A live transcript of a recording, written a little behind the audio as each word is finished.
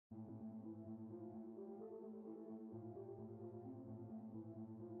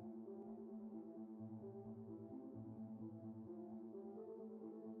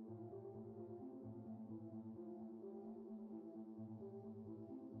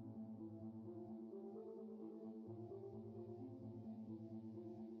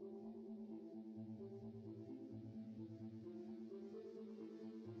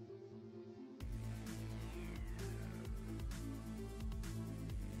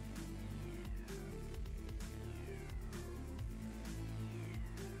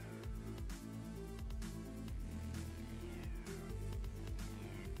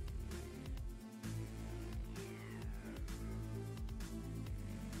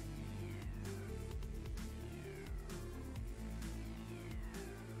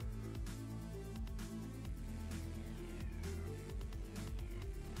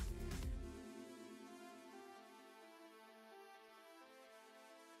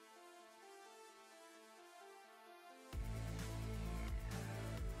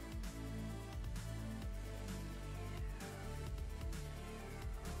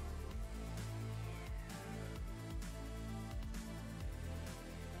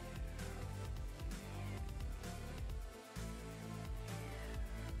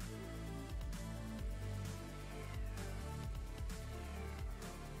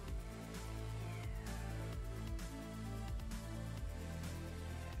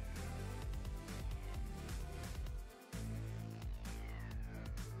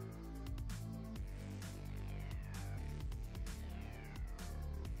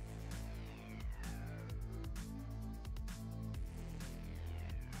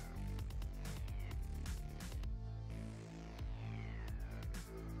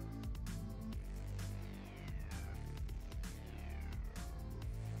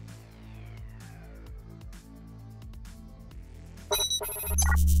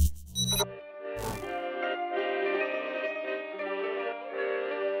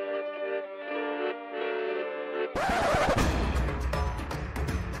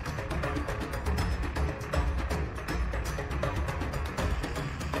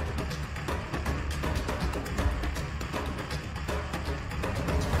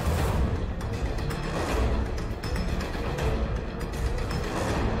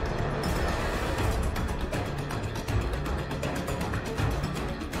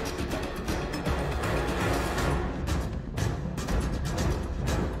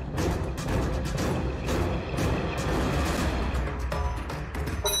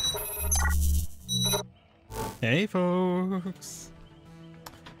Hey folks.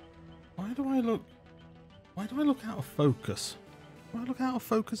 Why do I look out of focus? Do I look out of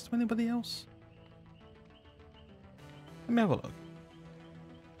focus to anybody else? Let me have a look. Let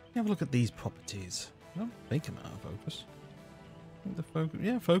me have a look at these properties. I don't think I'm out of focus. I think the focus,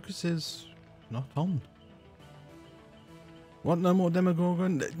 yeah, focus is not on. What? No more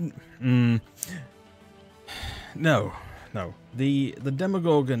Demogorgon? No. The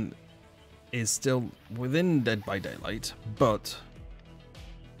Demogorgon is still within Dead by Daylight, but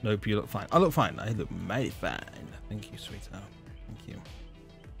nope, you look fine. I look fine. I look mighty fine. Thank you, sweetheart. Thank you.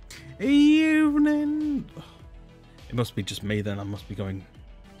 Evening. It must be just me then. I must be going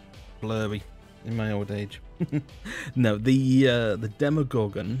blurry in my old age. No, the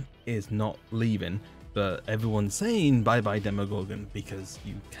Demogorgon is not leaving, but everyone's saying bye bye Demogorgon because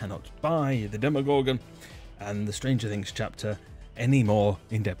you cannot buy the Demogorgon and the Stranger Things chapter anymore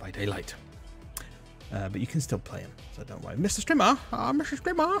in Dead by Daylight. But you can still play him, so don't worry. Mr. Streamer, Mr.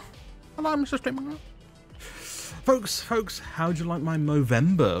 Streamer, hello, Mr. Streamer. Folks, how'd you like my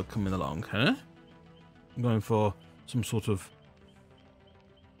Movember coming along, huh? I'm going for some sort of,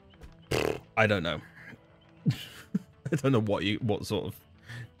 I don't know. I don't know what sort of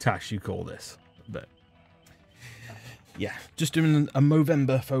tash you call this, but yeah, just doing a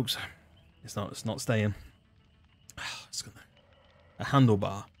Movember, folks. It's not staying. It's gonna a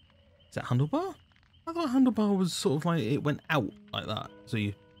handlebar. Is that handlebar? I thought handlebar was sort of like it went out like that, so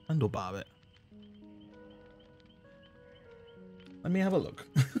you handlebar it. Let me have a look.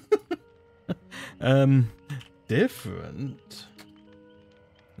 Different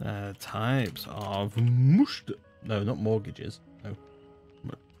types of no, not mortgages. No,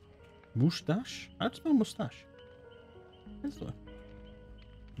 mustache. How do you spell mustache?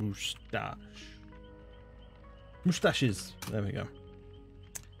 Mustache. Mustaches. There we go.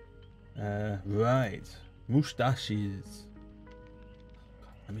 Right. Mustaches.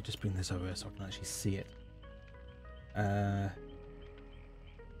 Let me just bring this over so I can actually see it.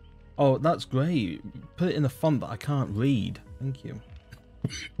 Oh, that's great. Put it in a font that I can't read. Thank you.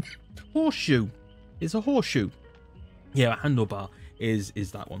 Horseshoe. It's a horseshoe. Yeah, a handlebar is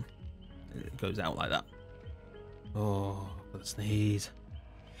that one. It goes out like that. Oh, I've got to sneeze.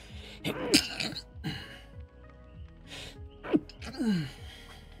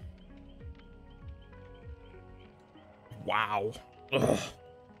 Wow. Ugh.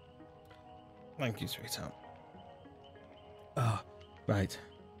 Thank you, sweetheart. Oh, right.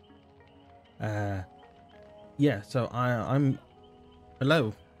 Yeah, so I'm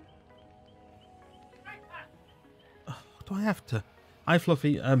hello. Oh, do I have to? Hi,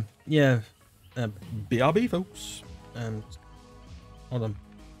 Fluffy. Yeah. BRB, folks. Hold on.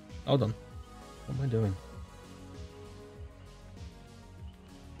 What am I doing?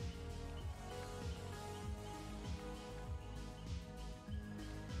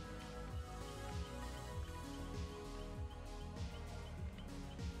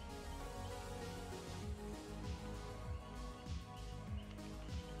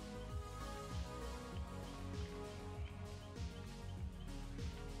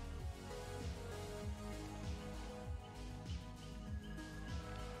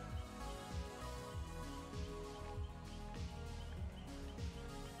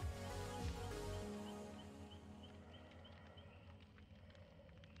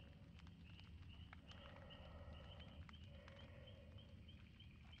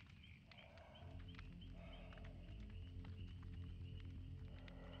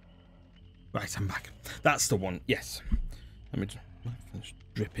 Right, I'm back. That's the one. Yes. Let me just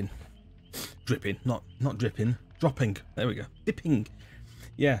dripping, not dripping, dropping. There we go. Dipping.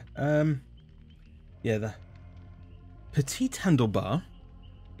 Yeah. Yeah. The petite handlebar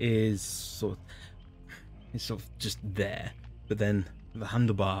is sort of just there, but then the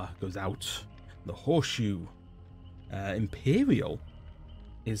handlebar goes out. The horseshoe, imperial,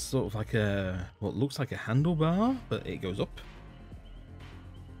 is sort of like what looks like a handlebar, but it goes up.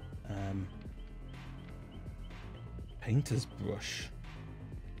 Painter's brush,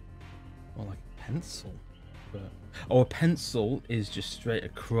 or like a pencil, but a pencil is just straight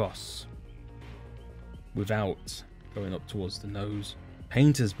across without going up towards the nose.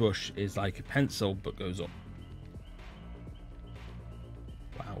 Painter's brush is like a pencil but goes up.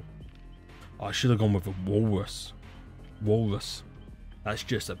 Wow. Oh, I should have gone with a walrus. That's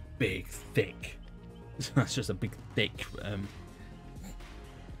just a big thick. That's just a big thick.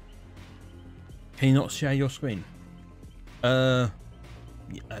 Can you not share your screen? Yeah,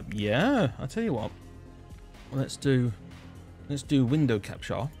 I'll tell you what. Let's do window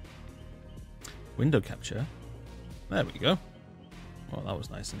capture. Window capture. There we go. Well, that was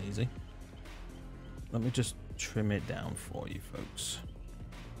nice and easy. Let me just trim it down for you folks.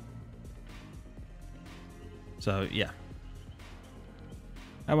 So yeah.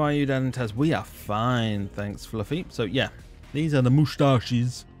 How are you, Dan and Taz? We are fine, thanks, Fluffy. So yeah, these are the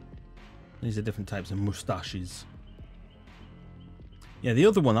moustaches. These are different types of moustaches. Yeah, the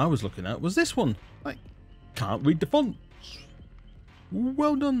other one I was looking at was this one. I can't read the fonts.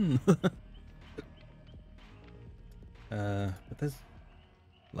 Well done. But there's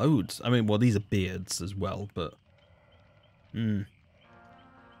loads. I mean, well, these are beards as well, but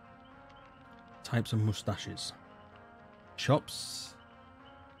types of moustaches. Chops.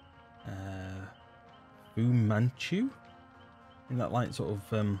 Fu Manchu. In that like sort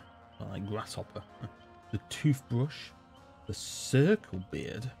of like grasshopper. The toothbrush. The circle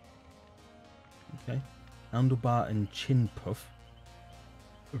beard. Okay. Handlebar and chin puff.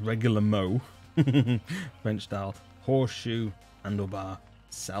 Regular mo. French style. Horseshoe. Handlebar.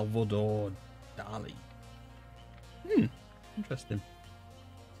 Salvador Dali. Interesting.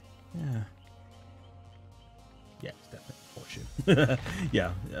 Yeah. Yeah, it's definitely horseshoe.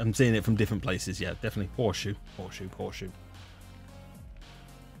 Yeah, I'm seeing it from different places. Yeah, definitely horseshoe. Horseshoe, horseshoe.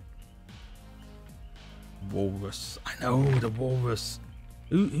 Walrus. I know, the walrus.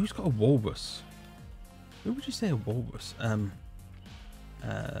 Who's got a walrus? Who would you say a walrus?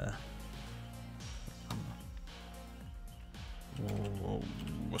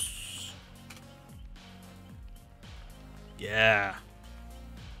 Walrus. Yeah.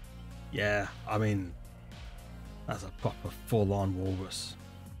 Yeah, I mean, that's a proper full-on walrus.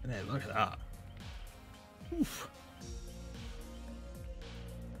 Yeah, look at that. Oof.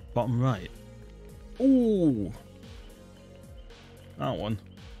 Bottom right. Ooh. That one.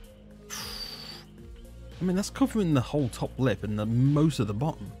 I mean, that's covering the whole top lip and most of the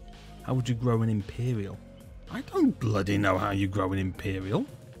bottom. How would you grow an imperial? I don't bloody know how you grow an imperial.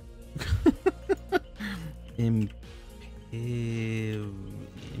 Imperial?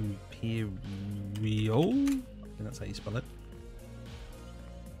 I think that's how you spell it.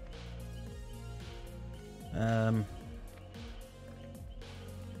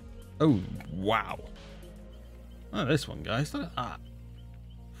 Oh, wow. Oh, this one, guys. Look at that.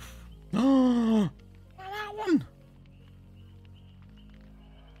 Oh, that one.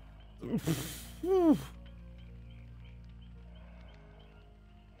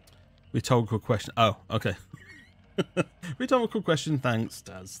 Rhetorical question. Oh, okay. Rhetorical question. Thanks,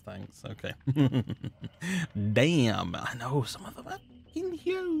 Taz. Thanks. Okay. Damn. I know some of them are fucking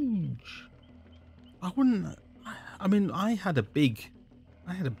huge. I wouldn't. I mean, I had a big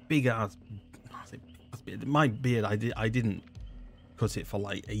ass. My beard. I didn't cut it for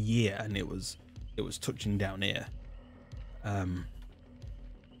like a year, and it was touching down here. And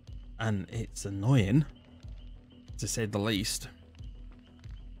it's annoying, to say the least.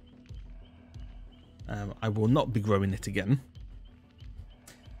 I will not be growing it again.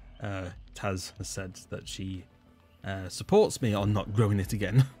 Taz has said that she supports me on not growing it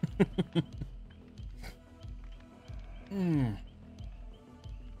again.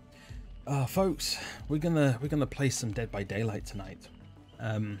 Folks, we're gonna play some Dead by Daylight tonight.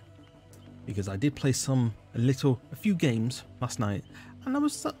 Because I did play a few games last night, and I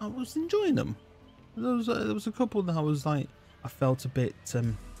was enjoying them. There was a couple that I was like, I felt a bit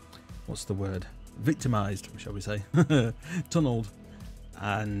what's the word? Victimized, shall we say? Tunneled.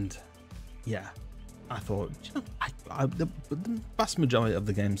 And yeah, I thought, you know, the vast majority of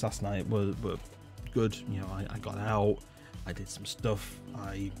the games last night were good. You know, I got out, I did some stuff,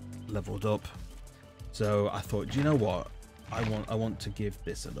 I leveled up. So I thought, do you know what? I want to give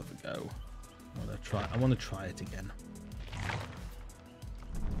this another go. I want to try it again.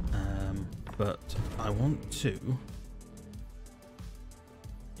 But I want to.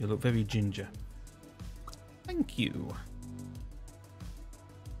 You look very ginger. Thank you.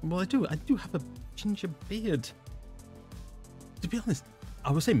 Well, I do have a ginger beard. To be honest,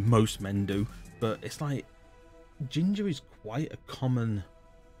 I would say most men do, but it's like ginger is quite a common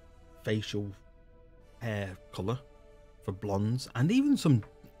facial hair colour for blondes and even some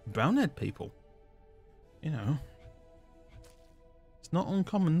brown-haired people. You know, it's not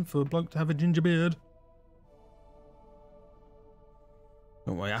uncommon for a bloke to have a ginger beard.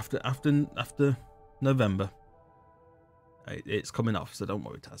 Don't worry, after November, it's coming off, so don't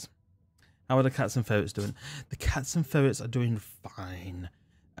worry, Taz. How are the cats and ferrets doing? The cats and ferrets are doing fine.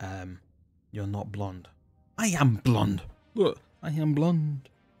 You're not blonde. I am blonde. Look, I am blonde.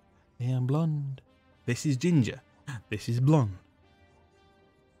 I am blonde. This is ginger. This is blonde.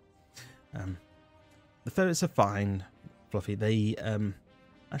 The ferrets are fine, Fluffy. They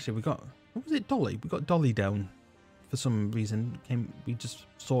actually we got, what was it, Dolly? We got Dolly down for some reason. We just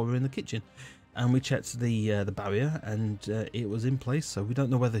saw her in the kitchen. and we checked the barrier, and it was in place. So we don't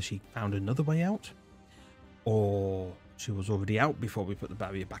know whether she found another way out, or she was already out before we put the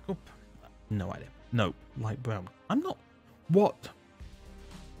barrier back up. No idea. No, light brown. I'm not. What?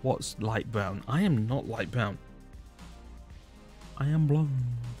 What's light brown? I am not light brown. I am blonde.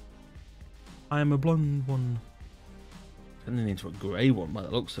 I am a blonde one. Turning into a grey one by the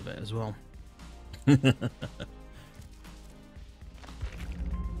looks of it as well. Yeah,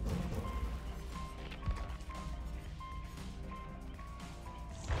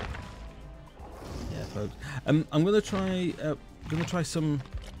 folks. I'm gonna try. Some.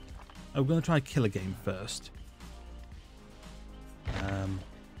 I'm gonna try Killer Game first.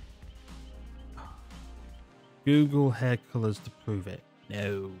 Google hair colors to prove it.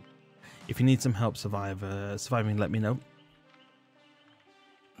 No. If you need some help surviving, let me know.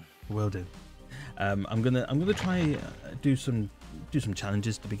 Will do. I'm gonna try do some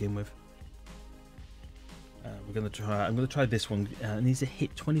challenges to begin with. I'm gonna try this one. It needs to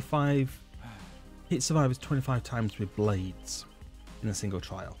hit survivors 25 times with blades in a single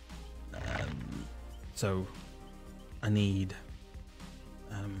trial. So I need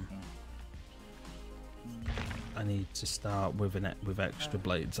to start with extra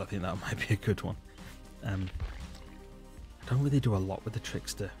blades. I think that might be a good one. I don't really do a lot with the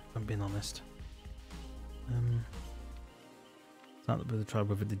trickster, if I'm being honest. Start with a try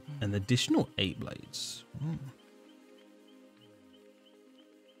with an additional 8 blades.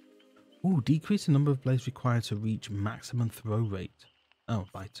 Ooh, decrease the number of blades required to reach maximum throw rate. Oh,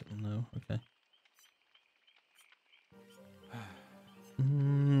 bite. No, okay.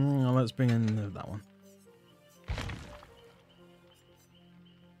 Let's bring in that one.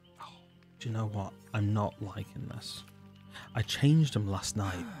 Oh, do you know what? I'm not liking this. I changed them last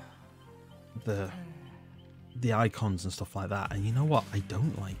night. The icons and stuff like that, and you know what? I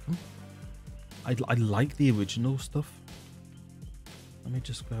don't like them. I like the original stuff. Let me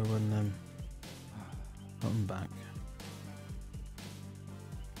just go and put them back.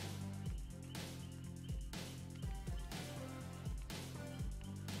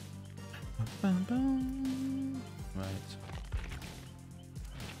 Right.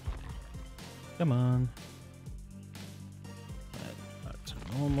 Come on. Right, back to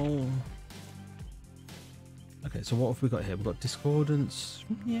normal. Okay, so what have we got here? We've got Discordance,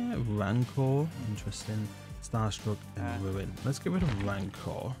 yeah, Rancor, interesting, Starstruck, and Ruin. Let's get rid of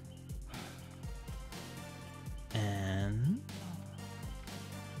Rancor. And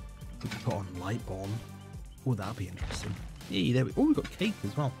we can put on Lightborn. Oh, that'll be interesting. Yeah, there we go. Oh, we've got cake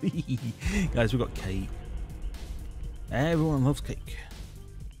as well. Guys, we've got cake. Everyone loves cake.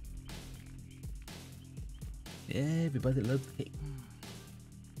 Everybody loves cake.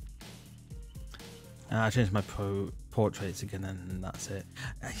 I changed my portraits again, and that's it.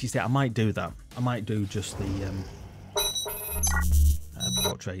 You see, I might do that. I might do just the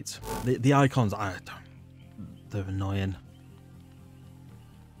portraits. The icons, they're annoying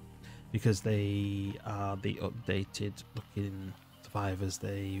because they are the updated looking survivors.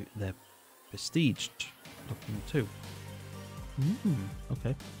 They're prestiged looking too.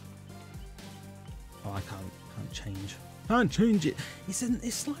 Okay. Oh, I can't change. Can't change it.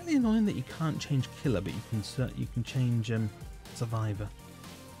 It's slightly annoying that you can't change killer, but you can change survivor.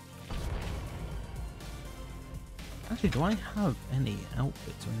 Actually, do I have any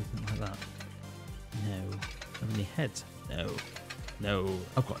outfits or anything like that? No. Do I have any heads? No. No.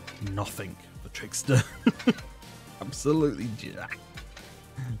 I've got nothing for trickster. Absolutely jack.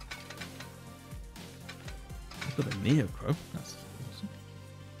 I've got a Neocrow. That's awesome.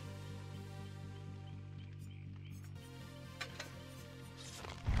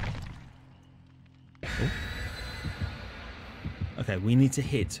 Okay, we need to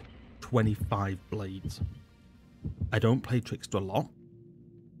hit 25 blades. I don't play trickster a lot.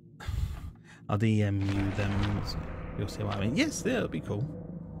 I'll DM you them. So you'll see what I mean. Yes, yeah, it'll be cool.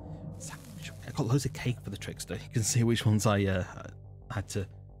 I got loads of cake for the trickster. You can see which ones I had to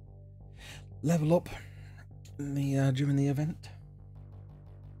level up in the during the event.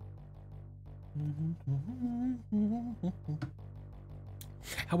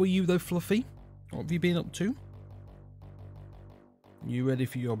 How are you though, Fluffy? What have you been up to? You ready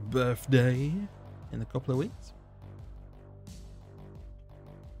for your birthday in a couple of weeks?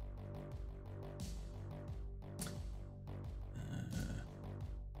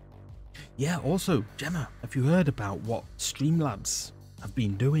 Yeah, also, Gemma, have you heard about what Streamlabs have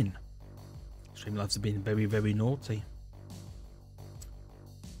been doing? Streamlabs have been very, very naughty.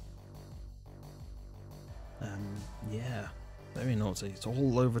 Yeah, very naughty. It's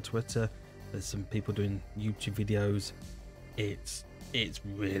all over Twitter. There's some people doing YouTube videos. It's It's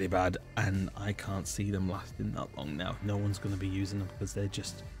really bad, and I can't see them lasting that long now. No one's going to be using them because they're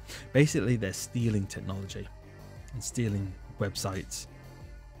just... Basically, they're stealing technology and stealing websites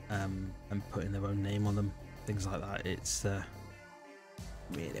and putting their own name on them, things like that. It's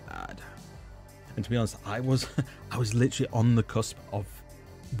really bad. And to be honest, I was literally on the cusp of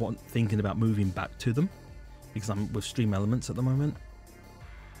thinking about moving back to them because I'm with Stream Elements at the moment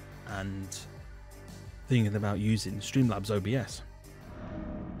and thinking about using Streamlabs OBS.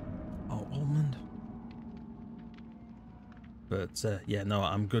 Oh, almond. But yeah, no,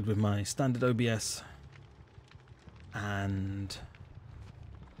 I'm good with my standard OBS and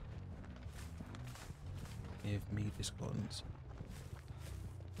give me discordance.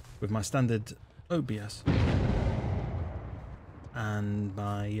 With my standard OBS and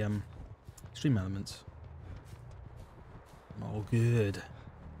my Stream Elements, I'm all good.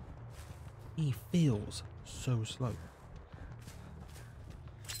 He feels so slow.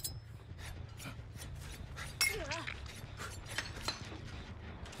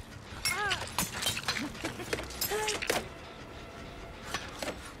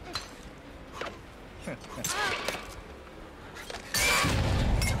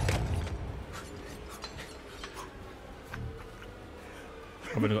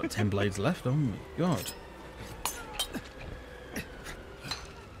 I've only got 10 blades left. Oh my god.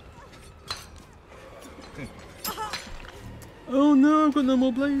 Oh no, I've got no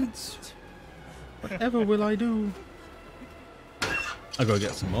more blades. Whatever will I do? I gotta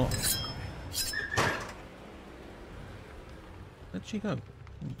get some more. Where'd she go?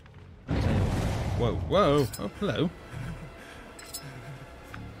 Whoa, whoa, oh hello.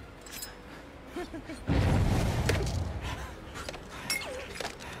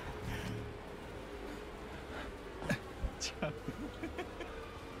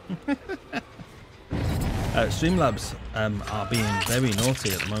 Streamlabs are being very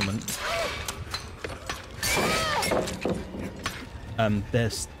naughty at the moment.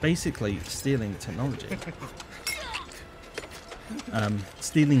 They're basically stealing technology.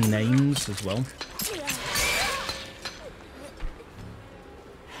 Stealing names as well.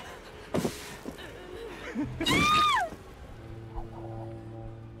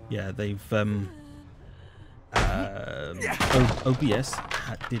 Yeah, they've OBS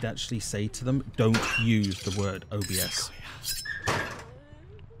did actually say to them, don't use the word OBS.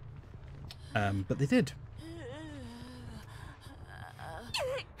 But they did.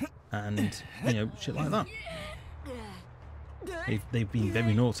 And, you know, shit like that. They've been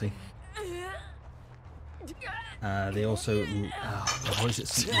very naughty. They also, what is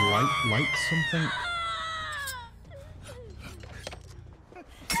it, light something?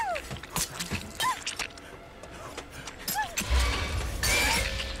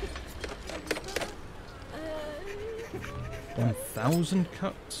 $1,000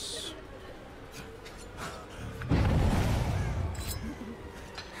 cuts.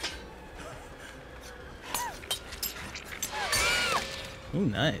 Oh,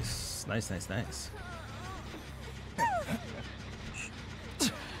 nice. Nice.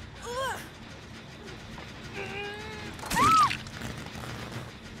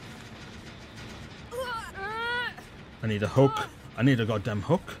 I need a hook. I need a goddamn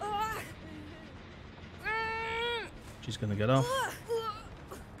hook. She's gonna get off.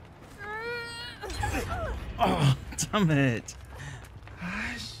 Oh, damn it!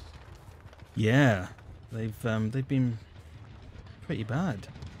 Yeah, they've been pretty bad.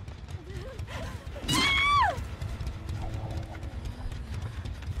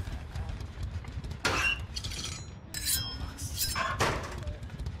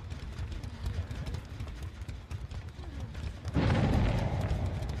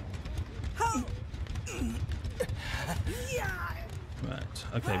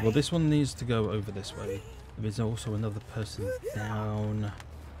 Okay, well this one needs to go over this way. There's also another person down.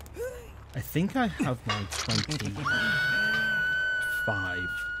 I think I have my 25.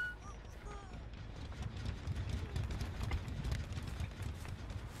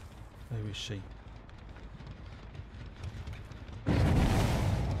 Where is she?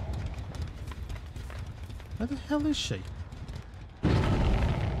 Where the hell is she?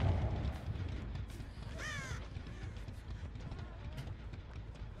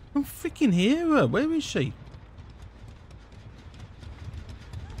 I'm freaking hear her. Where is she?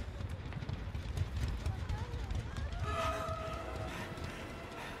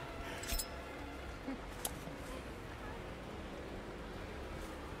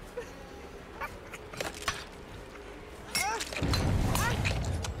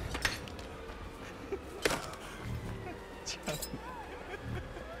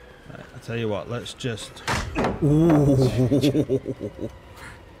 Right, I tell you what, let's just Ooh.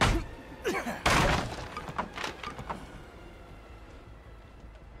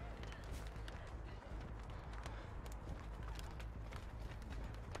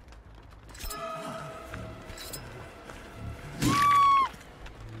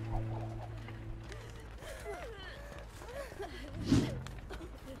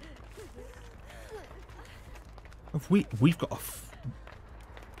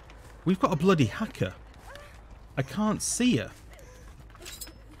 We've got a bloody hacker. I can't see her.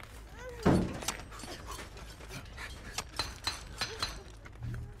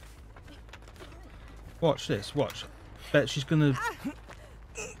 Watch this, watch. Bet she's gonna...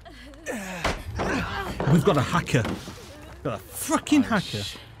 We've got a hacker. We've got a freaking hacker.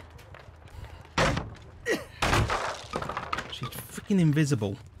 She's freaking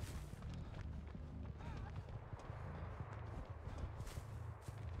invisible.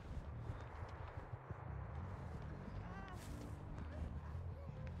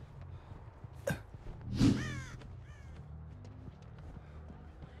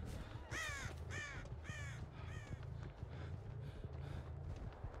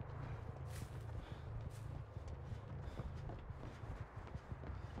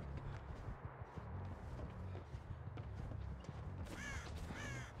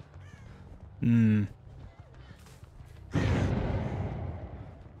 Hmm.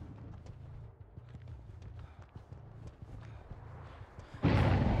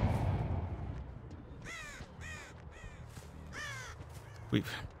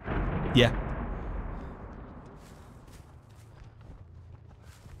 Yeah.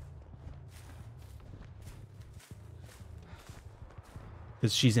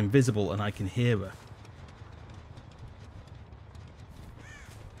 Because she's invisible and I can hear her.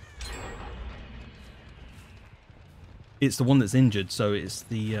 It's the one that's injured, so it's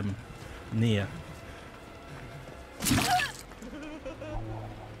the Nia.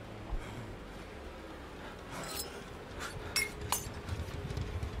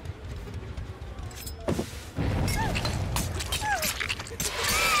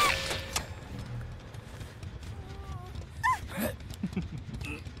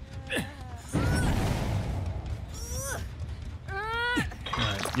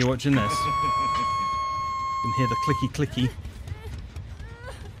 Right, you're watching this. You can hear the clicky clicky.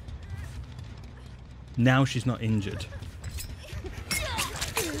 Now she's not injured.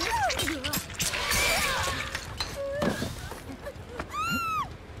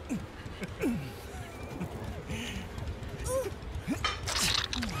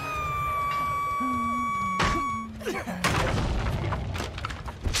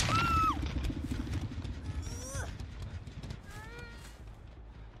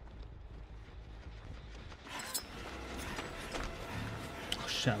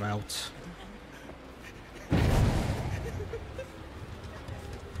 Shut him out.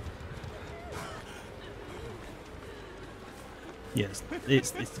 Yes,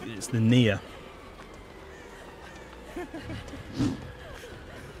 it's the Nia.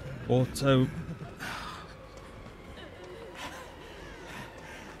 Auto.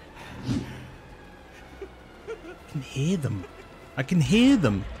 I can hear them. I can hear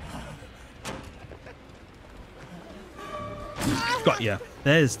them. Got ya.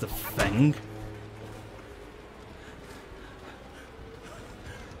 There's the thing.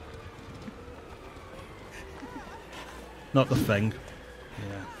 Not the thing.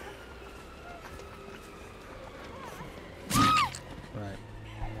 Yeah. Right.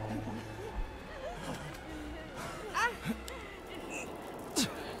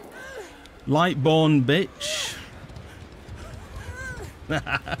 Lightborn bitch.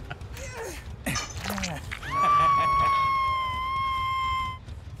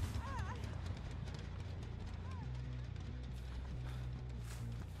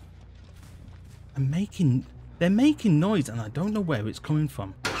 They're making noise and I don't know where it's coming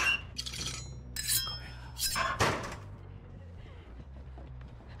from.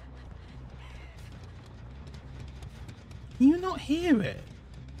 Can you not hear it?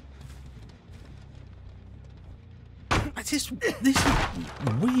 This is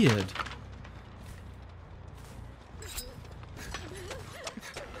weird.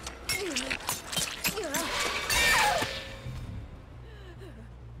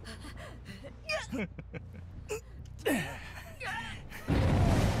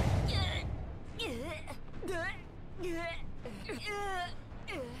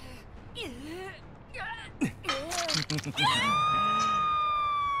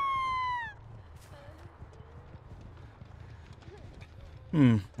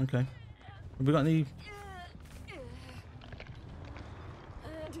 Okay. Have we got any...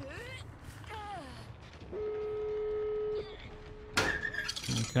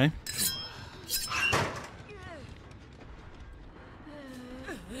 Okay.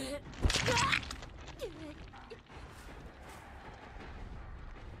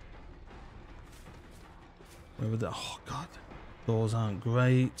 Where were the... Oh, God. Doors aren't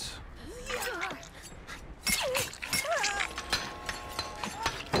great.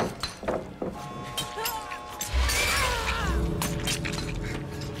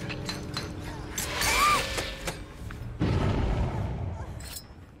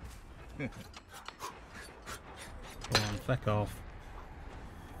 Go on, feck off.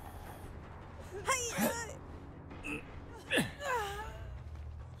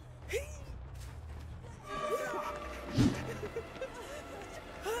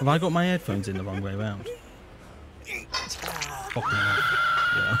 Have I got my headphones in the wrong way around? Fucking hell.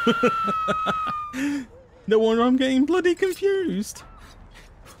 Yeah. No wonder I'm getting bloody confused.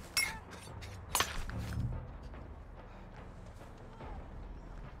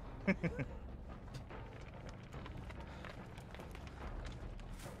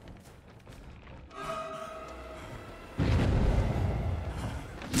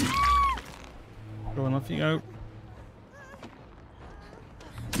 Go on, off you go.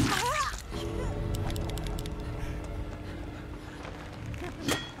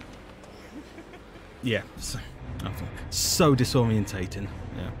 Yeah, so disorientating.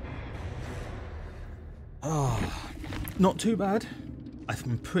 Yeah. Oh, not too bad.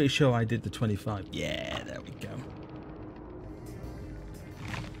 I'm pretty sure I did the 25. Yeah, there we go.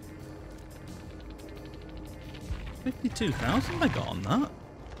 $52,000 I got on that. Not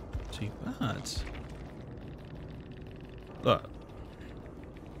too bad. Look.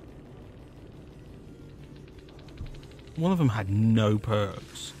 One of them had no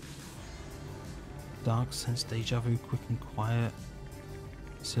perks. Dark sense, deja vu, quick and quiet.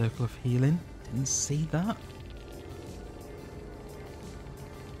 Circle of healing. Didn't see that.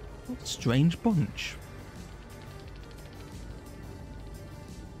 What a strange bunch.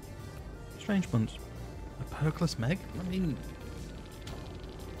 Strange bunch. A perkless Meg? I mean...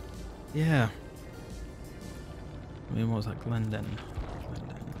 Yeah. I mean, what was that? Glenden.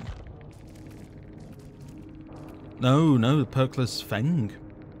 No, the perkless Feng.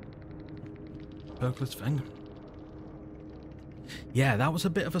 Perkless Feng. Yeah, that was a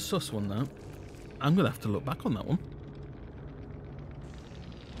bit of a sus one, though. I'm going to have to look back on that one.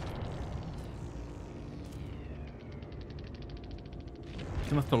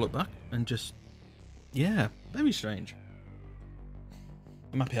 Gonna have to look back and just... Yeah, very strange.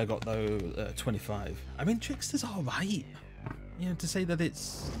 I'm happy I got, though, 25. I mean, Trickster's alright. You know, to say that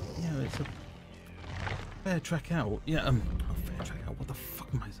it's... You know, it's a... fair track out. Yeah, fair track out. What the fuck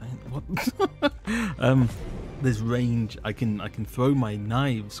am I saying? What? There's range. I can throw my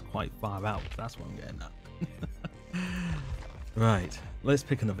knives quite far out. That's what I'm getting at. Right. Let's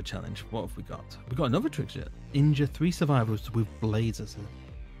pick another challenge. What have we got? We got another trickster. Injure 3 survivors with blades as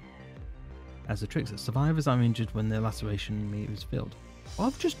a trickster. Survivors are injured when their laceration meter is filled. Well,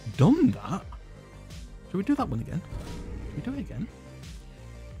 I've just done that. Should we do that one again? Should we do it again?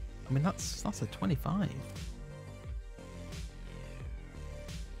 I mean, that's a 25.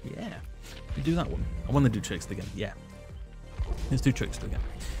 Yeah. We do that one. I want to do Trickster again. Yeah. Let's do Trickster again.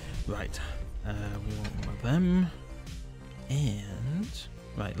 Right. We want one of them. And...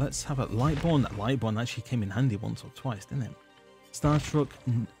 Right, let's have a Lightborn. That Lightborn actually came in handy once or twice, didn't it? Starstruck.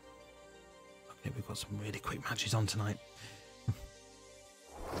 Okay, we've got some really quick matches on tonight.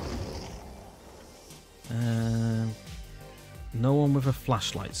 No one with a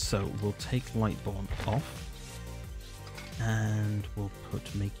flashlight, so we'll take Lightborn off. And we'll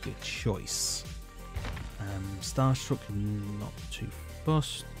put make your choice. Starstruck, not too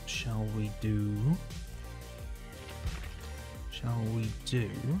fussed. Shall we do...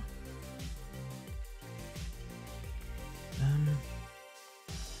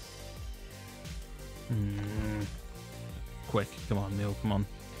 Quick, come on, Neil, come on.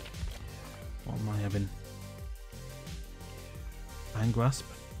 What am I having? Hand grasp.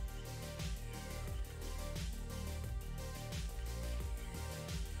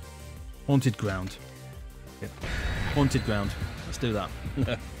 Haunted ground. Yeah. Haunted ground. Let's do that.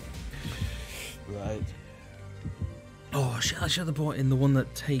 Right. Oh, I should have brought in the one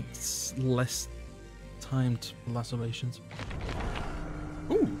that takes less time to lacerations.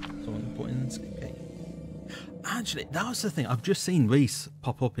 Ooh, someone put in escape. Actually, that was the thing. I've just seen Reese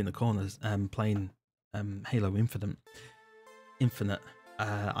pop up in the corners playing Halo Infinite.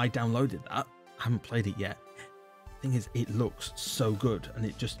 I downloaded that. I haven't played it yet. Thing is, it looks so good, and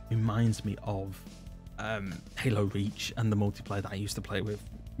it just reminds me of Halo Reach and the multiplayer that I used to play with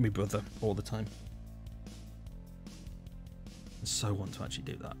my brother all the time. I so want to actually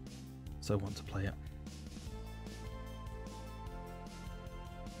do that. So want to play it.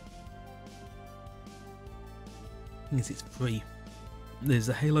 Thing is, it's free. There's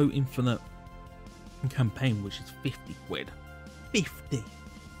a Halo Infinite campaign, which is 50 quid. 50!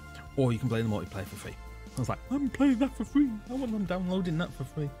 Or you can play the multiplayer for free. I was like, I'm playing that for free. I want them downloading that for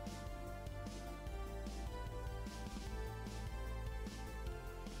free.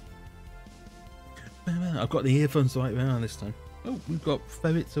 I've got the earphones right around this time. Oh, we've got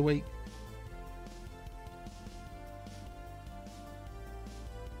ferrets awake.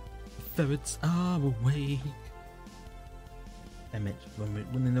 Ferrets are awake. Emmett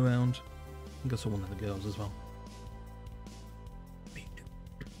running around. I think I saw one of the girls as well.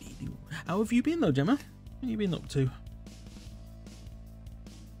 How have you been though, Gemma? What have you been up to?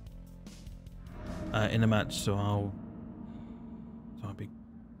 In a match, so I'll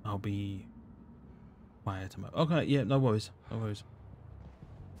be quiet. Okay, yeah, no worries, no worries.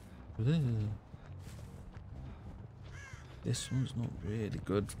 This one's not really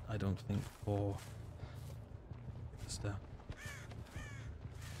good, I don't think, for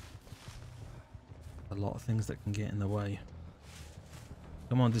a lot of things that can get in the way.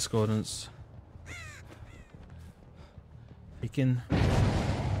 Come on, Discordance. Peeking.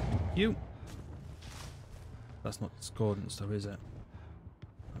 You. That's not Discordance though, is it?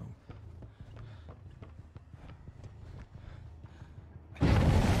 No.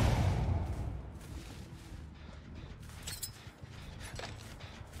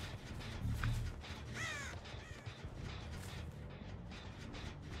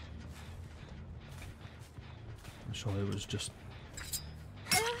 I'm sure it was just...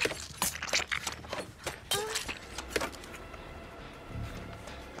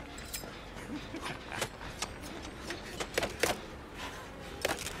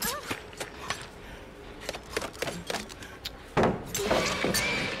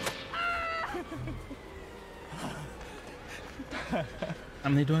 How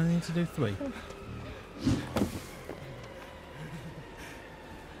many do I need to do? 3?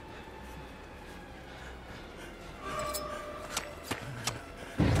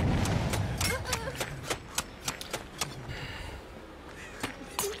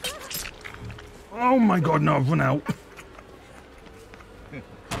 Oh my god, no, I've run out. I've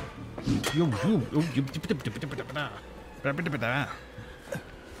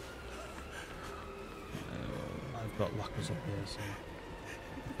got lockers up here, so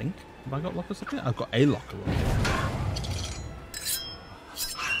I think. Have I got lockers up here? I've got a locker up here.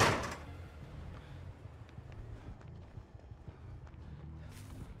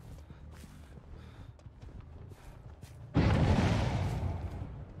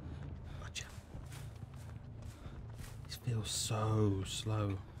 Gotcha. This feels so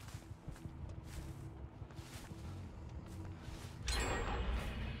slow.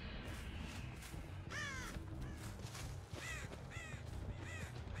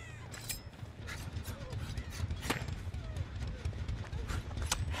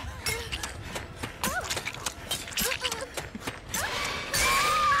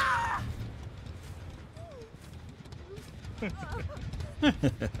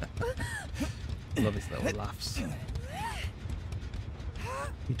 Love his little laughs.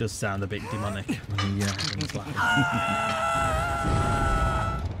 He does sound a bit demonic when he laughs.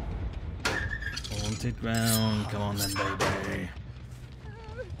 Haunted ground, come on then, baby.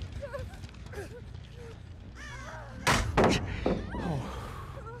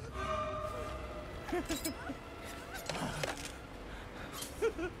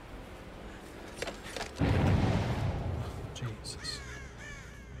 Jesus.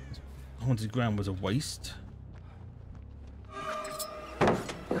 Haunted ground was a waste.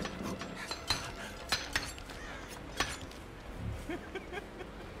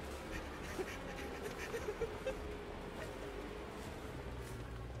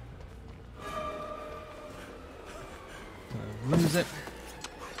 Lose it.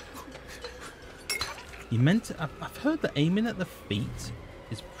 You meant to, I've heard that aiming at the feet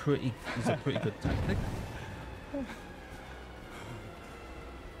is a pretty good tactic.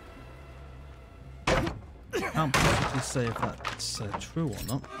 Can't possibly say if that's true or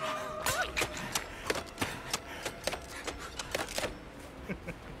not.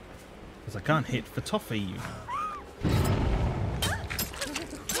 Because I can't hit for toffee, you know.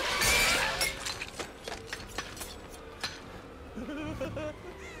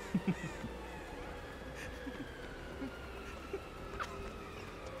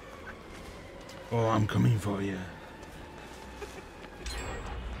 Oh, I'm coming for you.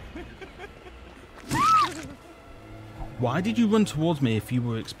 Why did you run towards me if you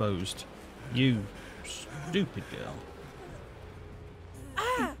were exposed? You stupid girl.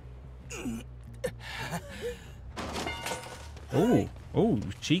 Oh, oh,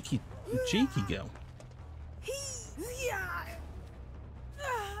 cheeky girl.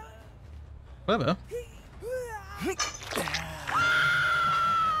 Clever.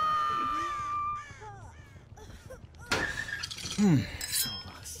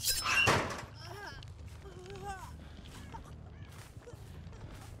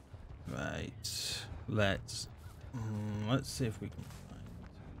 Right. Let's see if we can find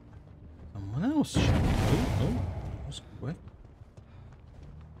someone else. Oh, that was quick.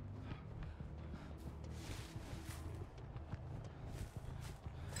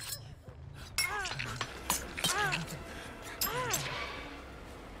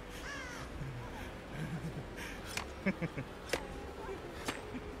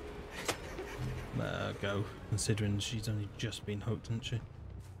 There we go. Considering she's only just been hooked, hasn't she?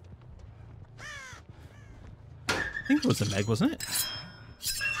 I think it was a Meg, wasn't it?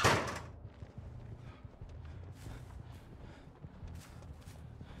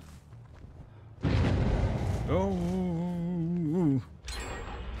 Oh,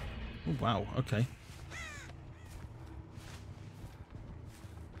 wow, okay.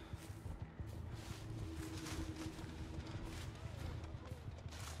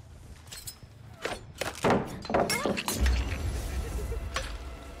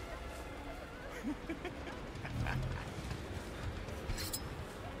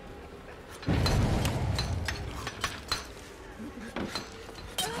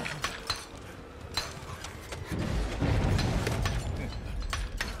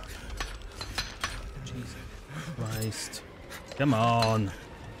 Christ. Come on.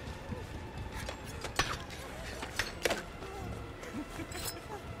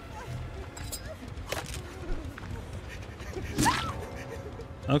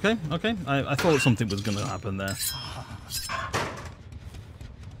 Okay, okay. I thought something was going to happen there.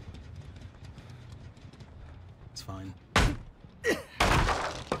 It's fine. Yeah,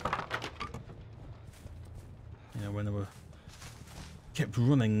 when they were kept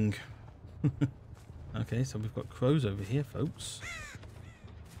running. Okay, so we've got crows over here, folks.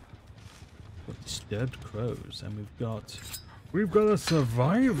 We've got disturbed crows, and we've got a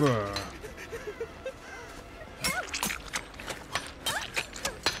survivor.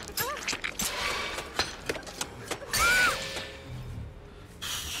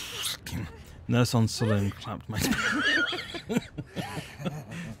 Nurse on saloon clapped my.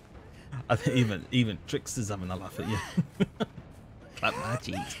 I think even Trickster's having a laugh at you. Clap my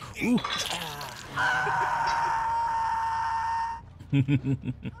cheeks. Ooh.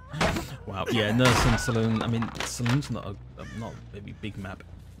 Wow, yeah, Nurse and Saloon. I mean, Saloon's not a very big map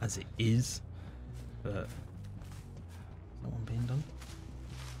as it is, but is that one being done?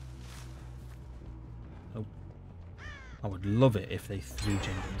 Oh, I would love it if they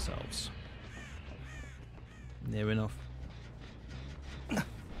 3-gen themselves. Near enough.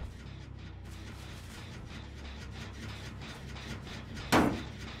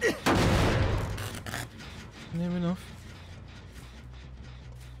 Near enough.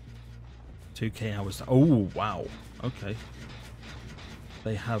 2k hours. Oh, wow. Okay.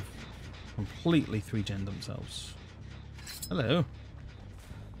 They have completely 3-gen themselves. Hello.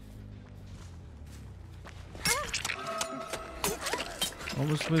 What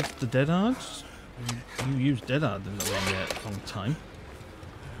was with the Dead Ards? You used Dead Ard in the long time.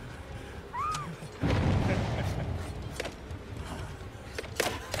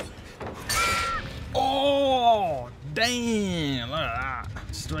 Oh, damn! Look at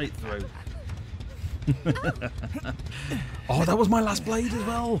that. Straight through. Oh, that was my last blade as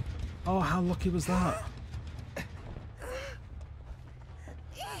well. Oh, how lucky was that?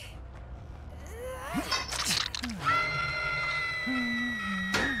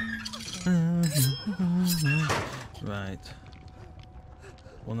 Right.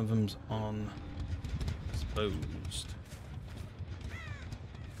 One of them's on exposed.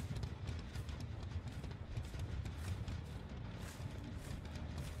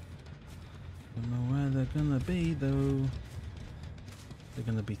 Don't know where they're gonna be though. They're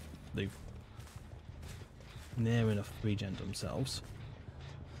gonna be near enough 3-gen themselves.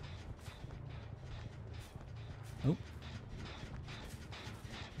 Oh.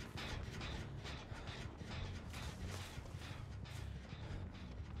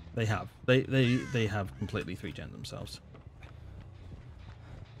 They have. They have completely 3-gen themselves.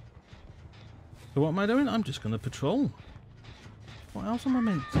 So what am I doing? I'm just gonna patrol. What else am I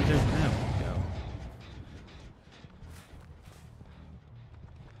meant to do? There we go.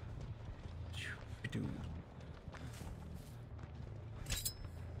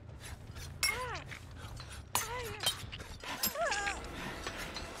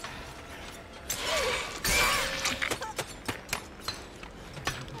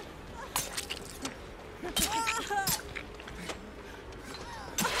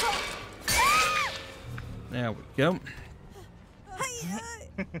 There we go.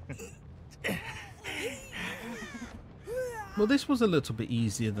 Well, this was a little bit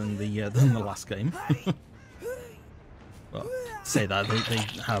easier than the last game. Well, say that they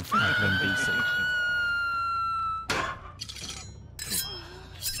have had one BC.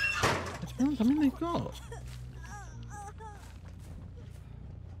 I mean, they've got.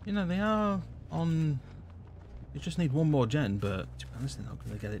 You know, they are on. You just need one more gen, but to be honest, they're not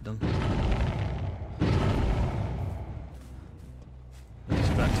going to get it done. You're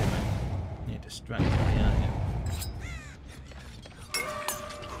distracting me. You're distracting me, aren't you?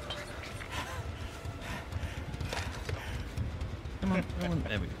 Come on, come on.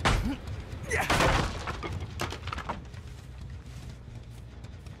 There we go.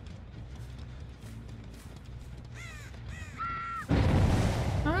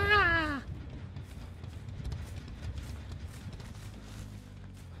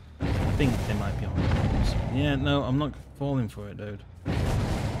 I think they might be on. Yeah, no, I'm not falling for it, dude.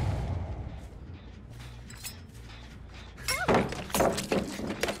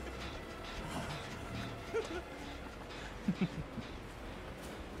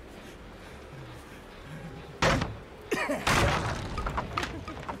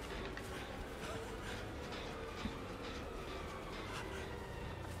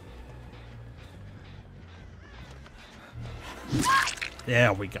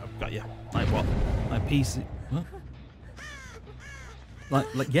 There we go, got you. Like what? Like PC?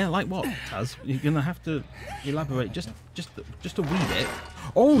 What? Like yeah, like what, Taz? You're gonna have to elaborate just a wee bit.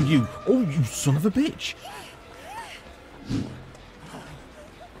 Oh you son of a bitch!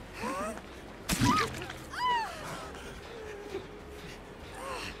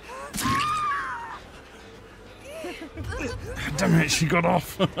 Damn it, she got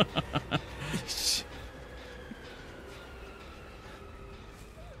off.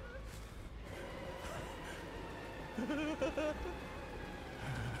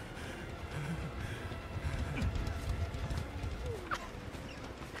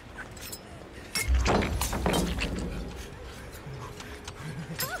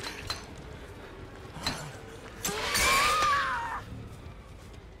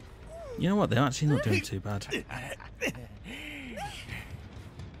 You know what? They're actually not doing too bad.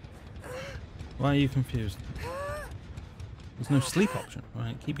 Why are you confused? There's no sleep option.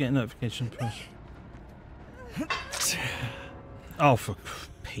 Right, keep getting notification push. Oh, for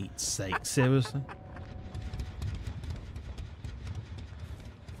Pete's sake, seriously?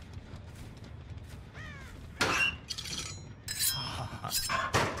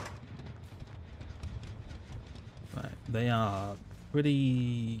 Right, they are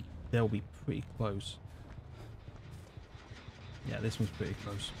pretty... They'll be pretty close. Yeah, this one's pretty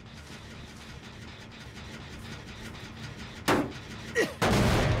close.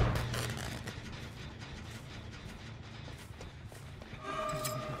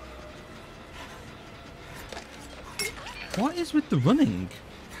 What is with the running?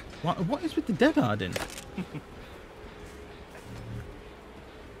 What is with the dead harding?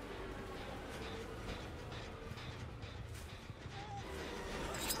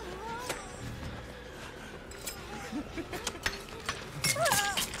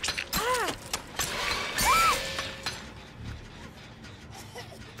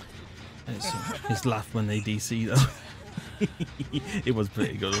 His laugh when they DC though. It was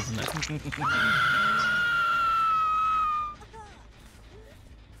pretty good, wasn't it?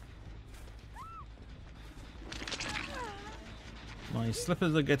 My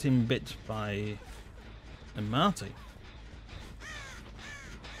slippers are getting bit by a Marty.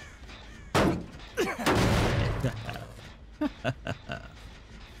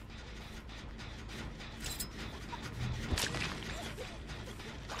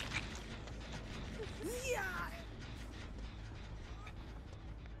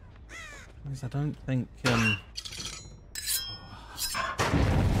 I don't think the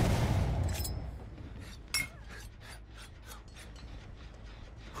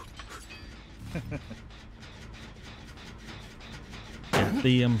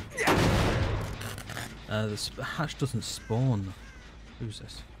hatch doesn't spawn. Who's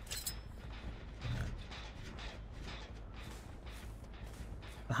this? Right.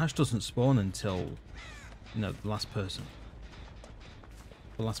 The hatch doesn't spawn until, you know, the last person.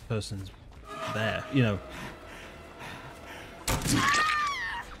 The last person's there, you know.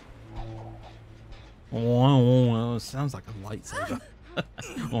 Oh, sounds like a lightsaber.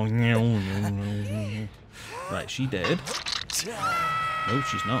 Right, she dead. No,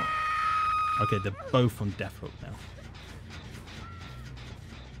 she's not. Okay, they're both on death row now.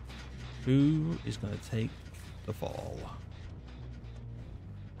 Who is going to take the fall?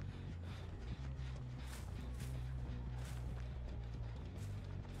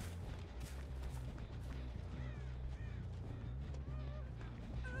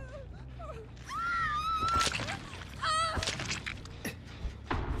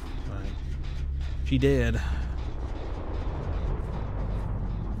 She did.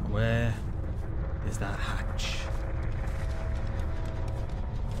 Where is that hatch?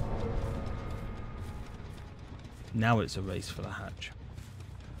 Now it's a race for the hatch.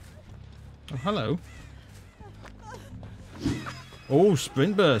 Oh, hello. Oh,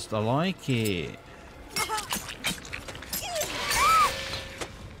 sprint burst. I like it.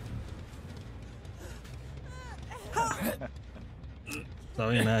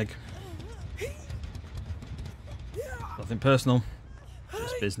 Sorry, Meg. Nothing personal.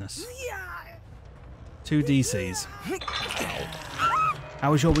 Just business. 2 DCs.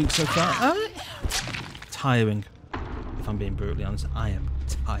 How was your week so far? Tiring. If I'm being brutally honest, I am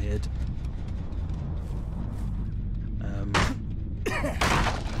tired.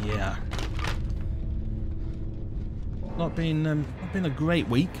 Yeah. Not been a great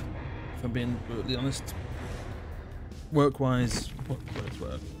week, if I'm being brutally honest. Work-wise, what's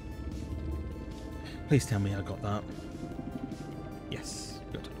work? Please tell me I got that. Yes,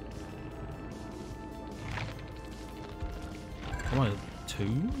 good. Come on, 2?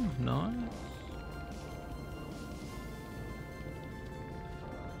 Nice.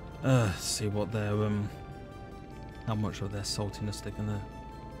 See what their how much of their saltiness they're gonna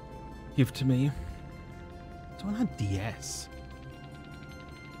give to me. Someone had DS.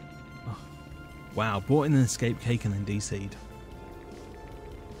 Oh, wow, brought in an escape cake and then DC'd.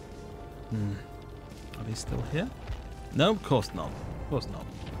 Are they still here? No, of course not. Of course not.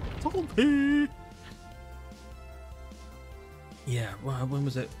 Salty! Yeah, well, when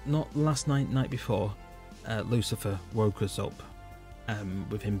was it? Not last night, night before. Lucifer woke us up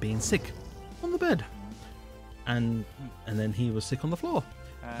with him being sick on the bed. And then he was sick on the floor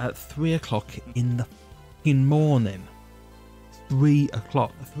at 3 o'clock in the fucking morning. 3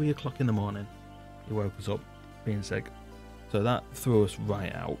 o'clock. 3 o'clock in the morning. He woke us up being sick. So that threw us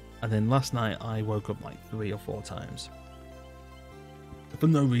right out. And then last night I woke up like 3 or 4 times. For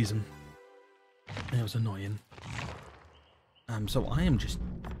no reason. And it was annoying. So I am just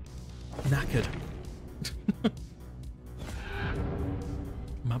knackered.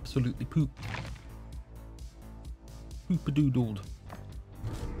 I'm absolutely pooped. Poop-a-doodled.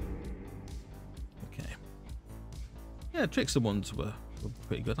 Okay. Yeah, Trickster ones were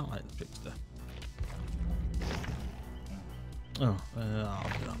pretty good. I like the Trickster. Oh,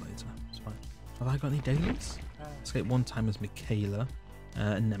 I'll do that later. It's fine. Have I got any dailies? Escape 1 time as Michaela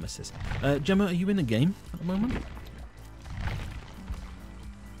and Nemesis. Gemma, are you in a game at the moment?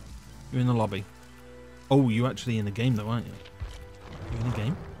 You're in the lobby. Oh, you're actually in a game though, aren't you? Are you in a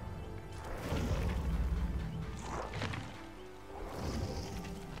game?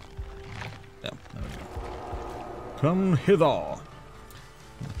 Yeah, there we go. Come hither. I'm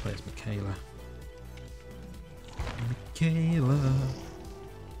gonna play as Michaela. Michaela.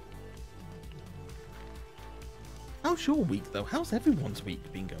 How's your week though? How's everyone's week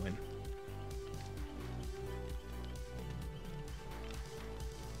been going?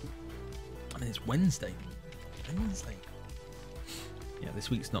 I mean, it's Wednesday. Wednesday. Yeah, this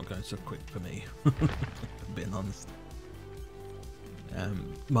week's not going so quick for me. If I'm being honest.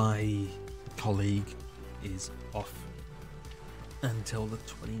 My colleague is off until the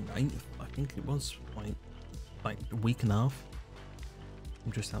 29th. I think it was like a week and a half.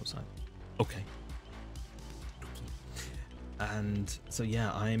 I'm just outside. Okay. And so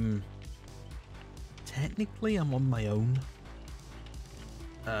yeah, I'm on my own.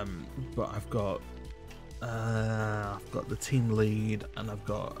 But I've got the team lead, and I've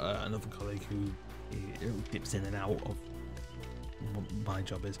got another colleague who dips in and out of what my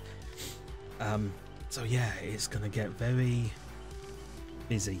job is. So yeah, it's gonna get very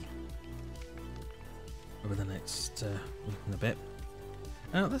busy over the next week and a bit.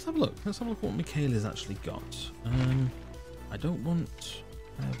 Let's have a look. Let's have a look what Michaela's actually got. I don't want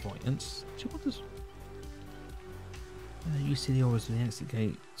clairvoyance. What does? You see the auras of the exit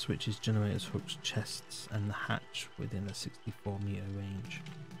gate, switches, generators, hooks, chests, and the hatch within a 64-meter range.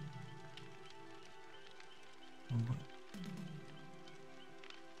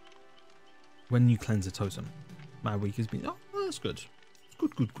 When you cleanse a totem, my week has been. Oh, that's good.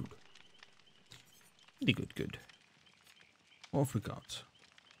 Good. Really good. What have we got?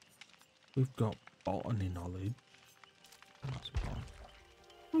 We've got botany knowledge.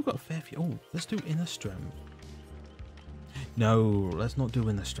 We've got a fair few. Oh, let's do inner strength. No, let's not do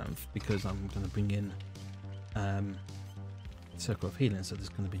inner strength because I'm going to bring in circle of healing, so there's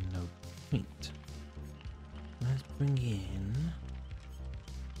going to be no point. Let's bring in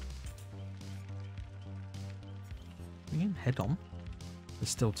head on. There's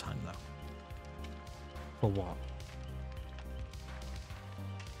still time though. For what?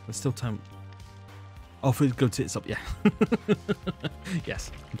 There's still time. Oh, for go tits up, yeah.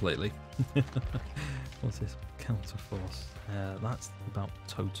 Yes, completely. What's this? Counterforce. That's about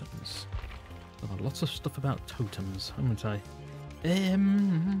totems. Oh, lots of stuff about totems, haven't I?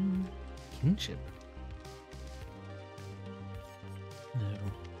 Kinship. No.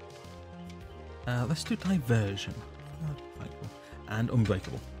 Let's do diversion. Unbreakable. And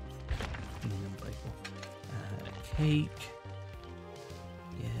unbreakable. Unbreakable. Cake.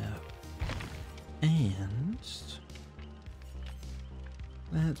 Yeah. And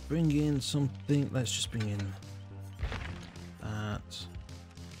let's bring in something. Let's just bring in that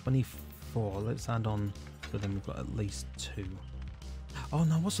 24. Let's add on. So then we've got at least 2. Oh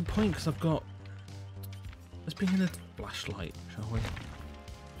no, what's the point? Because I've got. Let's bring in a flashlight, shall we?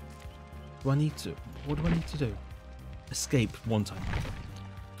 Do I need to? What do I need to do? Escape one time.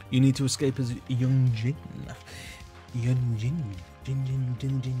 You need to escape as a young Jin. Young Jin.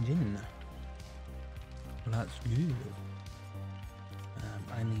 Jin. That's good.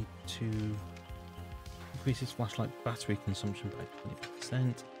 I need to increase his flashlight battery consumption by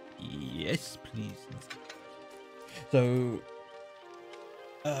 20%. Yes, please. So,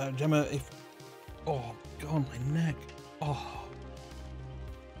 Gemma, if... Oh, God, my neck. Oh.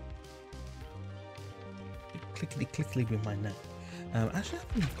 Clickety with my neck. Actually, I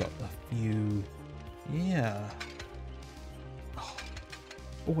think I've got a few... Yeah. Oh,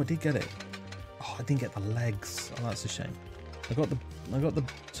 I did get it. Oh, I didn't get the legs. Oh, that's a shame. I got the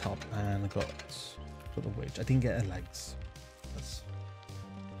top and I got the wedge. I didn't get her legs. That's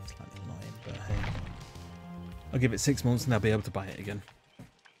slightly annoying, but hey. I'll give it 6 months and I'll be able to buy it again.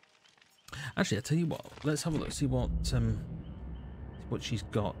 Actually, I tell you what. Let's have a look. See what she's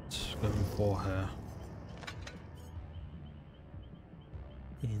got going for her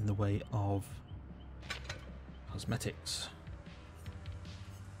in the way of cosmetics.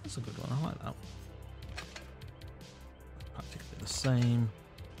 That's a good one. I like that. Practically the same.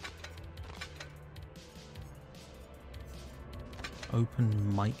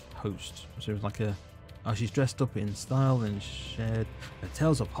 Open mic host. So it's like a. Oh, she's dressed up in style and shared her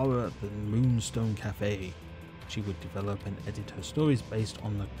tales of horror at the Moonstone Cafe. She would develop and edit her stories based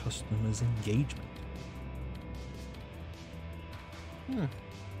on the customer's engagement.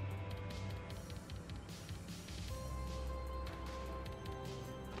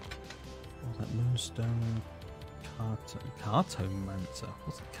 What's that? Moonstone Cartomancer.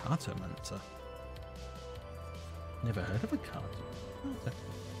 What's a Cartomancer? Never heard of a Cartomancer.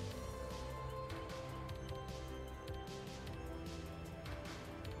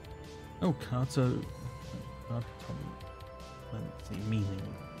 Oh, Cartomancer meaning.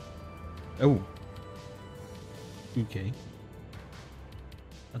 Oh. Okay.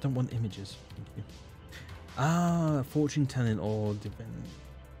 I don't want images. Thank you. Ah, fortune telling or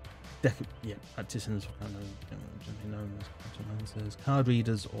practitioners of generally known as cartomancers, card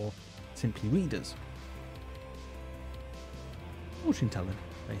readers, or simply readers. Fortune telling,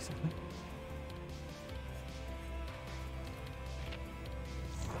 basically.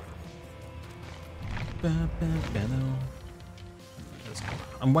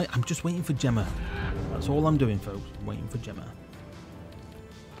 I'm just waiting for Gemma. That's all I'm doing, folks. I'm waiting for Gemma.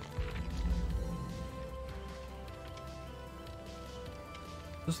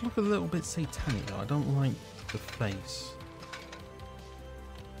 Does look a little bit satanic though. I don't like the face.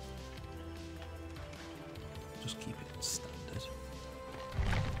 Just keep it standard.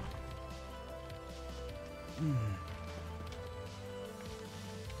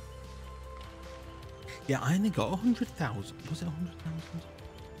 Yeah, I only got 100,000. Was it 100,000?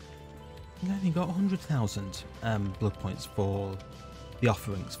 I think I only got 100,000 blood points for the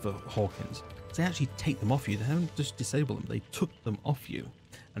offerings for Hawkins. They actually take them off you. They don't just disable them. They took them off you,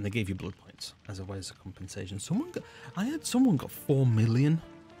 and they gave you blood points as a way of compensation. I had someone got 4 million.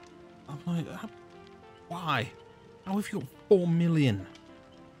 I'm like, why? How have you got 4 million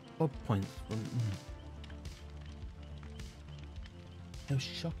blood points? That was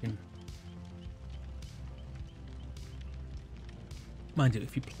shocking. Mind you,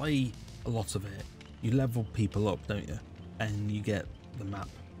 if you play a lot of it, you level people up, don't you? And you get the map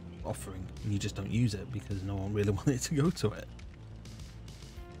offering, and you just don't use it because no one really wanted to go to it.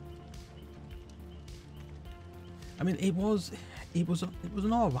 I mean, it was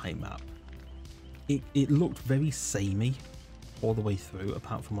an alright map. It looked very samey all the way through,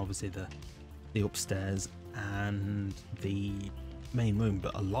 apart from obviously the upstairs and the main room,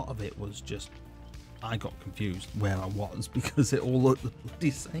 but a lot of it was just, I got confused where I was because it all looked the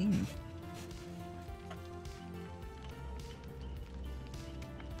bloody same.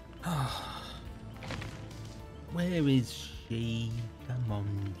 Where is she? Come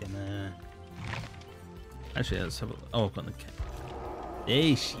on, Gemma. Actually, let's have a... Oh, I've got the cat.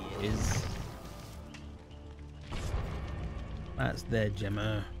 There she is. That's there,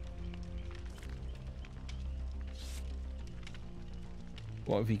 Gemma.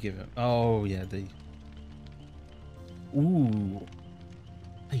 What have you given? Oh, yeah, the... Ooh.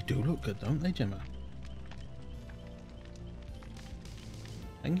 They do look good, don't they, Gemma?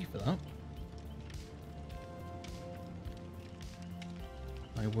 Thank you for that.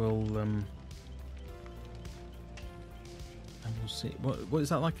 I will see. What is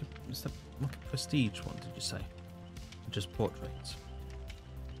that like? Is that like a prestige one? Did you say? Or just portraits?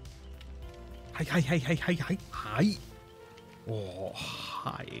 Hi. Oh,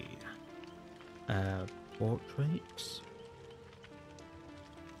 hi. Portraits.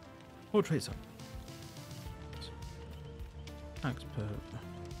 Portraits on. Expert.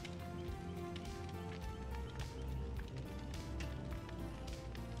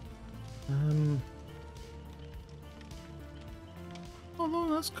 Oh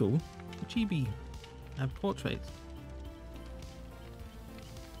no, that's cool. Chibi portraits.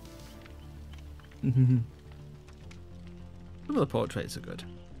 Some of the portraits are good.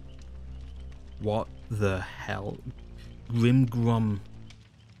 What the hell? Grimgrum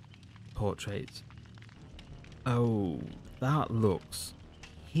portraits. Oh, that looks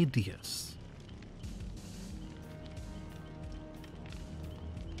hideous.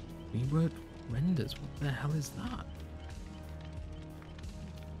 Rework renders. What the hell is that?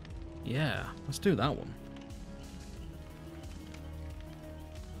 Yeah, let's do that one.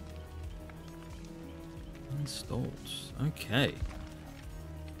 Installed. Okay.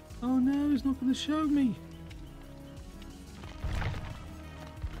 Oh no, it's not going to show me.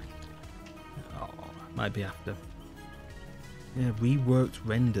 Oh, might be after. Yeah, reworked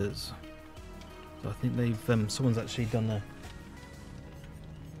renders. So I think they've someone's actually done a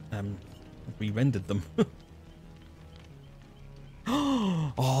re-rendered them.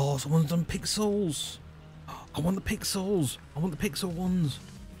 Oh, someone's done pixels. I want the pixels. I want the pixel ones.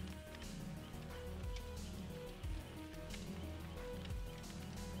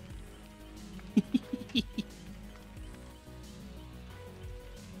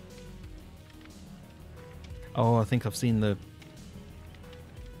 Oh, I think I've seen the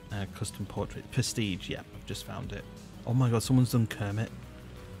custom portrait. Prestige, yeah, I've just found it. Oh my god, someone's done Kermit.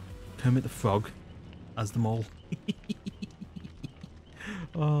 Kermit the Frog as them all.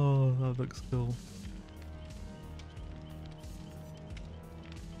 Oh, that looks cool.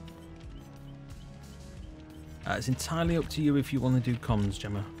 It's entirely up to you if you want to do comms,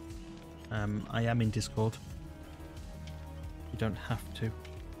 Gemma. I am in Discord. You don't have to,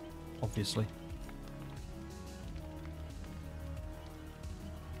 obviously.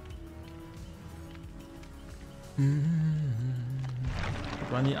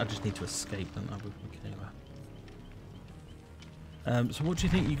 I just need to escape then. I would be anywhere. So what do you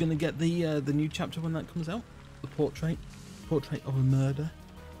think? You're going to get the new chapter when that comes out? The portrait of a murder.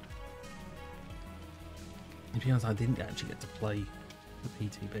 To be honest, I didn't actually get to play the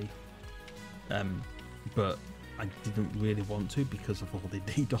PTB, but I didn't really want to because of all the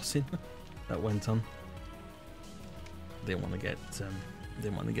DDoSing that went on. Didn't want to get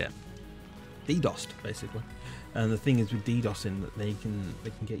DDoSed basically. And the thing is with DDoSing that they can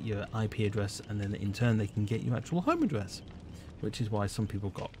get your IP address, and then in turn they can get your actual home address, which is why some people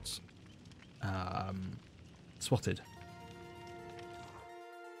got swatted.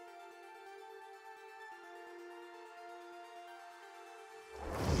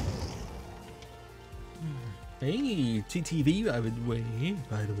 Hey, TTV by the way.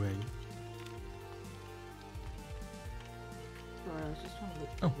 Sorry, I was just trying to look.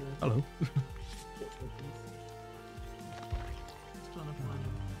 Oh, hello. Just trying to find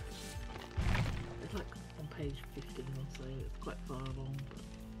them. It's like on page 15 or so. It's quite far along, but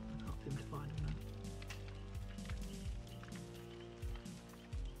I can't seem to find them now.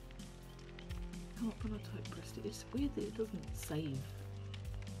 Come up when I type Prestige. It's weird that it doesn't save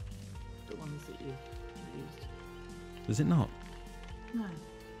the ones that you've used. Does it not? No,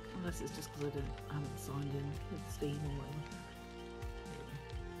 unless it's just because I haven't signed in with Steam or whatever.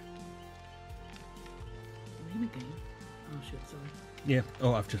 I'm in a game. Oh shit, sorry. Yeah.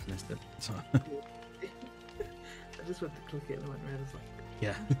 Oh, I've just missed it. Sorry. I just went to click it and I went red. I was like,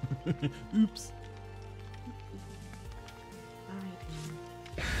 Yeah. Oops.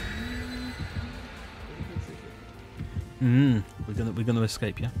 We're gonna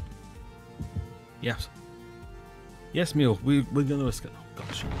escape, yeah? Yes. Yes, Mule, we're gonna escape. Oh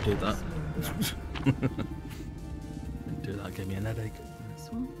gosh, do that. Do that, gave me an headache.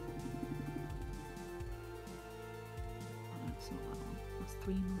 This one? Oh, it's not that one. That's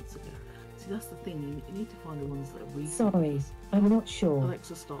 3 months ago. See, that's the thing. You need to find the ones that are reasonable. Sorry, I'm not sure.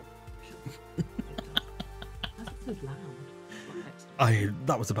 Alexa, stop. Shut up. That's so loud. Alexa.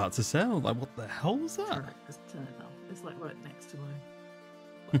 That was about to sound like, what the hell was that? Right, just turn it down. It's like right next to my,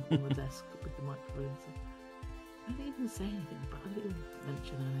 like on the desk with the microphone. So I didn't even say anything, but I didn't even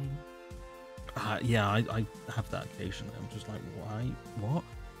mention her name. Yeah, I have that occasionally. I'm just like, why? What?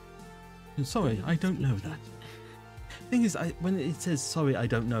 And sorry, I don't know that. Thing is, when it says sorry, I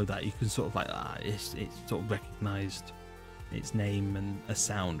don't know that, you can sort of like, it's sort of recognised its name and a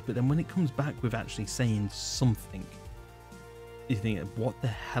sound. But then when it comes back with actually saying something, you think, what the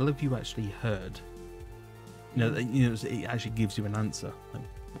hell have you actually heard? You know, it actually gives you an answer. Like,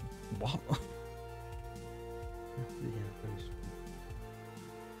 what?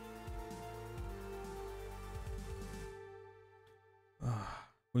 Yeah,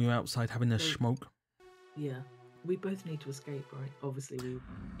 were you outside having a smoke? Yeah. We both need to escape, right? Obviously,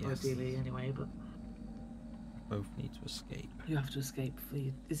 Yes. ideally anyway, but... Both need to escape. You have to escape for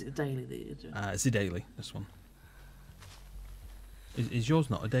you. Is it a daily that you're doing? It's a daily, this one. Is yours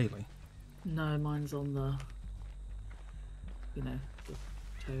not a daily? No, mine's on the... You know, the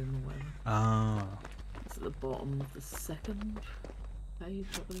tome or whatever. Ah. It's at the bottom of the second page,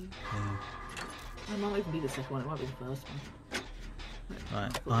 I believe. Yeah. It might not even be the second one, it might be the first one.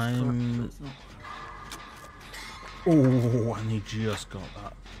 Right, I'm... It's not. Oh, and he just got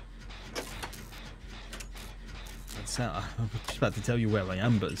that. I'm just about to tell you where I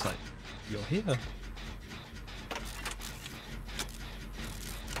am, but it's like, you're here.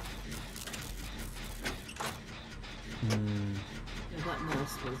 Yeah, that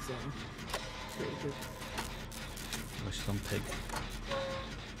nurse was pretty good. Oh, she's on pig.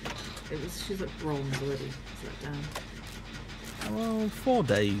 She's at bronze already. Is that down? Well, 4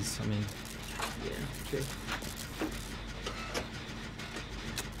 days. I mean, yeah, true.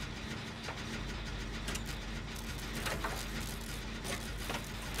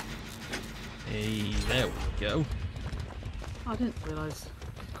 Hey, there we go. I didn't realise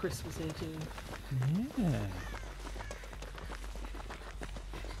Chris was here too. Yeah.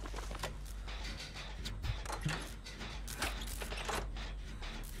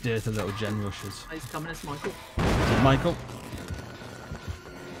 There's the little gen rushes. He's coming, it's Michael. Michael,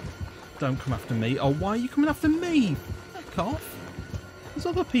 don't come after me. Oh, why are you coming after me? Back off. There's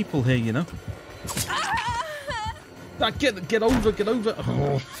other people here, you know. Get over, get over.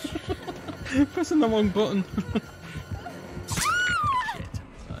 Oh. Pressing the wrong button. Shit.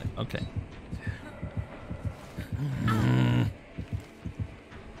 Right, okay.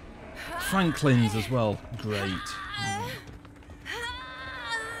 Franklin's as well. Great.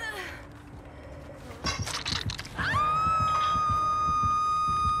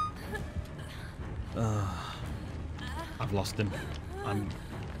 I've lost him. I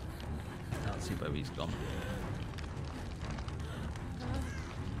can't see where he's gone.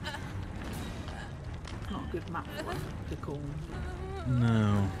 Not a good map for to call.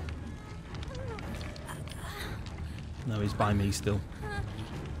 No. No, he's by me still.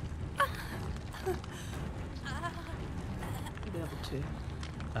 The other two.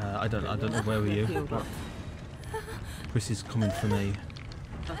 I don't know where were you. Healed up. Chris is coming for me.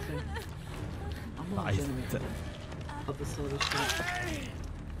 Okay. I'm not I generating the other side of the street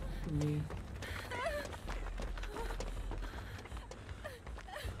from you.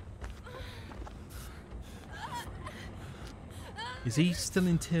 Is he still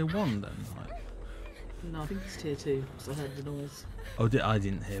in tier 1 then? Like, No, I think it's tier 2 because I heard the noise. oh, I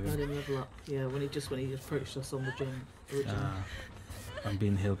didn't hear I heard him. him level up. Yeah, when he approached us on the gym originally. I'm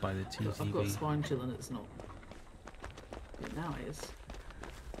being healed by the I've got TTV. spine chill and it's not. But now it is.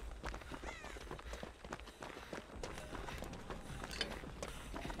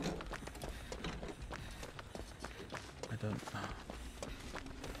 I don't.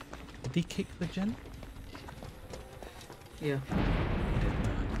 Did he kick the gen? Yeah. I didn't know.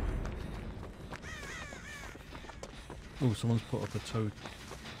 Oh, someone's put up a toad.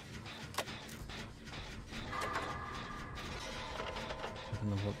 I don't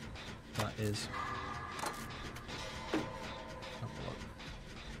know what that is. Have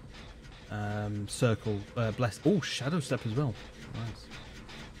a look. Circle, bless. Oh, shadow step as well. Nice.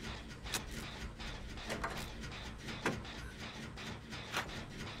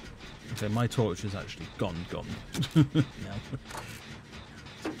 Okay, my torch is actually gone now.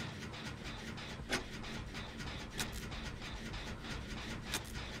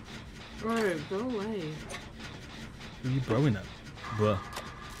 Bro, go away. Who are you broing at? Bruh.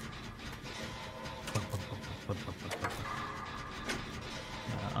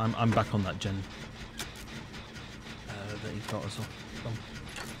 I'm back on that gen. That he got us off. Come.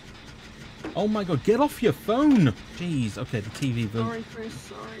 Oh my god, get off your phone! Jeez, okay, the TV vote. Sorry, Chris,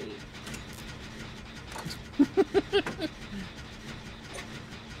 sorry.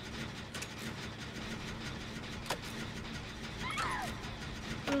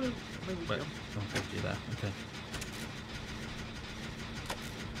 Wait, don't do that, okay.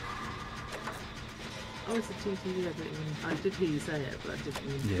 Oh, it's a TTV, I did hear you say it, but I didn't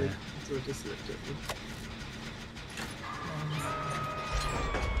even Yeah. until I just looked at them.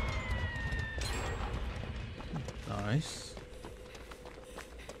 Nice.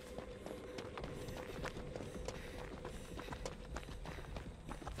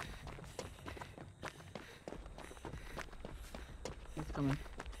 He's coming.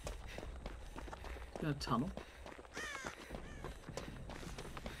 He's in a tunnel.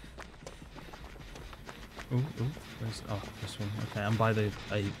 Ooh, where's, oh, this one. Okay, I'm by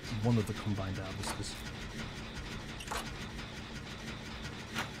one of the combined harvesters.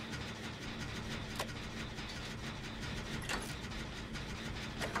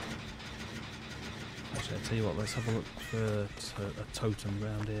 Actually, I tell you what, let's have a look for a totem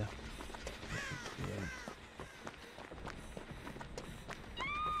around here.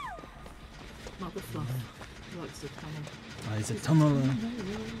 Not the fluff. He likes the tunnel. Ah, he's a tunneler.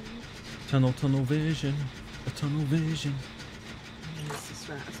 Tunnel vision. A tunnel vision. It's the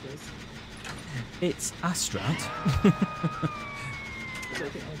strat, I suppose. It's Astrat. I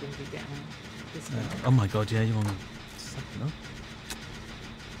don't think I'm going to be getting this guy. Oh my god, yeah, you're on second up.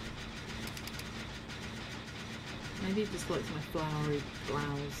 Maybe he just likes my flowery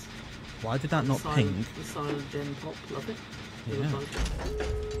blouse. Why did that not ping? The silent gen pop, love it. Yeah.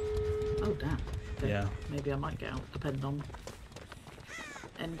 Oh damn. Okay. Yeah. Maybe I might get out, depending on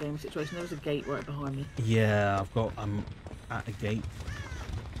end game situation. There was a gate right behind me. Yeah, I'm at a gate.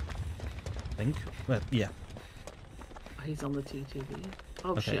 I think. Well, yeah. Oh, he's on the TTV.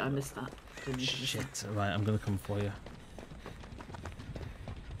 Oh Okay. shit, I missed that. Didn't mean to miss that. Shit. Right, I'm gonna come for you.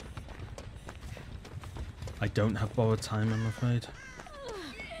 I don't have borrowed time, I'm afraid.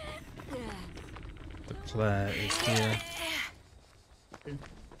 But Claire is here.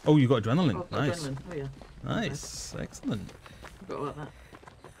 Oh, you got adrenaline. Oh, Nice. adrenaline. Oh yeah. Nice. Excellent. Forgot about that.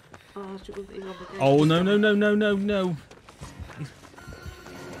 Oh, he's on the gate. Oh, He's no, no, coming. no, no, no, no.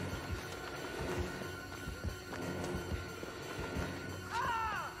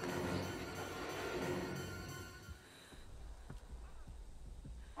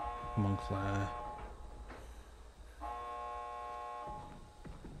 Come on, Claire.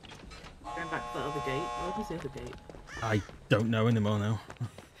 Going back to that other gate. Where was the other gate? I don't know anymore now.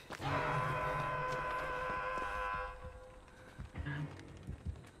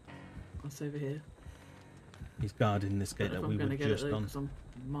 What's over here? He's guarding this gate that we were just on. I'm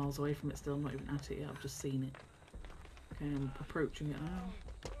miles away from it still. I'm not even at it yet. I've just seen it. Okay, I'm approaching it now.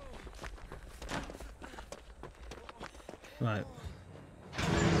 Right.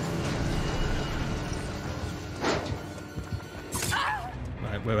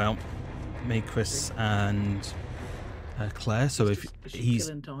 Right, we're out. Me, Chris, and Claire. So if Is she he's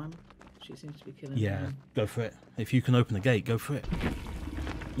killing time? She seems to be killing yeah, time. go for it. If you can open the gate, go for it.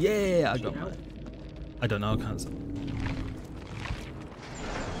 Yeah, I got mine. I don't know. I can't.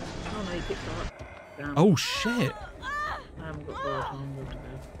 Oh no, he picked her up. Damn. Oh shit! I haven't got far time more to go.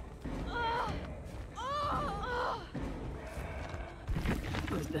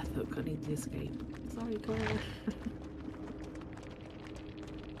 There's death hook. I need to escape. Sorry, Claire.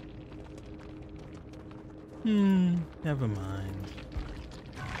 Never mind.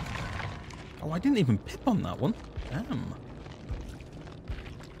 Oh, I didn't even pip on that one. Damn.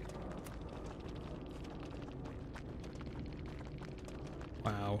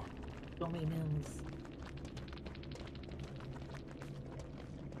 Wow. Tommy Mills.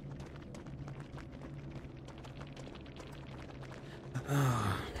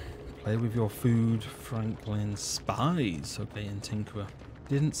 Play with your food, Franklin. Spies. Okay, and Tinkerer.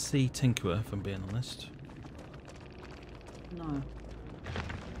 Didn't see Tinkerer, if I'm being honest. No.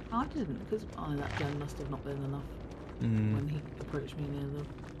 I didn't, because that gen must have not been enough Mm. when he approached me near the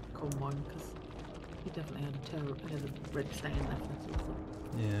combine, because he definitely had a red stain left or something.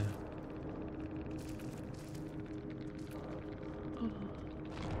 Yeah.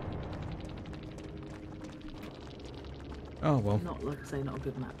 Oh well. Not, like I say, not a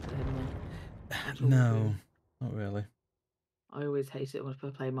good map for him then. At all, No, really. not really. I always hate it when I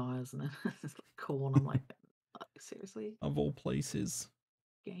play Myers and then it's like corn. I'm like, seriously? Of all places,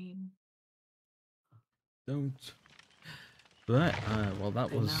 Game? don't. Right. Well, that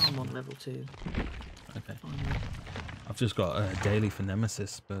Okay, was now I'm on level 2. okay. Finally. I've just got a daily for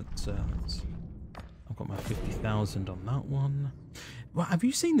Nemesis, but I've got my 50,000 on that one. Well, have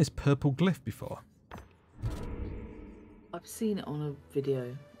you seen this purple glyph before? I've seen it on a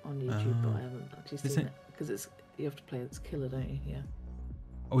video on YouTube, but I haven't actually Is seen it- it because you have to play as killer, don't you? Yeah.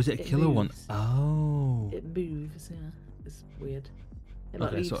 Oh, is it a It killer one? moves. Oh. It moves. Yeah, it's weird. It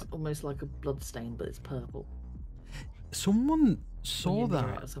Okay, leaves so- almost like a blood stain, but it's purple. Someone when saw you're near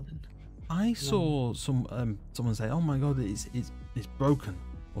it that. or something. I saw someone say, "Oh my god, it's broken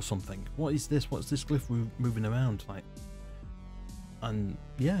or something. What is this? What's this glyph moving around like?" And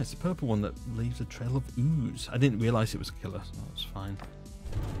yeah, it's a purple one that leaves a trail of ooze. I didn't realise it was a killer, so that's fine.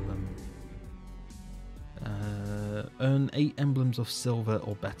 Earn 8 emblems of silver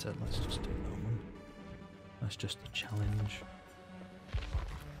or better. Let's just do that one. That's just a challenge.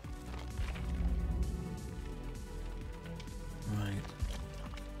 Right.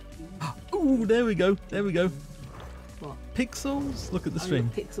 Ooh, there we go. There we go. What? Pixels. Look at the Oh,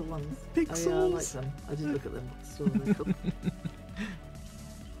 stream. yeah, pixel ones. Pixels. Oh, yeah, I like them. I did look at them. Saw them. Cool.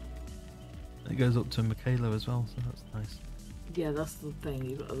 It goes up to Michaela as well, so that's nice. Yeah, that's the thing.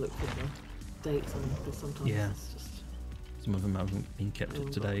 You've got to look for the dates on them because sometimes Yeah. it's just. Some of them haven't been kept up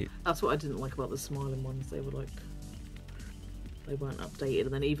to date. That's what I didn't like about the smiling ones. They were they weren't updated,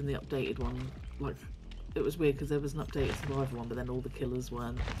 and then even the updated one, it was weird because there was an updated survivor one, but then all the killers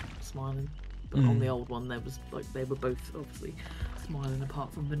weren't smiling. But on the old one, there was they were both obviously smiling,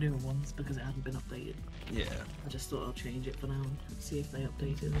 apart from the newer ones because it hadn't been updated. Yeah. I just thought I'll change it for now and see if they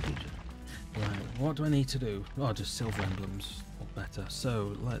update it in the future. Right, what do I need to do? Oh, just silver emblems or better.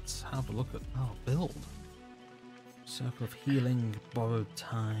 So let's have a look at our build. Circle of healing, borrowed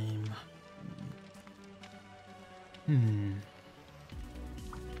time.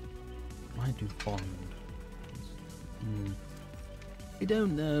 Might do bond. I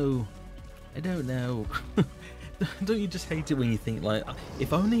don't know. Don't you just hate it when you think like,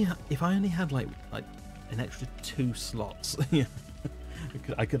 if I only had like an extra 2 slots, yeah,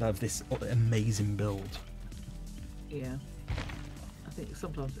 I could have this amazing build. Yeah, I think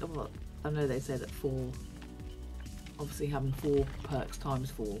sometimes. Well, I know they say that 4. Obviously, having 4 perks times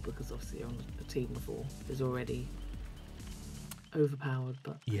 4, because obviously you're on a team of 4, is already overpowered.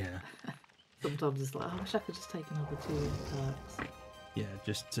 But Yeah. sometimes it's like, I wish I could just take another 2 perks. Yeah,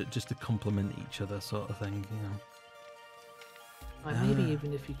 just to complement each other, sort of thing, you know. Like maybe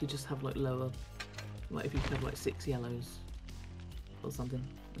even if you could just have lower, if you could have 6 yellows or something,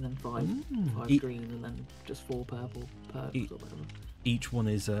 and then 5 green, and then just 4 purple perks or whatever. Each one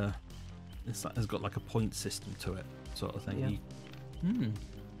is has got like a point system to it, sort of thing. Yeah.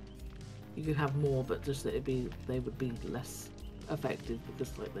 You could have more, but just that they would be less effective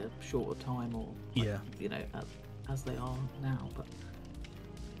because they're shorter time or as they are now. But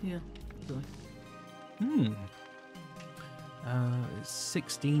yeah, I don't know. It's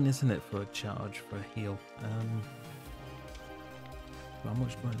 16, isn't it, for a charge, for a heal? How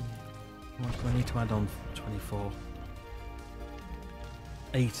much do I need to add on? 24.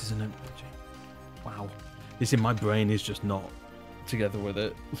 8, isn't it? Wow. This in my brain is just not together with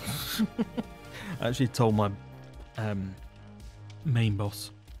it. I actually told my main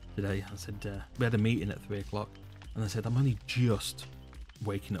boss today, I said, we had a meeting at 3 o'clock, and I said, I'm only just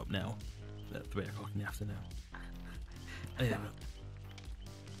waking up now at 3 o'clock in the afternoon. Yeah.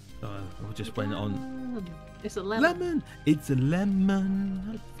 We just went on. It's a lemon. Lemon! It's a lemon!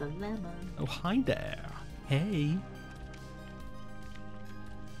 It's a lemon. Oh, hi there. Hey.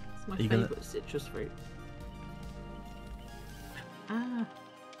 It's my Are you gonna- favourite citrus fruit. Ah.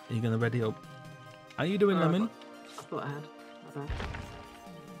 Are you going to ready up? How you doing, Lemon? I thought I had. My bad.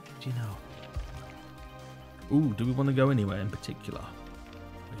 Do you know? Ooh, do we want to go anywhere in particular?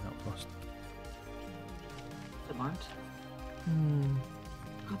 Maybe not first. Don't mind.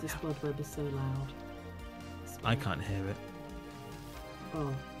 God, this blood web is so loud. I can't hear it.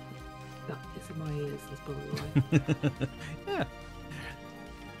 Oh. It's in my ears, that's probably why. Yeah.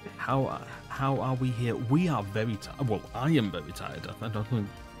 How are we here? We are very tired. Well, I am very tired. I don't think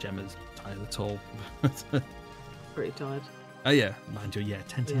Gemma's tired at all. Pretty tired. Oh yeah, mind you,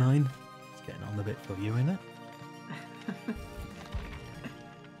 10 to 9. It's getting on a bit for you, innit?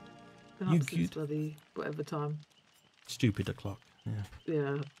 Been You up since good? bloody whatever time. Stupid o'clock. Yeah.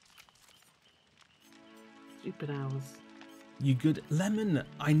 Yeah. Stupid hours. You good? Lemon,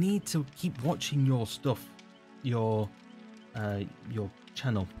 I need to keep watching your stuff. Your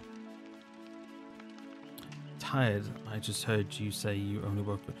channel. Tired. I just heard you say you only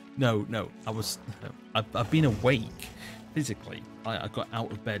woke up. No, I've been awake physically. I got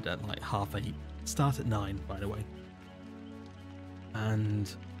out of bed at like 8:30. Start at 9, by the way.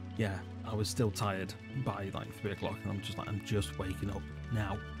 And yeah, I was still tired by like 3 o'clock, and I'm just waking up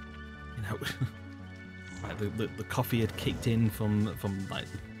now. You know. like the coffee had kicked in from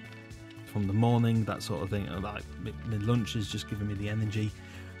the morning, that sort of thing. Like my lunch is just giving me the energy.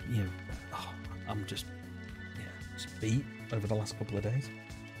 You know, I'm just beat over the last couple of days.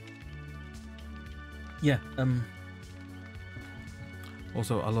 Yeah.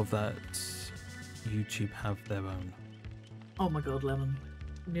 Also, I love that YouTube have their own. Oh my god, Lemon.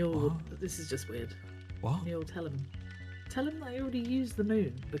 Neil, this is just weird. What? Neil, tell him that I already used the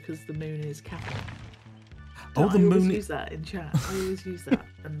moon because the moon is Kappa. Oh, the I moon. always use that in chat. I always use that,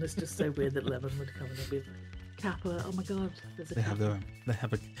 and it's just so weird that Lemon would come and be like, Kappa. Oh my god, there's a They Kappa. have their own. They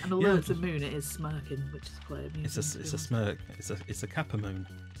have a. And although it's a moon, it is smirking, which is quite amusing. It's a smirk. It's a Kappa moon.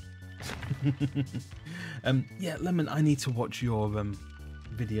 Yeah, Lemon. I need to watch your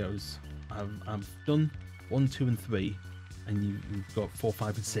videos. I've done 1, 2, and 3, and you've got 4,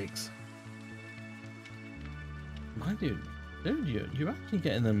 5, and 6. Mind you, dude, you're actually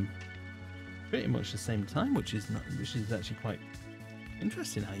getting them pretty much the same time, which is actually quite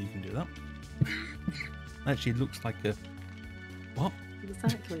interesting how you can do that. Actually, it looks like a what?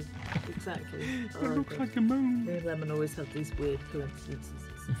 Exactly. It looks like a moon. Me and Lemon always have these weird coincidences.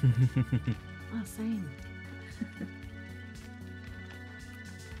 Same.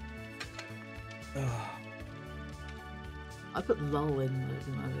 I put lull in the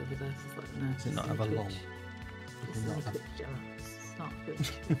other day. It's like, no. Does it not have a lull? It's not Twitch, It's not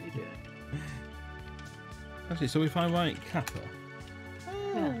Twitch. What are you doing? Actually, so if I write Kappa,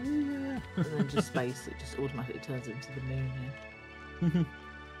 Yeah. And then just space, it just automatically turns it into the moon. Yeah.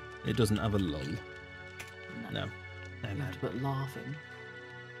 it doesn't have a lull. No. You have to put laughing.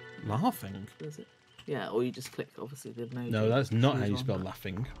 Laughing? Does it? Yeah, or you just click obviously the emoji. No, that's not how you choose spell one.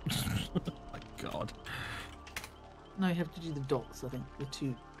 laughing. My God. No, you have to do the dots. I think the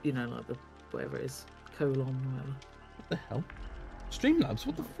two, like the whatever it is, colon, whatever. What the hell? Streamlabs,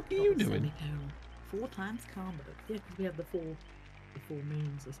 what the fuck are you doing? Semicolon. 4 times karma. Yeah, because we have the four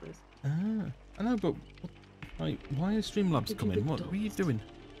moons, I suppose. Ah, I know, but why is Streamlabs Did you coming? do What are you dots? doing?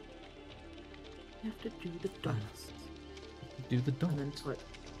 You have to do the dots. Do the dot. And then type,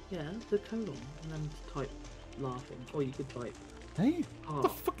 the colon, and then type laughing, or you could type. Hey, what the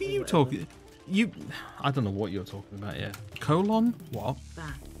heart fuck are or you whatever. talking? I don't know what you're talking about. Yeah, colon. What?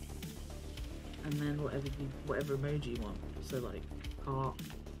 That. And then whatever emoji you want. So like heart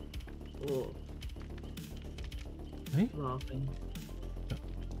or Hey? laughing.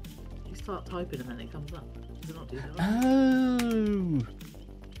 You start typing and then it comes up. Does it not do that? Oh,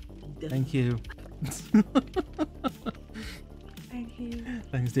 thank you. Thank you.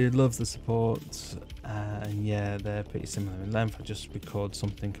 Thanks, dude. Love the support. And yeah, they're pretty similar in length. I just record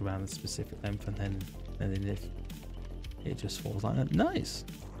something around a specific length, and then it just falls like that. Nice.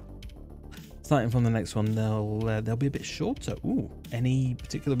 Starting from the next one, they'll be a bit shorter. Ooh, any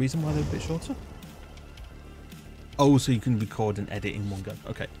particular reason why they're a bit shorter? Oh, so you can record and edit in one go.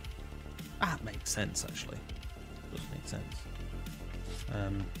 Okay, that makes sense. Actually, does make sense.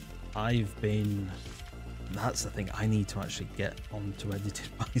 That's the thing. I need to actually get on to editing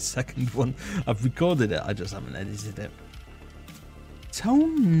my second one. I've recorded it. I just haven't edited it.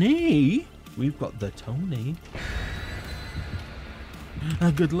 Tony, we've got the Tony.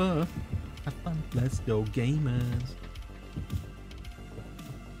 Good luck. Have fun. Let's go, gamers.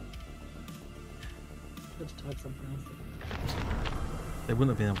 Let's type something else. They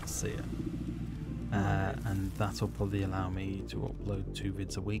wouldn't have been able to see it. And that'll probably allow me to upload 2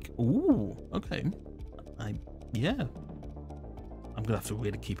 vids a week. Ooh, okay. Yeah. I'm gonna have to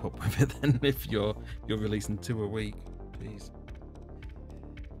really keep up with it then if you're releasing 2 a week. Jeez.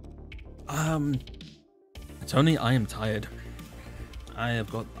 Tony, I am tired. I've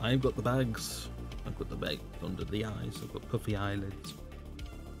got the bags. I've got the bag under the eyes. I've got puffy eyelids.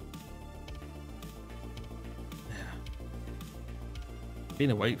 Yeah.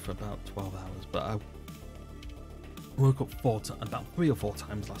 Been awake for about 12 hours, but I woke up about 3 or 4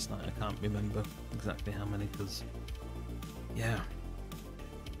 times last night. I can't remember exactly how many, because yeah.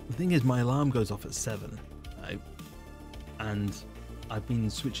 The thing is, my alarm goes off at 7, right? And I've been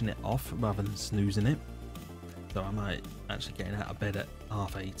switching it off rather than snoozing it, so I might actually getting out of bed at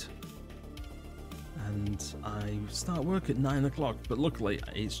 8:30, and I start work at 9 o'clock. But luckily,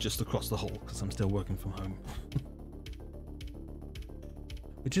 it's just across the hall because I'm still working from home,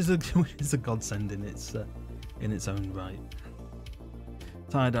 which is a godsend in its own right.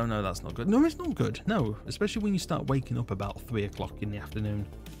 I don't know, that's not good. No, it's not good. No, especially when you start waking up about 3 o'clock in the afternoon.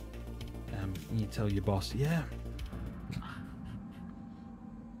 You tell your boss, yeah.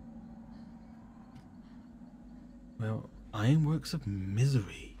 Well, Ironworks of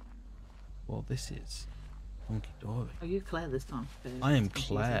Misery. Well, this is hunky dory. Are you Claire this time? I am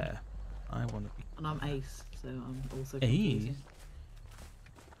Claire. I want to be... And I'm Ace, so I'm also Ace? confusing.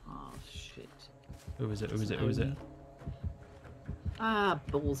 Oh, shit. Who is it? Who is it? Who is it? Ah,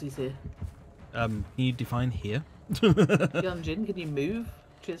 balls, he's here. Can you define here? Yunjin, can you move?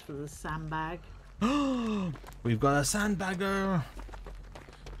 Cheers for the sandbag. We've got a sandbagger!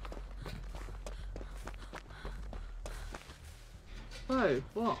 Whoa,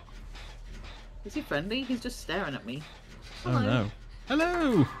 what? Is he friendly? He's just staring at me. Oh no.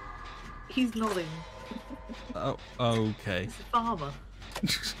 Hello! He's nodding. Oh, okay. He's a farmer.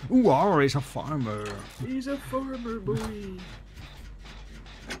 Ooh, it's a farmer. He's a farmer boy.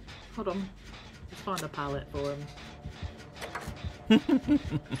 Hold on. Let's find a pallet for him.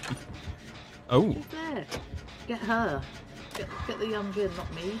 Oh. She's there. Get her. Get the young gin,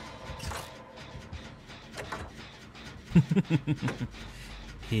 not me.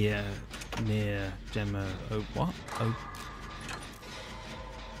 Here, near Gemma. Oh, what? Oh.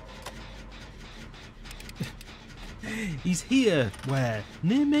 He's here. Where?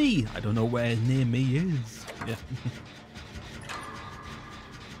 Near me. I don't know where near me is. Yeah.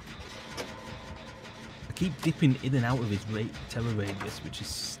 I keep dipping in and out of his terror radius, which is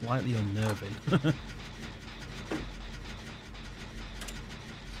slightly unnerving.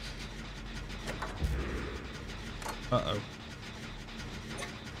 Uh-oh.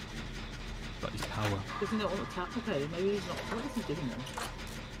 Got his power. Does he not want to tap? Okay, maybe he's not. What is he doing then?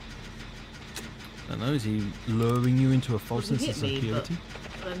 I don't know, is he luring you into a false sense of security?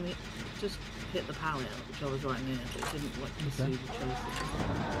 But then he just hit the pallet, which I was right near, but it didn't like pursue the chase.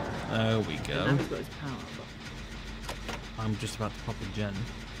 There we And go. now he's got his power, but I'm just about to pop a gen.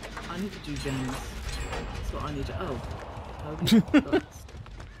 I need to do gens. That's what I need to. Oh.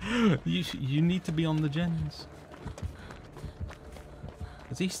 You need to be on the gens.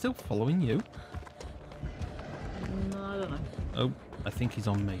 Is he still following you? No, I don't know. Oh, I think he's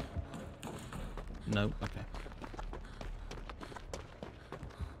on me. No, okay.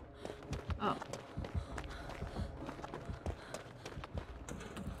 Oh.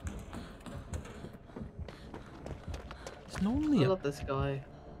 It's normally I love this guy.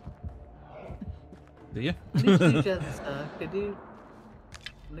 Do you? I need to do gens, sir. Could you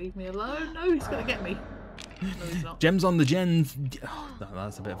leave me alone? No, he's gonna get me. No, he's not. Gems on the gens. Oh,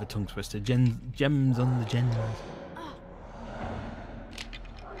 that's a bit of a tongue twister. Gems on the gens.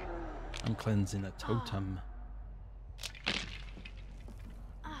 I'm cleansing a totem.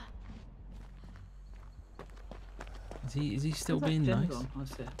 Is he still being nice? I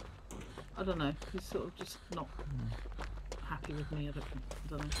see. I don't know. He's sort of just not happy with me. I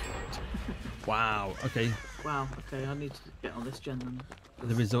don't know. Wow. Okay. Wow. Okay, I need to get on this gen then.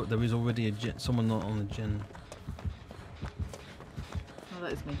 There is already a gen. Someone not on the gen. Oh,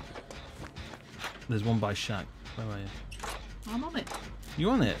 that is me. There's one by Shaq. Where are you? I'm on it. You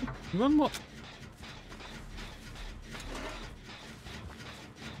on it? You on what?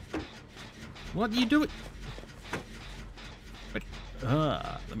 What are you doing? Wait.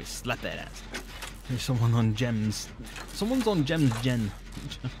 Let me slap that ass. There's someone on gems. Someone's on gems gen.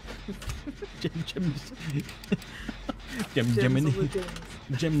 Gems. Gemini.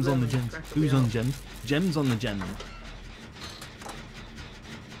 Gems on the gems. Who's on gems? Gems on the gems.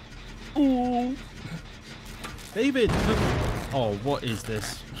 Ooh. David! Oh, what is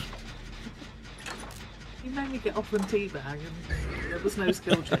this? You made me get off and teabag and there was no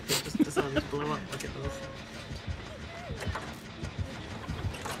skill check, it just decided to blow up like it was.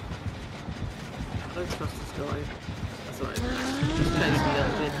 I don't trust this guy. That's alright. Just chased me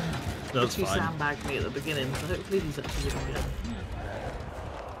up in. That's You fine. sandbagged me at the beginning, so hopefully he's actually gonna get.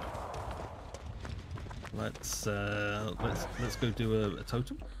 Let's go do a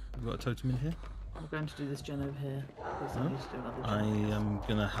totem. We've got a totem in here. I'm going to do this gen over here. Because I Oh. need to do another I gen. am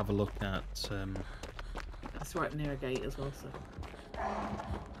gonna have a look at. That's right near a gate as well, so.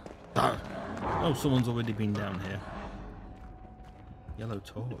 Oh, someone's already been down here. Yellow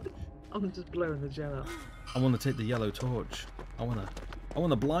torch. I'm just blowing the gen up. I want to take the yellow torch. I wanna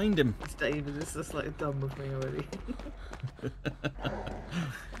blind him. It's David is just like done with me already.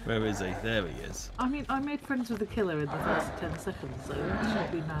 Where is he? There he is. I mean, I made friends with the killer in the first 10 seconds, so he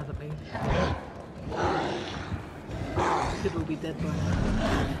shouldn't be mad at me. Could all be dead by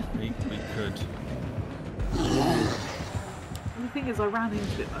now. We could. And the thing is, I ran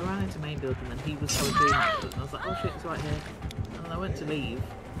into main build and then he was so doing it, and I was like, oh shit, it's right here. And then I went to leave,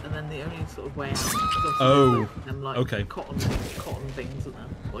 and then the only sort of way out was Oh, them like okay. cotton things and that,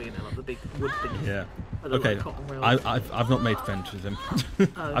 or you know, like the big wood things. Yeah. But they're Okay. like cotton rails. I've not made friends with him.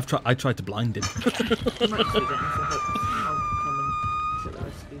 Oh. I tried to blind him. I'm actually getting some hooks. I'll come and get the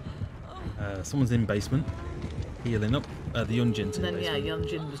rescue. Someone's in basement, healing up. The Yunjin team. And then yeah,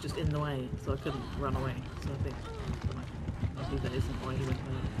 Yunjin was just in the way, so I couldn't run away. So I think maybe that isn't why he went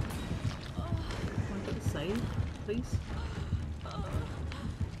there. Can I get a save, please?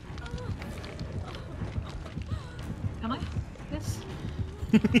 Can I? Yes.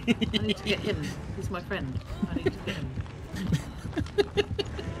 I need to get him. He's my friend. I need to get him.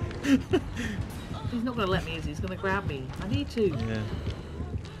 He's not going to let me, is he? He's going to grab me. I need to. Yeah.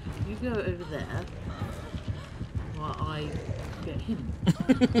 You go over there while I get him.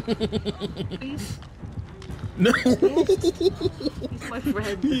 Please? No! Yes. He's my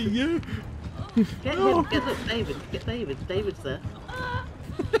friend. Yeah. Get him. Get look, David. Get David. David's there.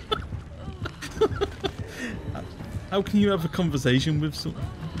 How can you have a conversation with someone?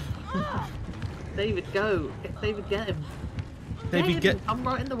 David, go. David, get him. David, get him. I'm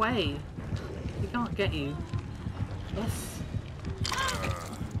right in the way. He can't get you. Yes.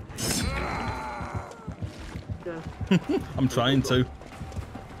 Go. I'm trying to.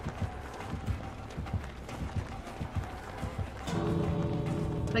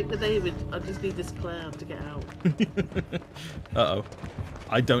 Take the David. I just need this cloud to get out. Uh-oh.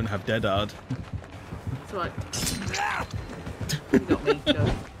 I don't have dead hard. It's alright. You got me. Go.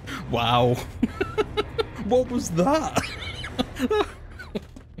 Wow. What was that?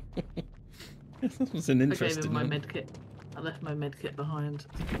 That was an I interesting gave him my one. medkit. I left my medkit behind.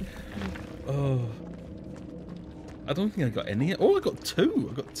 Oh. I don't think I got any. Oh, I got two.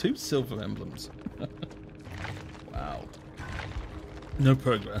 I got 2 silver emblems. Wow. No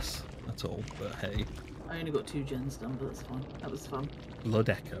progress at all, but hey. I only got 2 gens done, but that's fine. That was fun. Blood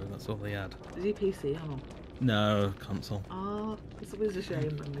Echo, that's all they had. Is he PC or not? No, console. Ah, it's always a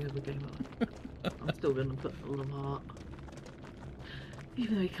shame when we have a game like that. I'm still going to put a lot of heart.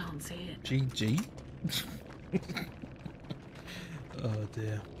 Even though he can't see it. GG? Oh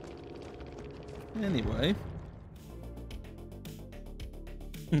dear. Anyway.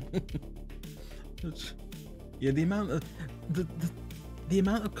 Yeah, the amount of the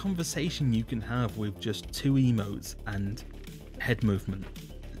amount of conversation you can have with just 2 emotes and head movement.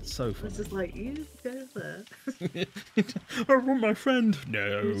 It's so funny. It's just like, you go there. I want my friend.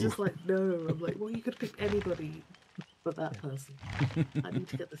 No. He's just like, no. I'm like, well, you could pick anybody but that person. I need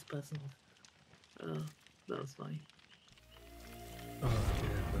to get this person off. Oh, that was funny. Oh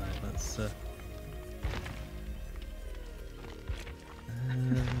dear, right, that's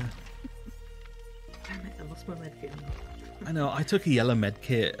Damn it, I lost my medkit. I know, I took a yellow med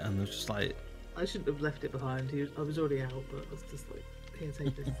kit and was just like, I shouldn't have left it behind. I was already out, but I was just like, here,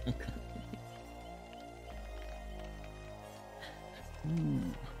 take this. ooh.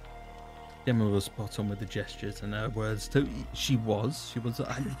 Gemma was spot on with the gestures and her words too. She was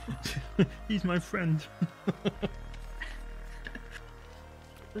he's my friend.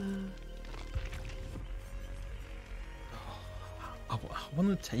 I want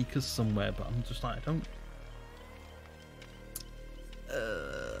to take us somewhere, but I'm just like, I don't.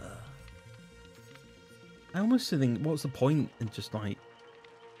 I almost think, what's the point? And just like,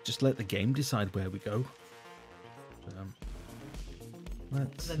 just let the game decide where we go.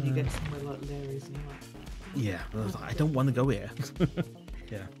 Let's. And then you get somewhere like Larry's and you're like, Yeah, I was like, I don't want to go here.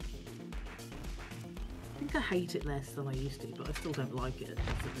 Yeah. I think I hate it less than I used to, but I still don't like it.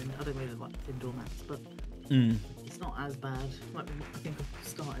 I don't really like indoor maps, but it's not as bad. Like, I think I'm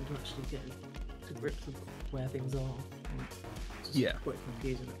starting to actually get to grips with where things are. It's Yeah. quite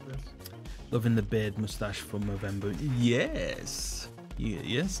confusing at first. Loving the beard mustache from November. Yes.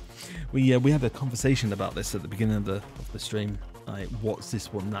 Yes. We had a conversation about this at the beginning of the stream. Like, what's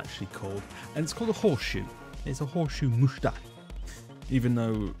this one actually called? And it's called a horseshoe. It's a horseshoe mustache. Even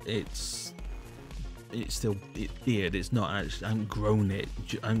though it's beard. It's not actually. I haven't grown it.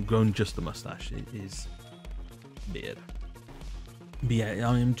 I haven't grown just the mustache. It is beard. But yeah,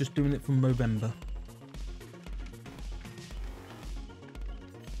 I am just doing it from November.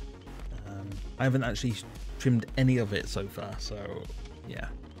 I haven't actually trimmed any of it so far, so yeah,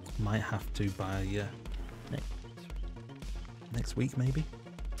 might have to by next week maybe.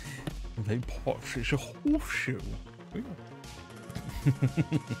 Very posh. It's a horseshoe.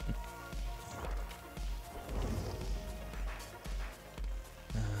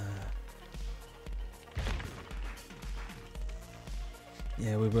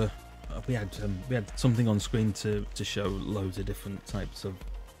 Yeah, we had something on screen to show loads of different types of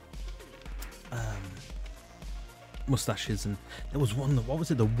mustaches, and there was one. What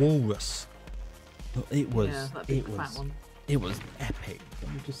was it? The walrus. It was. Yeah, that big fat one. It was epic.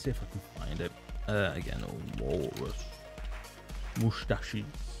 Let me just see if I can find it. Again, walrus mustaches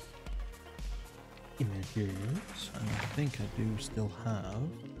images, and I think I do still have.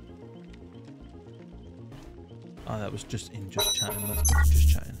 Oh, that was just chatting. Let's go to just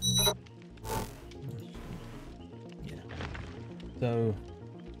chatting. Yeah. So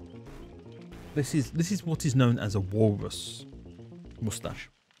this is what is known as a walrus mustache,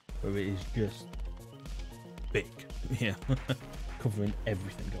 where it is just big. Yeah, covering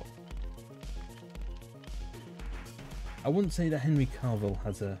everything up. I wouldn't say that Henry Cavill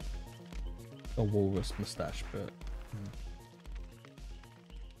has a walrus mustache, but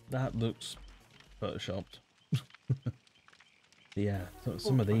that looks photoshopped. Yeah, so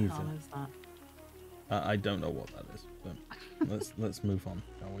some of these. I don't know what that is, but let's move on,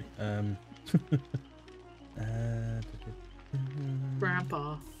 shall we?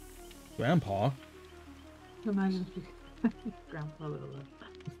 Grandpa. Grandpa. Imagine Grandpa little.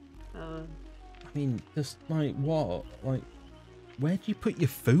 I mean, just like what? Like, where do you put your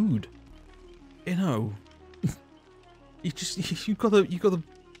food? You know, you gotta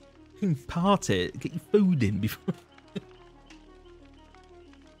part it, get your food in before.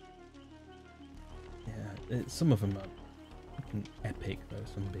 Yeah, some of them are fucking epic though.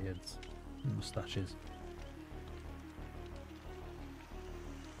 Some beards, and mustaches.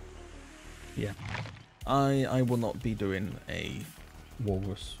 Yeah, I will not be doing a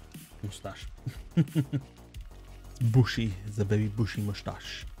walrus mustache. It's bushy. It's a very bushy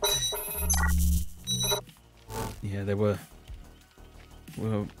mustache. Yeah, we were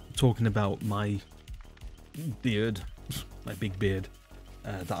talking about my beard, my big beard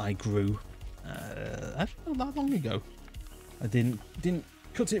that I grew actually not that long ago. I didn't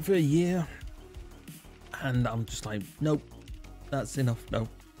cut it for a year, and I'm just like, nope, that's enough. No.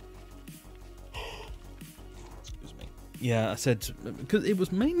 Excuse me. Yeah, I said, because it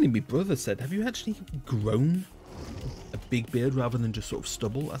was mainly my brother said, have you actually grown a big beard rather than just sort of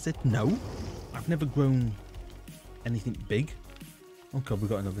stubble? I said, no, I've never grown anything big. Oh god, we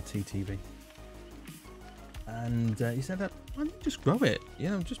got another TTV. And he said, why don't you just grow it? You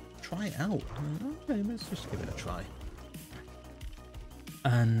know, just try it out. Okay, let's just give it a try.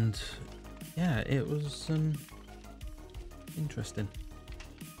 And yeah, it was interesting.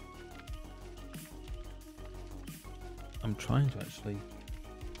 I'm trying to actually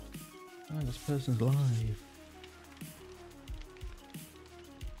find this person's live.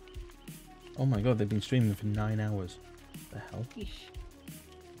 Oh my god, they've been streaming for 9 hours. What the hell? Yeesh.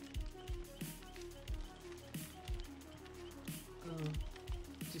 Oh,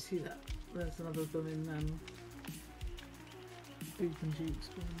 did you see that? There's another one in Boop and Jukes.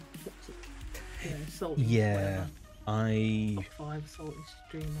 Yeah, salty. Yeah, Top 5 salty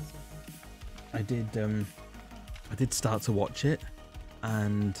streamers. I did start to watch it,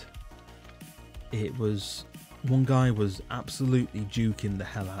 and it was, one guy was absolutely juking the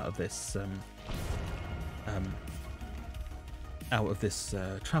hell out of this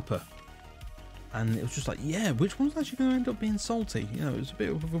trapper, and it was just like, yeah, which one's actually going to end up being salty? You know, it was a bit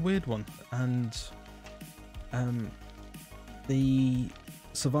of a weird one. And the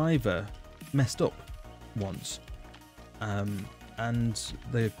survivor messed up once, and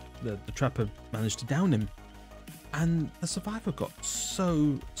the trapper managed to down him, and the survivor got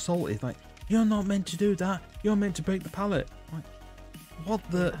so salty, like, you're not meant to do that, you're meant to break the pallet. Like, what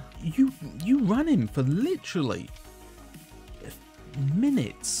the, you ran him for literally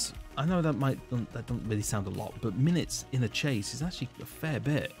minutes. I know that don't really sound a lot, but minutes in a chase is actually a fair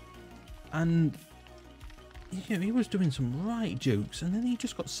bit. And you know, he was doing some right jukes, and then he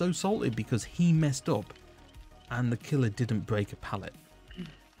just got so salty because he messed up and the killer didn't break a pallet.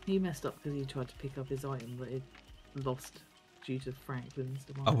 He messed up because he tried to pick up his item that he lost due to Franklin's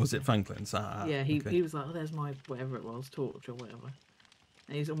demise. Oh, was it Franklin's? Yeah, he okay. was like, oh, there's my whatever it was, torch or whatever.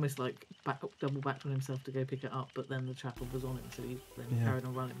 And he's almost like double backed on himself to go pick it up, but then the trapper was on him, so he then carried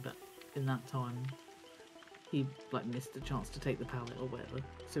on running. But in that time, he like missed a chance to take the pallet or whatever,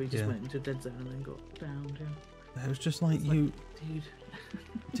 so he just went into a dead zone and then got downed. Yeah. It was just like,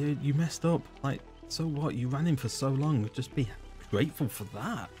 dude, you messed up. Like, so what? You ran him for so long. Just be grateful for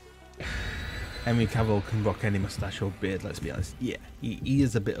that. Henry Cavill can rock any mustache or beard. Let's be honest. Yeah, he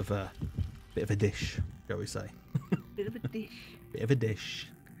is a bit of a dish, shall we say? Bit of a dish. Bit of a dish.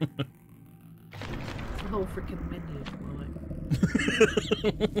 It's the whole freaking menu.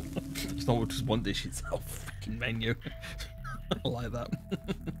 It's not just one dish, it's a whole freaking menu. I like that.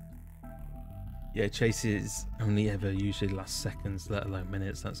 Yeah, chases only ever usually last seconds, let alone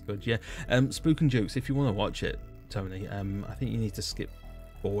minutes. That's good. Yeah. Spook and Jokes, if you want to watch it, Tony, I think you need to skip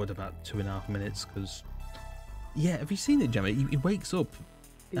forward about 2.5 minutes, because have you seen it, Gemma? He wakes up.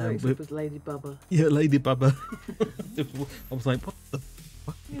 He wakes up as Lady Bubba. Yeah, Lady Bubba. I was like, what the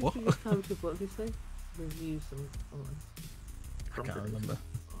fuck? What? What did he say? Review something. I can't remember.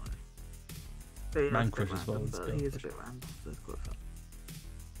 But Man that's a bit crush as well, random, let's but go. he is a bit random, so it's quite fun.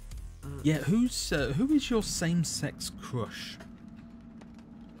 Yeah, who is your same-sex crush?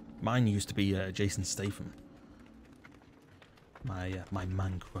 Mine used to be Jason Statham. My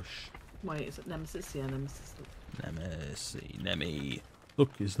man crush. Wait, is it Nemesis? Yeah, Nemesis. Nemi.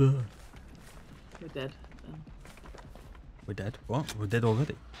 Look, is there? We're dead. We're dead. What? We're dead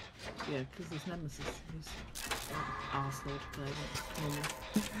already. Yeah, because there's Nemesis. He's an arsehole to play against. Normal.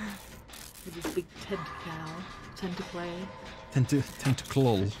 With his big tentacle.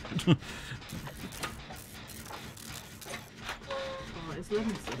 Tentaclol. Oh, is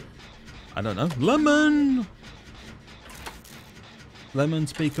Lemon still there? I don't know. Lemon! Lemon,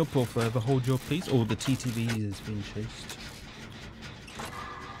 speak up or forever hold your peace. Or the TTV is being chased.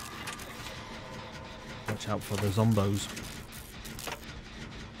 Watch out for the zombos.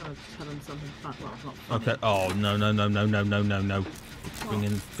 I'll tell him something fun. Well, not funny. Okay. Oh, no. It's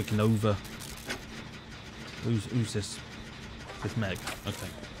bringing freaking over. Who's this? It's Meg. Okay.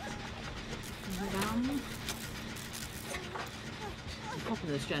 I'm popping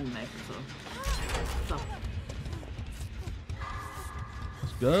this gen Meg, so. Stop.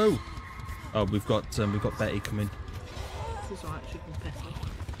 Let's go. Oh, we've got Betty coming. This is alright, she can pet me.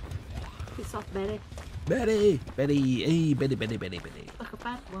 Piss off, Betty. Betty! Hey, Betty. Like a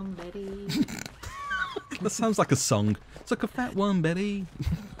fat one, Betty. That sounds like a song. It's like a fat one, Betty.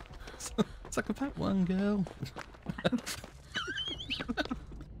 It's like a fat one, girl.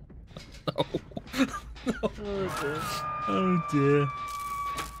 No. Oh dear. Oh dear.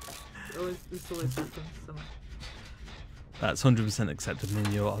 This always happens. So. That's 100% acceptable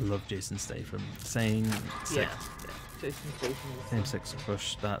in your I love Jason Statham. Same sex. Yeah. Jason Statham is Same sex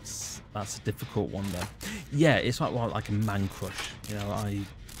crush. That's a difficult one though. Yeah, it's like a man crush. You know, I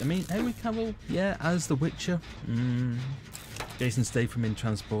mean Henry Cavill, yeah, as The Witcher. Jason Statham in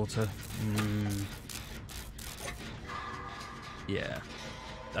Transporter. Yeah.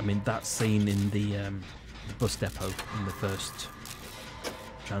 I mean that scene in the bus depot in the first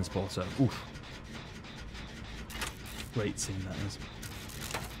Transporter. Oof. Great scene that is.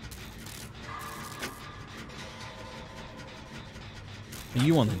 Are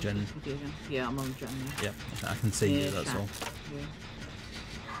you on the gen? Yeah, I'm on the gen. Yeah, I can see you, that's all. Yeah.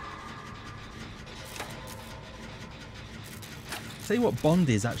 Tell you what, Bond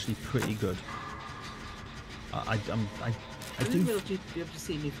is actually pretty good. I didn't do. realise you'd be able to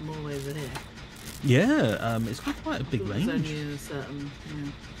see me from all the way over here. Yeah, it's got quite a big range. It's only in a certain,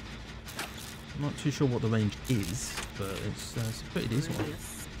 I'm not too sure what the range is, but it's a pretty decent one.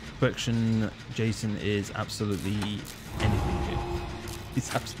 Yes. Correction, Jason is absolutely anything here. He's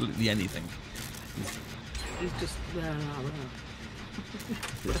absolutely anything. He's just blah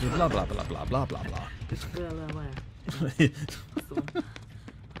Blah blah blah blah blah blah blah. blah.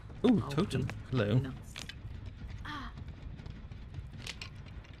 Ooh, totem. Hello.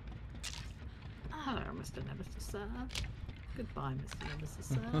 Hello, Mr. Nemesis, sir. Goodbye, Mr. Nemesis,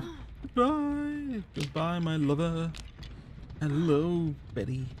 sir. Goodbye. Goodbye, my lover. Hello,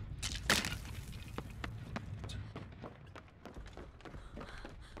 Betty.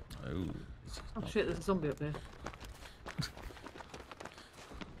 Oh shit, there's a zombie up there.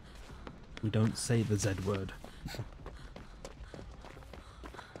 We don't say the Z word.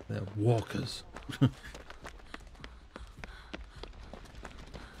 They're walkers. Okay.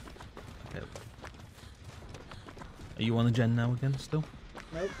 Are you on the gen now again still?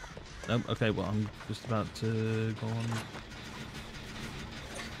 Nope. Nope. Okay, well I'm just about to go on.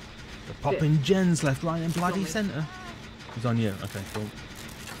 The popping gens left, right and bloody centre. It's on you. Okay, cool.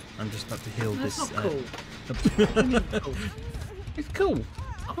 I'm just about to heal No, this. it's not cool. Cool. It's cool. Not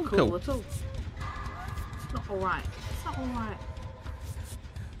Oh, cool cool. at all. It's not alright. It's not alright.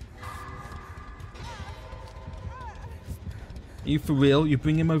 Are you for real? You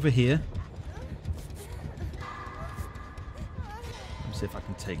bring him over here? Let's see if I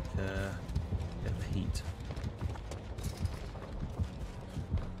can take the heat.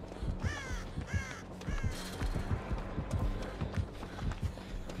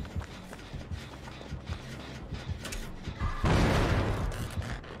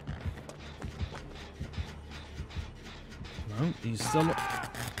 No, he's still.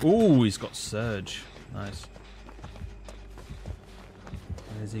 Oh, he's got surge. Nice.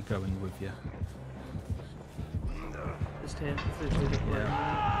 Where's he going with you? Just here.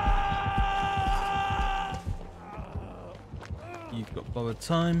 You've got borrowed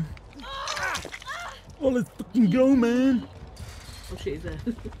time. Oh, let's fucking go, man! Oh shit, he's there.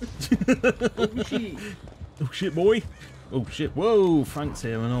 Oh shit. Oh shit, boy! Oh shit! Whoa, Frank's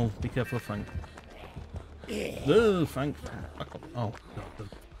here and all. Be careful, of Frank. Oh, Frank. Oh, God, the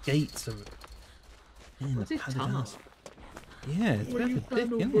gates are In What's the his padded tunnel? ass. Yeah, it's Where better you dick,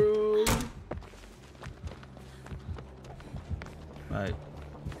 tunnel, isn't it? bro? Right.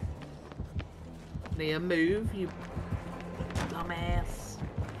 Nia, move, you dumbass.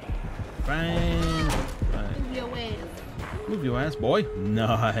 Bang! Right. Move your ass. Move your ass, boy.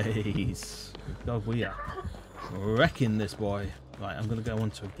 Nice. God, we are wrecking this boy. Right, I'm gonna go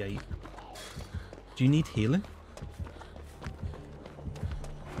onto a gate. Do you need healing?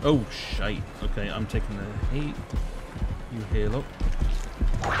 Oh, shite. Okay, I'm taking the heat. You heal up.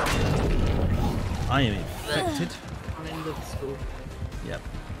 I am infected. I'm in the school. Yep.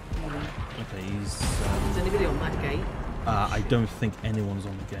 Okay, he's... Is anybody on that gate? I don't think anyone's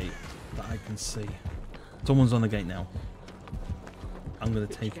on the gate that I can see. Someone's on the gate now. I'm gonna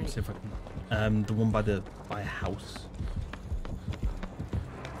take him, see if I can... the one by a house.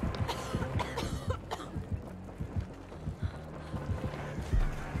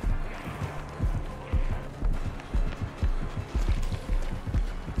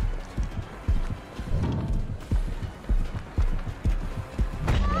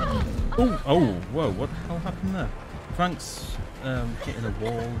 Oh, whoa, what the hell happened there? Frank's hitting a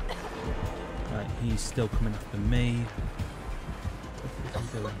wall. Right, he's still coming after me.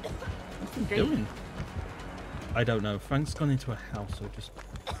 What's he doing? What's he doing? I don't know. Frank's gone into a house, so just...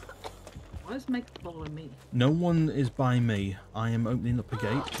 Why is Meg following me? No one is by me. I am opening up a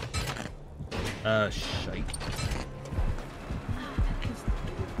gate. Shite.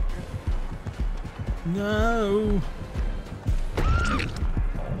 No!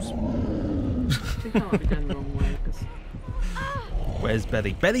 I think I might be going the wrong way. Where's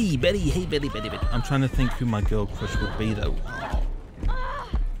Betty? Betty! Betty! Hey, Betty, Betty, Betty. I'm trying to think who my girl crush would be, though.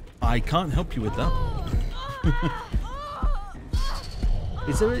 I can't help you with that.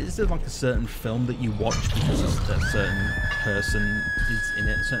 Is there like a certain film that you watch because a certain person is in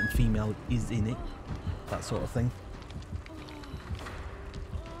it, a certain female is in it? That sort of thing.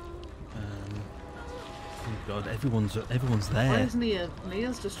 Oh god, everyone's there. Why is Nia?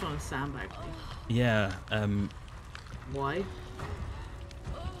 Nia's just trying to sandbag me. Yeah, Why?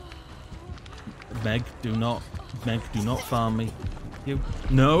 Meg, do not farm me. You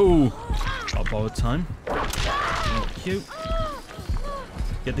no! Not borrowed time. Thank you.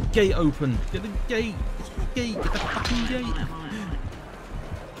 Get the gate open. Get the gate. Get the fucking gate.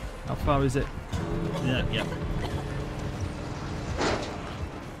 How far is it? Yeah.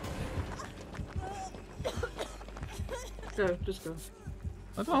 Go, just go.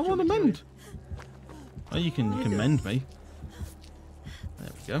 I don't want to mend. Oh, you can mend me. There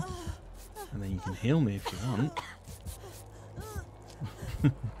we go. And then you can heal me if you want.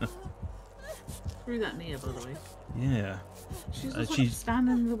 Through that Nia, by the way. Yeah. She's just like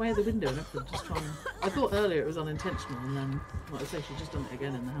standing in the way of the window and everything, just trying. I thought earlier it was unintentional, and then, like I say, she's just done it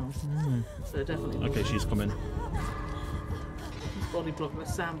again in the house. So it definitely. Okay, she's coming. Body block.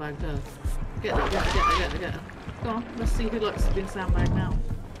 Let's sandbag her. Get her. Go on. Let's see who likes to be sandbagged now.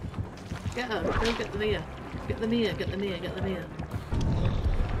 Get her. Go get the Nia. Get the Nia. Yeah,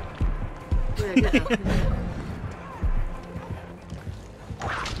 get her.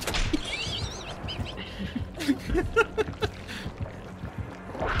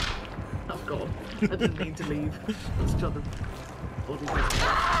 I've gone. I didn't mean to leave. I was trying to body block.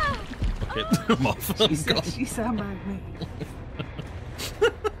 Okay, I'm off. I'm gone. She sandbagged me.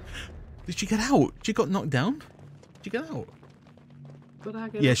 Did she get out? She got knocked down? Did she get out?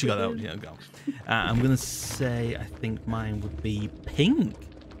 Yeah, she got out. Yeah, go. I'm gonna say I think mine would be Pink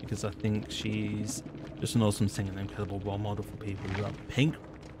because I think she's just an awesome singer and an incredible role model for people who love Pink.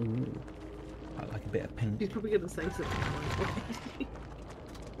 Ooh, I like a bit of Pink. She's probably gonna say something.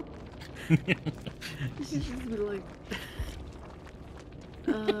 She's just be like,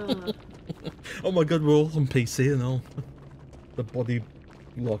 Oh my god, we're all on PC and all. The body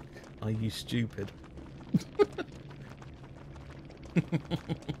lock. Are you stupid?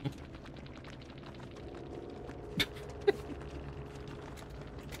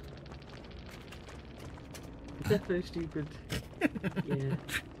 Definitely stupid. Yeah.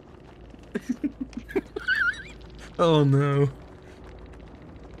 Oh no.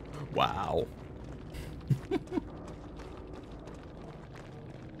 Wow.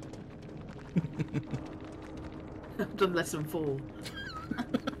 I've done lesson 4.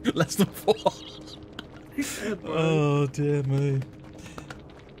 Less than 4. Oh dear me.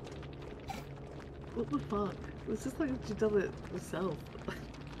 What the fuck? It's just like she done it herself.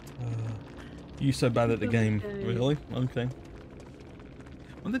 You so bad at the game, Okay. really? Okay.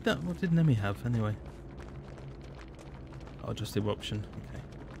 What did Nemi have anyway? Oh, just eruption. Okay.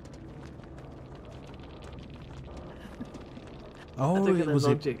 Oh, I don't get was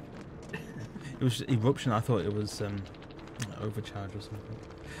that it? logic. It was eruption. I thought it was overcharge or something.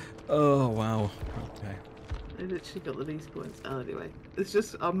 Oh wow. Okay. I literally got the least points. Oh, anyway, it's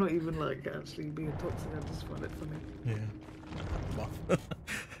just I'm not even like actually being toxic. I just find it funny. Yeah. I'm off.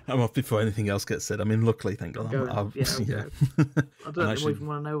 I'm off before anything else gets said. I mean, luckily, thank God. I'm Yeah. I don't even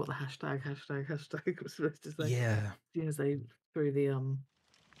want to know what the hashtag was supposed to say. Yeah. As soon as they threw the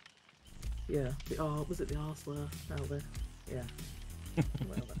the R, was it the R slur out there? Yeah.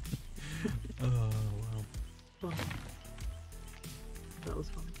 Whatever. Oh wow. Fun. That was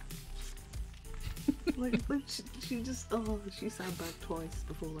fun. like she just she sandbagged twice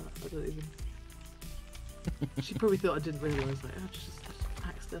before that. I don't even. She probably thought I didn't realise like I just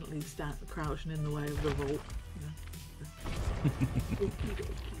accidentally crouching in the way of the vault.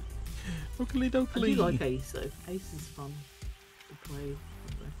 Oakley I do dokley. like Ace though. Ace is fun to play.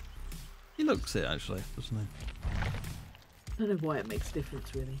 He looks it actually, doesn't he? I don't know why it makes a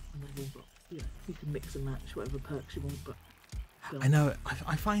difference really. And they've all got, you can mix and match whatever perks you want, but I know.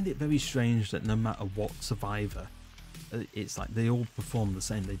 I find it very strange that no matter what survivor, it's like they all perform the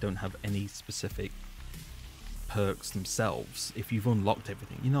same. They don't have any specific perks themselves. If you've unlocked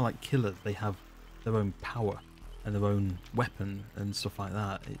everything, you know, like killers, they have their own power and their own weapon and stuff like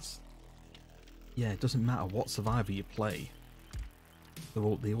that. It doesn't matter what survivor you play. They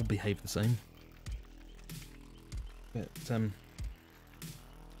all behave the same. But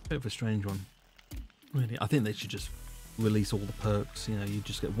bit of a strange one. Really, I think they should just release all the perks. You know, you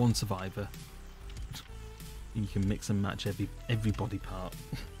just get one survivor. You can mix and match every body part.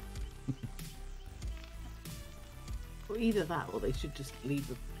 Or either that, or they should just leave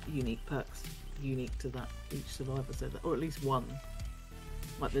the unique perks unique to that each survivor, so that, or at least one.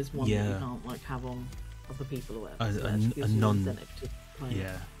 Like there's one that you can't like have on other people or whatever. So a non, incentive to play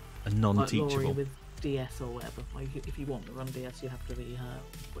a non-teachable. Like Laurie with DS or whatever. Like if you want to run DS, you have to be her.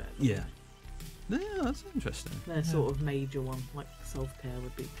 Whatever. Yeah. Yeah, that's interesting. Their sort of major one, like self-care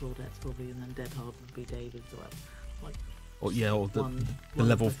would be Claudette's probably, and then Dead Hard would be David's or whatever. Like, or the one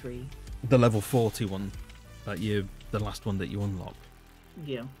level 3. The level 40 one, the last one that you unlock.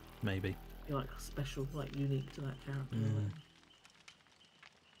 Yeah. Maybe. You're like special, like unique to that character.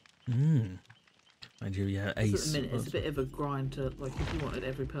 Mind you, yeah, Ace. At the minute, it's a bit of a grind to, like, if you wanted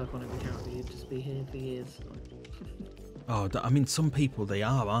every perk on every character, you'd just be here for years. Oh, I mean, some people, they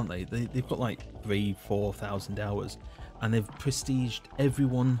are, aren't they? They've got like 3,000-4,000 hours, and they've prestiged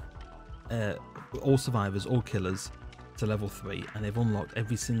everyone, all survivors, all killers, to level 3, and they've unlocked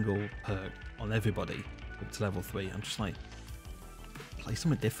every single perk on everybody up to level 3. I'm just like, play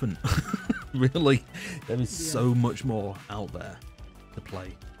something different. Really, there is so much more out there to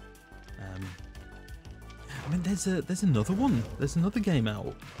play. I mean, there's another one. There's another game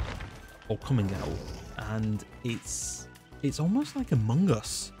out, or coming out, and it's almost like Among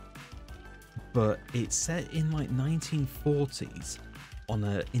Us, but it's set in like 1940s on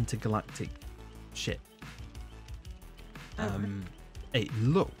an intergalactic ship. It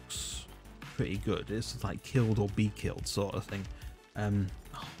looks pretty good. It's like killed or be killed sort of thing.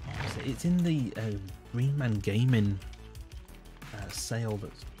 It's in the Green Man Gaming sale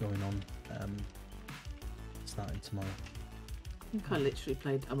that's going on, starting tomorrow. I think I literally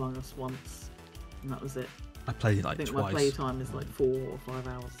played Among Us once, and that was it. I played it like I think twice. my play time is like 4 or 5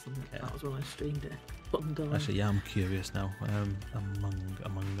 hours or something. Yeah. That was when I streamed it. Actually, yeah, I'm curious now.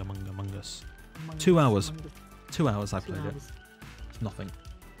 Among Us. 2 hours. 2 hours I played it. It's nothing.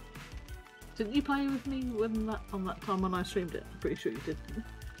 Didn't you play with me on that time when I streamed it? I'm pretty sure you did. There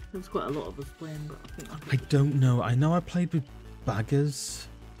was quite a lot of us playing, but I don't know. I know I played with Baggers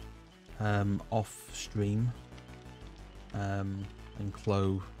off stream, and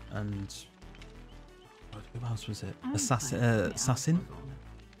Chloe, and who else was it? Assassin.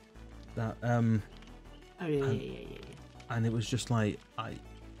 That Oh yeah. And it was just like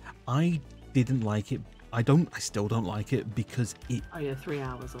I didn't like it. I still don't like it because it. Oh yeah, 3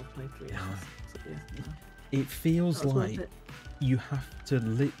 hours. I've played 3 hours. So, yeah, no. It feels like you have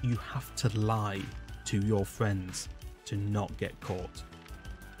to lie to your friends to not get caught,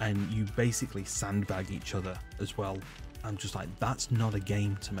 and you basically sandbag each other as well. I'm just like, that's not a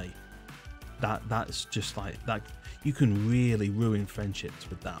game to me. That's just like that. You can really ruin friendships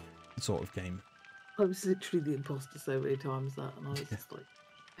with that sort of game. I was literally the imposter so many times that, and I was just like,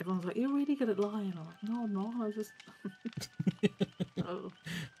 everyone's like, "You're really good at lying." I'm like, "No, I'm not. I was just." Oh.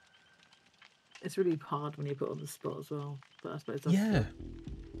 It's really hard when you put on the spot as well. But I suppose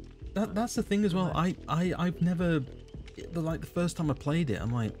that's the thing as well. I've never, like, the first time I played it,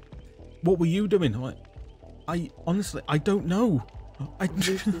 I'm like, "What were you doing?" I'm like, I honestly, I don't know. I'm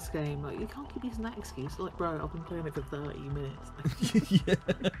new to this game. Like, you can't keep using that excuse. Like, bro, I've been playing it for 30 minutes. Yeah.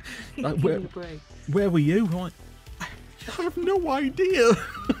 Like, Give me a break. where were you? I'm like, I have no idea.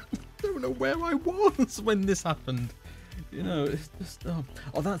 I don't know where I was when this happened. You know, it's just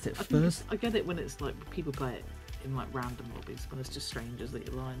oh, that's it. First, I get it when it's like people play it in like random lobbies, when it's just strangers that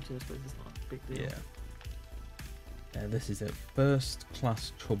you're lying to. I suppose it's not a big deal. yeah. Yeah, this is it. First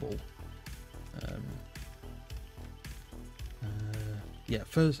class trouble. Yeah,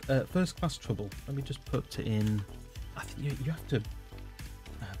 first class trouble. Let me just put it in. I think you have to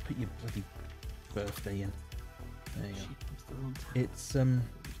put your bloody birthday in. There you go. It's let's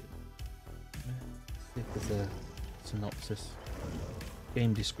see if there's a synopsis.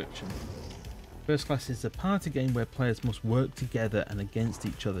 Game description. First Class is a party game where players must work together and against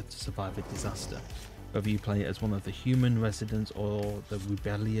each other to survive a disaster. Whether you play it as one of the human residents or the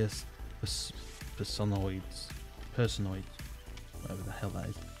rebellious personoids, whatever the hell that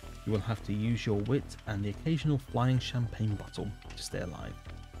is, you will have to use your wit and the occasional flying champagne bottle to stay alive.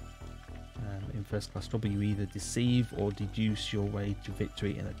 In First Class Trouble, you either deceive or deduce your way to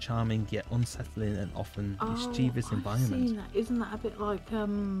victory in a charming yet unsettling and often mischievous environment. Seen that. Isn't that a bit like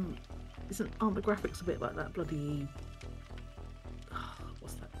aren't the graphics a bit like that bloody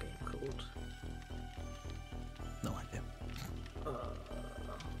what's that game called? No idea.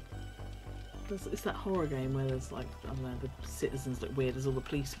 It's that horror game where there's like, I don't know, the citizens look weird as all the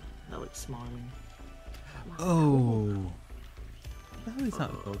policemen, they're like smiling. Oh, how is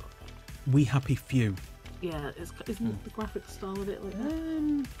that called? We Happy Few. Yeah, isn't the graphic style of it like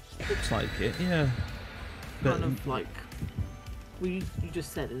that? Looks like it, yeah. Kind of like, well, you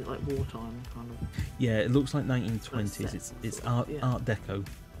just said it, like wartime kind of. Yeah, it looks like 1920s. It's Art Deco,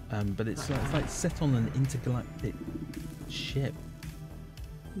 but it's like set on an intergalactic ship.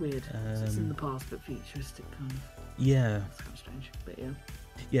 Weird. So it's in the past but futuristic kind of. Yeah. It's kind of strange, but yeah.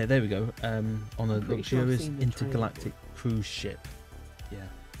 Yeah, there we go. On a luxurious intergalactic trailer cruise ship. Yeah.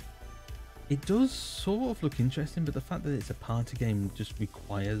 It does sort of look interesting, but the fact that it's a party game just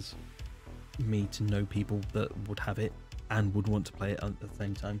requires me to know people that would have it and would want to play it at the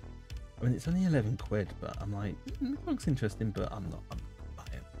same time. I mean, it's only 11 quid, but I'm like, it looks interesting, but I'm not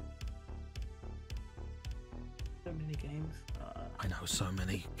buying it. So many games. I know, so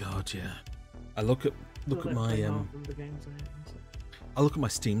many. God, yeah. I look at my I look at my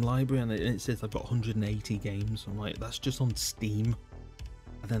Steam library and it says I've got 180 games. I'm like, that's just on Steam.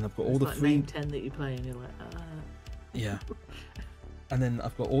 And then I've got all the like free. Name 10 that you play and you're like, Yeah. And then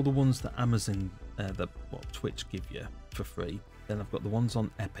I've got all the ones that Amazon, Twitch give you for free. Then I've got the ones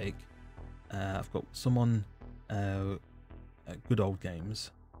on Epic. I've got some on Good Old Games.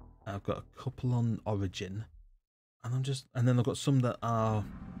 I've got a couple on Origin. And then I've got some that are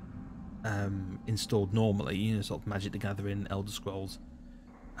installed normally, you know, sort of Magic the Gathering, Elder Scrolls.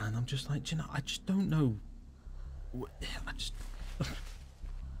 And I'm just like, I just don't know. I just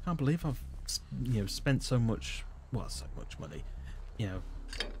can't believe I've, spent so much money,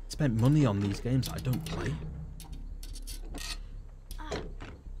 spent money on these games that I don't play.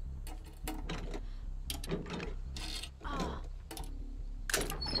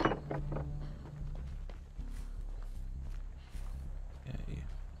 Okay.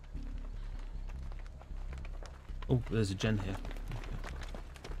 Oh, there's a gen here.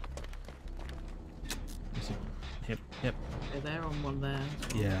 Yep. yeah, they're on one there.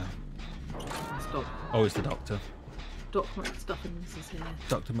 Yeah. Stop. Oh, it's the doctor. Doc McStuffins is here.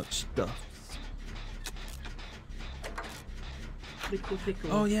 Dr. McStuff.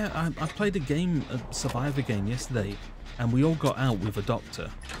 Pickle. Oh yeah, I played a Survivor game yesterday, and we all got out with a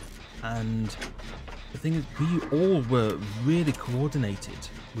doctor. And the thing is, we all were really coordinated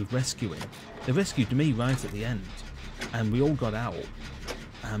with rescuing. They rescued me right at the end, and we all got out.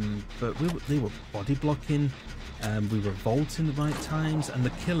 But they were body blocking. We were vaulting the right times, and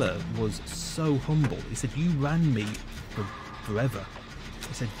the killer was so humble. He said, "You ran me for forever."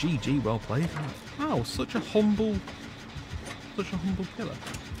 He said, "GG, well played." Wow, such a humble killer.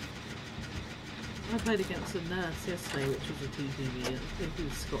 I played against a nurse yesterday, which was a TVV. I think he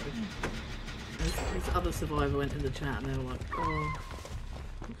was Scottish. This other survivor went in the chat and they were like, "Oh,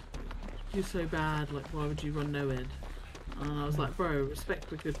 you're so bad. Like, why would you run NOED?" And I was like, "Bro, respect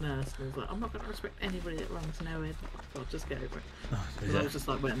the good nurse." And he was like, "I'm not going to respect anybody that runs NOED." I'll just get over it. Because I was just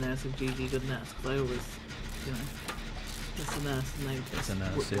like, went in there and said, "GG, good nurse." Because I always, it's a nurse and they just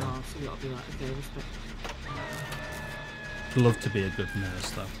whip your ass. So you got to be like, okay, respect. I'd love to be a good nurse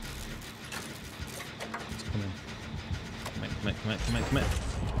though. Let's come in. Come in.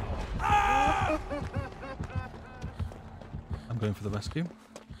 I'm going for the rescue.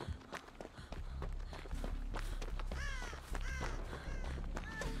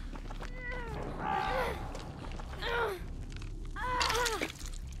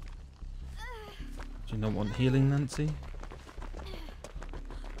 healing, Nancy?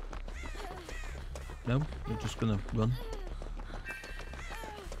 No? You're just gonna run?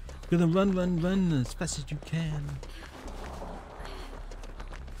 Gonna run as fast as you can.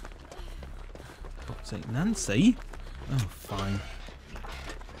 Fuck's sake, Nancy? Oh, fine.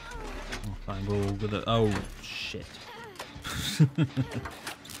 Oh, fine, we're all gonna... Oh, shit.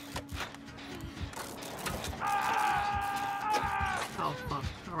 Oh fuck,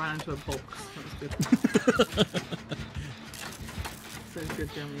 I ran into a box. That was good. So good,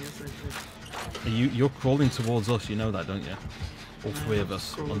 Jeremy, you're so good. You're crawling towards us, you know that, don't you? All three of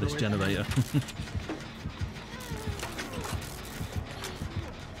us on this generator.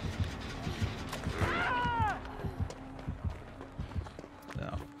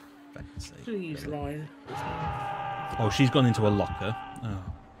 Oh, fuck's sake. Should have used line. Oh, she's gone into a locker. Oh,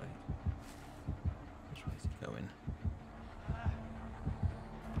 wait. Which way is he going?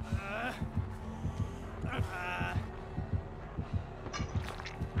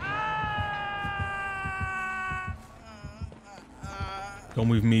 Come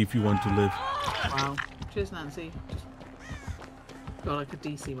with me if you want to live. Wow. Cheers, Nancy. God, I could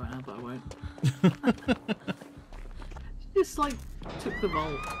DC right now, but I won't. She just like took the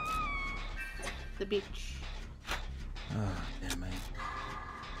vault. The bitch. Oh, damn mate.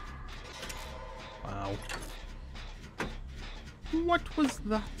 Wow. What was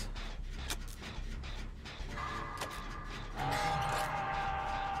that?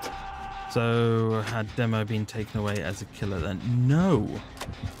 So, had Demo been taken away as a killer then? No!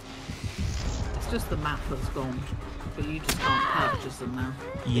 It's just the map that's gone, but you just can't purchase them now.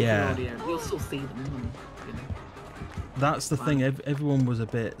 Yeah. You'll still see them, and, you know. That's the thing, everyone was a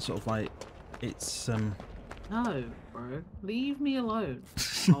bit sort of like, it's, No, bro. Leave me alone.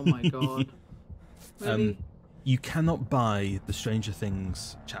 Oh my god. Really? you cannot buy the Stranger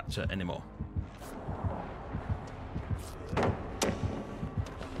Things chapter anymore.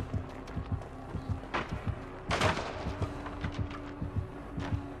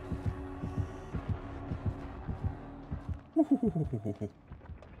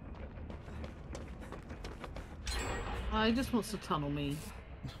 He just wants to tunnel me.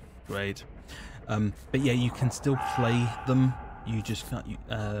 Great. But yeah, you can still play them. You just can't.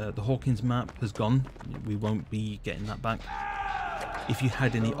 The Hawkins map has gone. We won't be getting that back. If you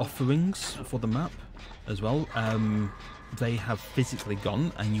had any offerings for the map as well, they have physically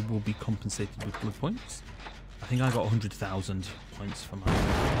gone, and you will be compensated with blood points. I think I got 100,000 points for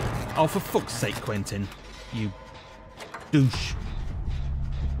mine. Oh, for fuck's sake, Quentin! You douche.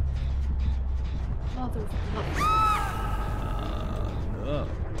 Oh.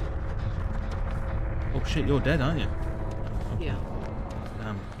 Oh shit, you're dead, aren't you? Yeah.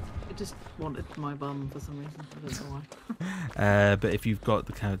 Damn. It just wanted my bum for some reason. I don't know why. But if you've got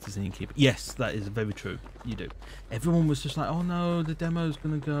the characters in your keep, yes, that is very true. You do. Everyone was just like, "Oh no, the demo's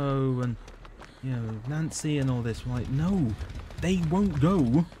gonna go," and you know, Nancy and all this. We're like, no, they won't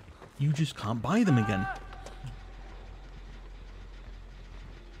go. You just can't buy them again.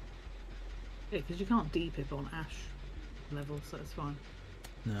 Yeah, because you can't D-pip on Ash level, so it's fine.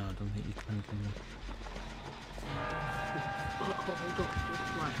 No, I don't think you can. Hold on.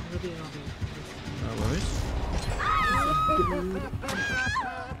 Right, I'm gonna be No worries.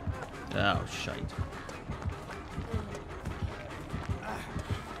 Oh, shite.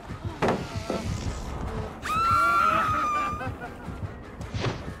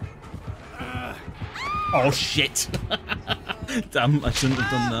 Oh, shit! Damn, I shouldn't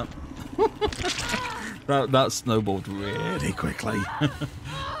have done that. that snowballed really quickly.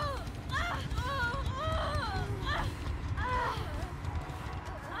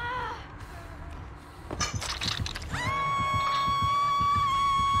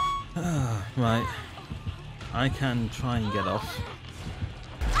 Right, I can try and get off.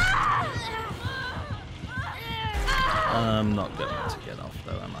 I'm not going to get off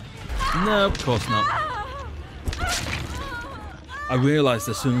though, am I? No, of course not. I realised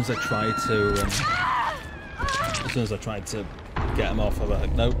as soon as I tried to, get him off, I was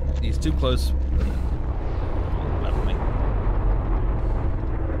like, nope, he's too close. Left me.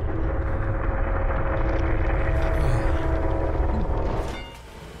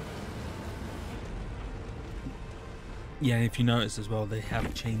 Yeah, if you notice as well, they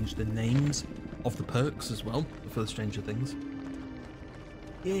have changed the names of the perks as well for the Stranger Things.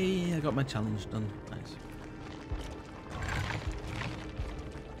 Yeah, I got my challenge done. Nice.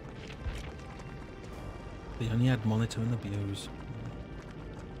 They only had monitor and abuse.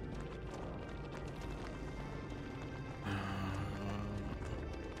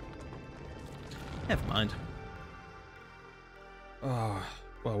 Never mind. Oh,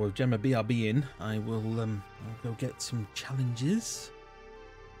 Well, with Gemma BRB in, I will I'll go get some challenges.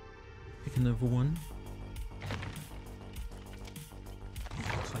 Pick another one.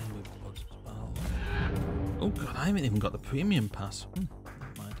 Claim with blood as well. Oh god, I haven't even got the premium pass. Never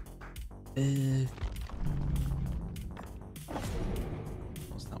mind.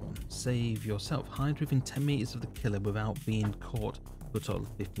 What's that one? Save yourself. Hide within 10 meters of the killer without being caught for a total of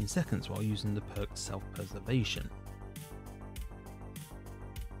 15 seconds while using the perk self-preservation.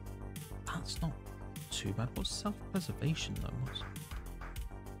 That's not too bad. What's self-preservation though? What's...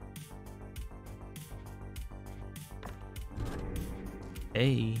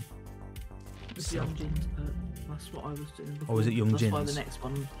 Hey. It's Young Jin's perk. That's what I was doing before. Oh, is it Young Jin's? That's why the next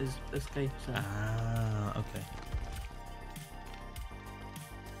one is Escape. So. Ah, okay.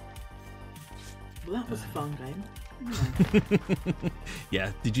 Well, that was a fun game.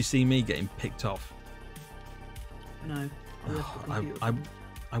 Yeah, did you see me getting picked off? No. I left the computer.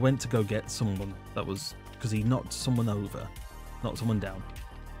 I went to go get someone that was, because he knocked someone over, knocked someone down.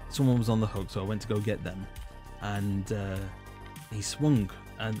 Someone was on the hook, so I went to go get them, and he swung,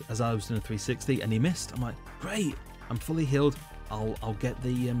 and as I was doing a 360, and he missed. I'm like, great, I'm fully healed. I'll get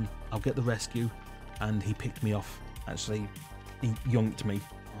the rescue, and he picked me off. Actually, he yoinked me.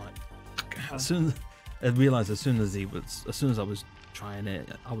 I'm like, as soon I realised, as soon as I was trying it,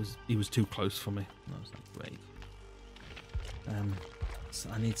 he was too close for me. And I was like, great. So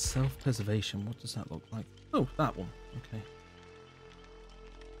I need self-preservation. What does that look like? Oh, that one. Okay.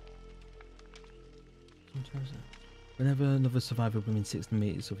 Sometimes whenever another survivor within 60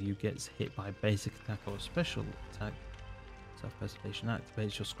 meters of you gets hit by a basic attack or a special attack, self-preservation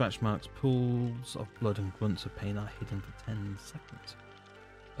activates. Your scratch marks, pools of blood and grunts of pain are hidden for 10 seconds.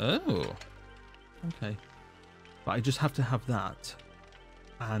 Oh. Okay. But I just have to have that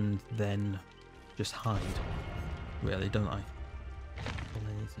and then just hide. Really, don't I? All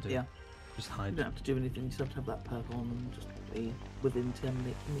I need to do. Yeah. Just hide. You don't have to do anything, you just have to have that perk on and just be within 10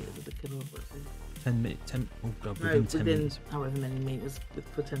 meters of the killer. 10 oh god, no, within 10 meters. However many meters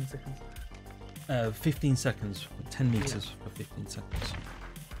for 10 seconds. 15 seconds, 10 meters for 15 seconds.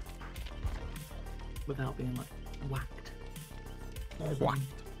 Without being like whacked. Whacked.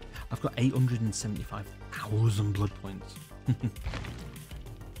 I've got 875,000 blood points.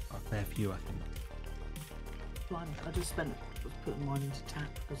 A fair few, I think. Blimey, I just was putting mine into tap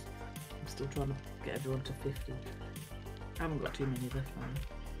because I'm still trying to get everyone to 50. I haven't got too many left now.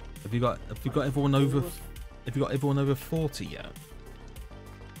 Have you got everyone over? Have you got everyone over 40 yet?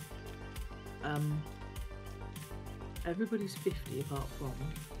 Everybody's 50 apart from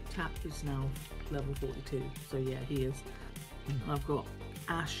Tap is now level 42. So yeah, he is. I've got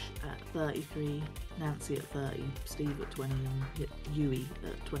Ash at 33, Nancy at 30, Steve at 20, and Yui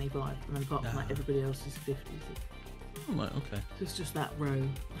at 25. And then apart from that, everybody else is 50. So oh, right, okay. so it's just that row.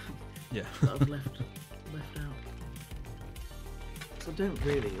 Yeah. that I've left out. So I don't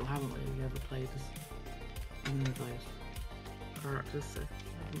really, or haven't really ever played as any of those characters, so I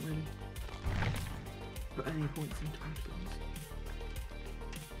haven't really put any points into them, to be honest.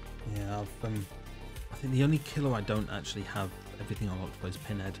 Yeah, I think the only killer I don't actually have everything unlocked for is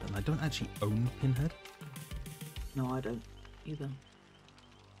Pinhead, and I don't actually own Pinhead. No, I don't either. To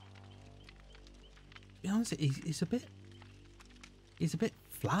be honest, he's a bit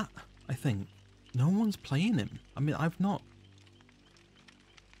flat, I think. No one's playing him. I mean, I've not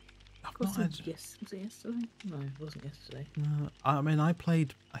Was it yesterday? No, it wasn't yesterday. No, I mean, I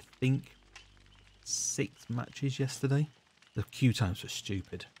played, I think, 6 matches yesterday. The queue times were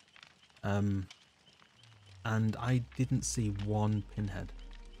stupid. And I didn't see one Pinhead.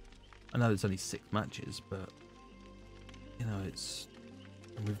 I know it's only 6 matches, but, you know,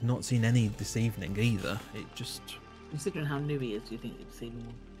 and we've not seen any this evening either. It just... Considering how new he is, do you think you'd see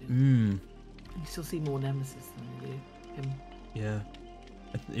more? You still see more Nemesis than you do him. Yeah.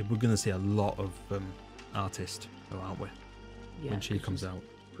 We're going to see a lot of Artist, aren't we? Yeah, when she comes out.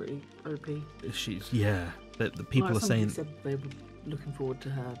 Pretty OP. Yeah. The people are saying... said they were looking forward to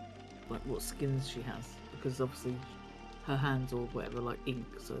her, like what skins she has, because obviously her hands or whatever like ink,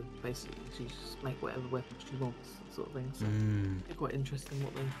 so basically she just make whatever weapon she wants, sort of thing. So it's quite interesting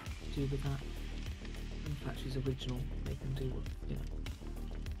what they do with that. In fact, she's original. They can do what, you know.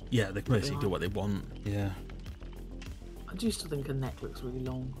 Yeah, they can basically do what they want. Yeah. I do still think her neck looks really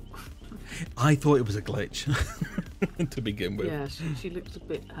long. I thought it was a glitch to begin with. Yeah, she looks a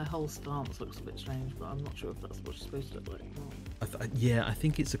bit. Her whole stance looks a bit strange, but I'm not sure if that's what she's supposed to look like. Yeah, I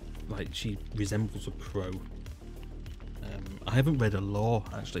think it's like she resembles a crow. I haven't read a lore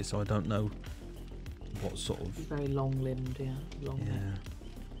actually, so I don't know what sort of. She's very long-limbed, yeah. Long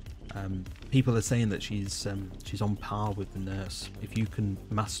neck. People are saying that she's on par with the nurse. If you can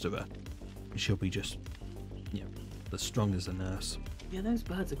master her, she'll be just, you know, as strong as a nurse. Yeah, those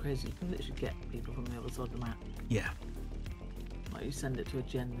birds are crazy. You can literally get people from the other side of the map. Yeah. Like you send it to a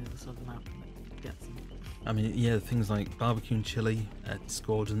gen on the other side of the map and it gets them. I mean, yeah, things like barbecue and chili,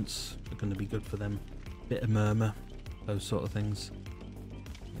 discordance are going to be good for them. Bit of murmur, those sort of things.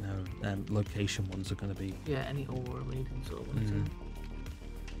 You know, location ones are going to be. Yeah, any aura reading sort of ones.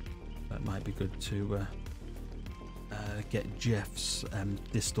 That might be good to get Jeff's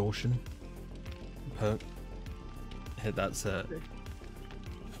distortion perk. Yeah, that's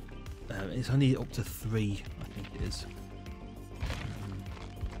it's only up to 3, I think it is.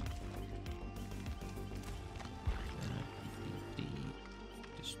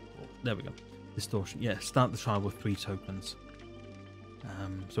 There we go. Distortion. Yeah, start the trial with 3 tokens.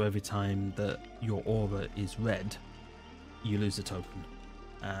 So every time that your aura is red, you lose a token.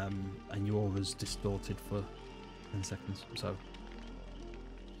 And your aura's distorted for 10 seconds. So,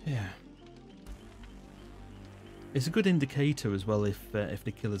 yeah. It's a good indicator as well if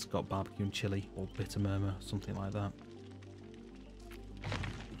the killer's got barbecue and chili or bitter murmur, something like that.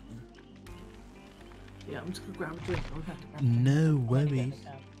 Yeah, I'm just gonna grab a drink. No worries.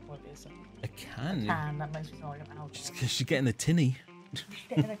 A A can? can, that makes me sound like an alcohol. Just because she's getting a tinny. She's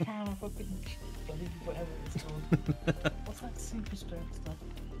getting a can of fucking whatever it's called. What's that super strength stuff?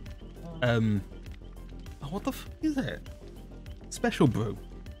 Oh, what the fuck is it? Special brew.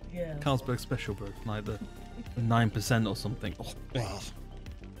 Yeah. Carlsberg Special Brew, like the 9% or something. Oh, wow.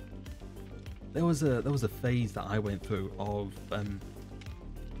 There was a phase that I went through of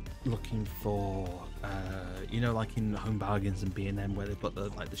looking for you know, like in Home Bargains and B&M where they've got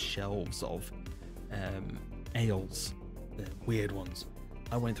the shelves of ales, the weird ones.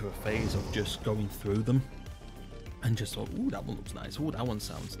 I went through a phase of just going through them and just thought, ooh, that one looks nice, ooh, that one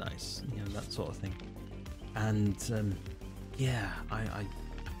sounds nice, you know, that sort of thing. And yeah, I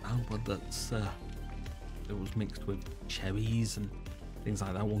found one that's it was mixed with cherries and things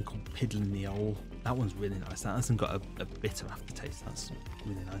like that. One called Piddling the Owl. That one's really nice. That hasn't got a bitter aftertaste. That's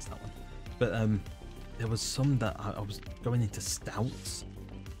really nice, that one. But there was some that I was going into stouts,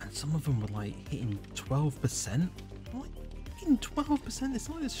 and some of them were like hitting 12%. I'm like, hitting 12%? It's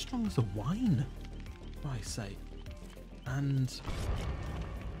not as strong as a wine, I say. And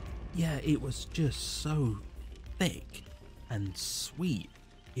yeah, it was just so thick and sweet.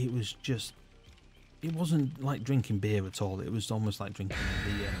 It was just, it wasn't like drinking beer at all. It was almost like drinking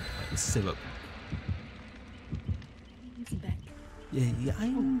the syrup. He's back. Yeah,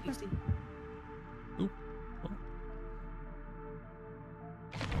 I'm... You see? Ooh, what?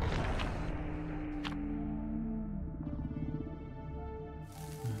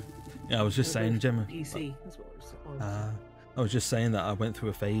 Yeah, I was just saying, Gemma. PC. That's what I was. I was just saying that I went through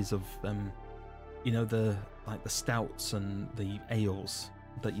a phase of, you know, the stouts and the ales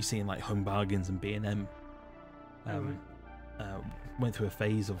that you see in like Home Bargains and B&M. Went through a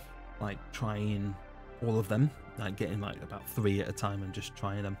phase of like trying all of them, like getting like about 3 at a time and just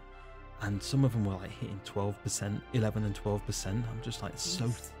trying them. And some of them were like hitting 12%, 11 and 12%. I'm just like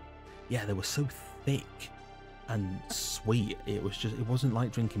yeah, they were so thick and sweet. It was just, it wasn't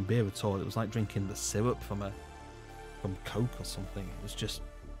like drinking beer at all. It was like drinking the syrup from Coke or something. It was just,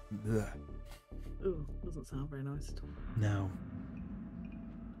 bleh. Ooh, doesn't sound very nice at all. No.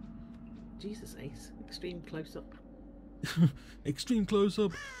 Jesus, Ace. Extreme close up. Extreme close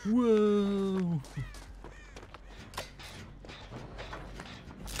up. Whoa.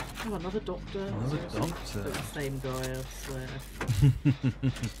 Oh, another doctor. Another Seriously? doctor. They're the same guy, I swear.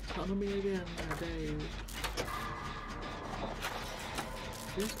 Tell me again, Dave.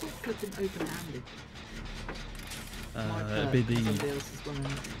 Who's got flipping open-handed? It'd be the Somebody else is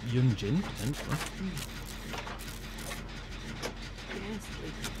running. Young Jin, potentially. Yes,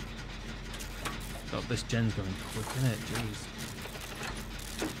 please. God, this gen's going quick, isn't it? Jeez.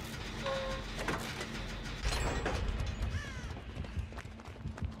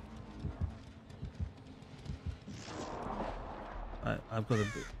 I've got a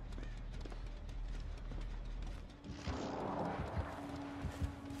bit.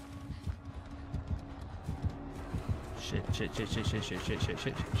 Shit.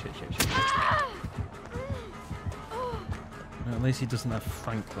 Well, at least he doesn't have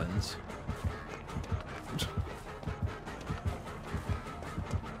Franklin's.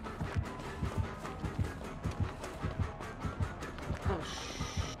 Oh,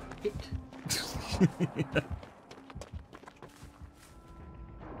 shit.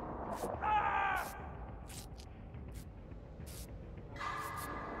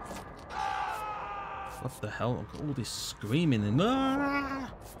 What the hell? I've got all this screaming and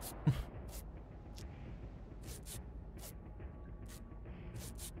ah!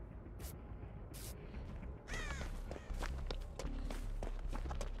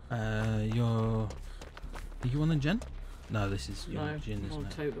 Are you on the gen? No, this is your No, gen, more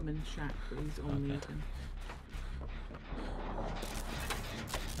isn't it? totem in shack, but he's on me again.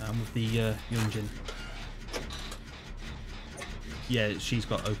 I'm with the young gen. Yeah, she's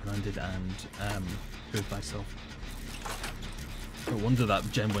got open-handed and prove thyself. No wonder that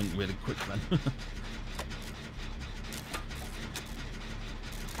gen went really quick then.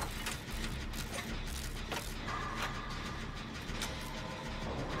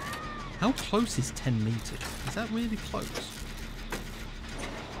 How close is 10 meters? Is that really close?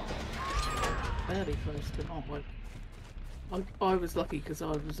 Fairly close, but not like. I was lucky because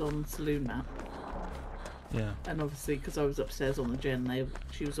I was on saloon map, Yeah. and obviously because I was upstairs on the gen,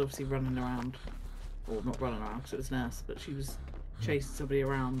 she was obviously running around, or not running around because it was Nurse, but she was chasing somebody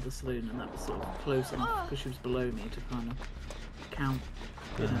around the saloon, and that was sort of close enough because she was below me to kind of count,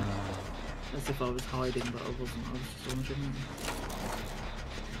 you know, as if I was hiding, but I wasn't. I was just on the gen.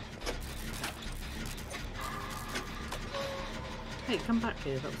 Hey, come back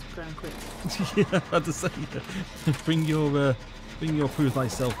here. That was going quick. Yeah, I had to say, bring your prove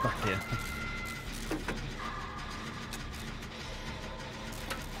thyself back here.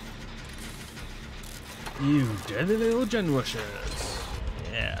 You dirty little gen rushers.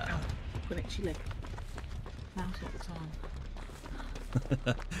 Yeah. An itchy leg. Now's not the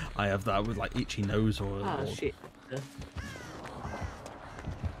time. I have that with like itchy nose or. Ah, shit.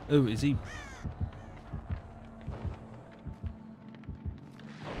 Oh, is he?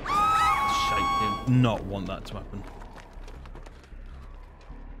 Shite, did not want that to happen.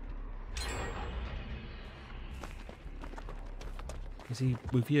 Is he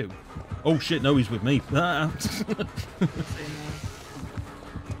with you? Oh shit, no, he's with me. Ah.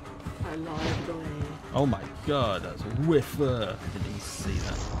 I lied away. Oh my god, that's a whiffer. Didn't even see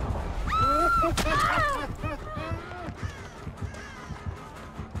that.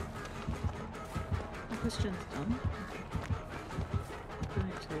 My question's done.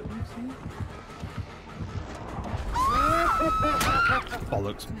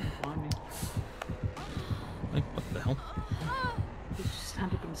 Bollocks. Behind me. Hey, what the hell? Did you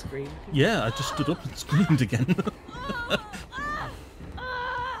stand up and scream? Yeah, I just stood up and screamed again.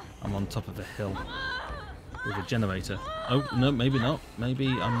 I'm on top of a hill with a generator. Oh, no, maybe not. Maybe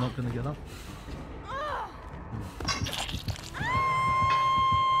I'm not going to get up.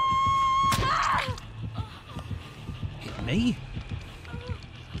 Hit me?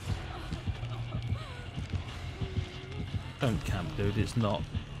 Don't camp, dude. It's not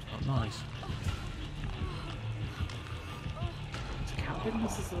nice. Is Captain?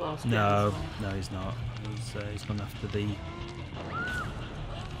 This is the last bit No, as well. no, he's not. He's gone after the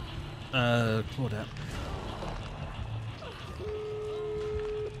Claudette.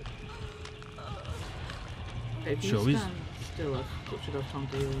 Okay, if Sure, you he's- stand still, I should have time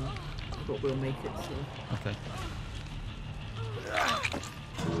to I thought we'll make it, so Okay.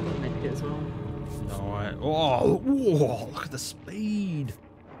 we'll make it as well. Alright. Oh, whoa, look at the speed.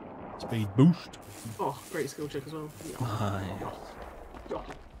 Speed boost. Oh, great skill check as well. Yeah. Nice.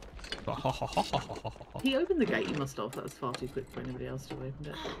 He opened the gate, he must have. That was far too quick for anybody else to have opened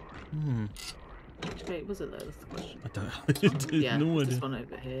it. Hmm. Which gate was it though? That's the question. I don't Yeah, no this idea. one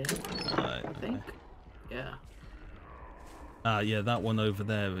over here, Right, I think. Yeah. yeah, that one over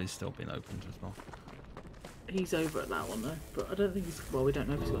there is still being opened as well. He's over at that one though, but I don't think he's. Well, we don't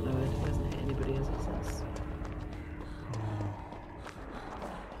know if he's got no head. He hasn't hit anybody as it says.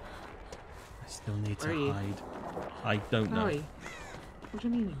 I still need Where are to you? hide. I don't know. Where are you? What do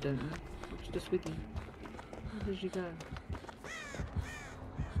you mean you don't know? It's just with you. Where did you go?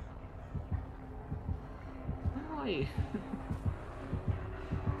 Where are you?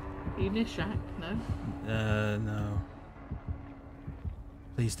 Are you near Shack? No? No.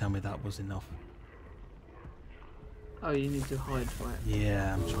 Please tell me that was enough. Oh, you need to hide for it.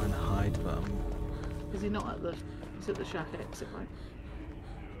 Yeah, I'm trying to hide, but Is he not at the... He's at the Shack exit, right?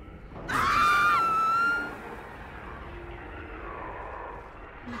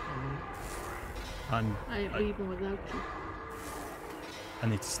 I ain't leaving without you. I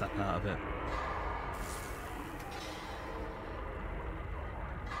need to snap out of it.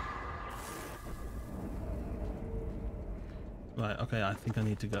 Right, okay, I think I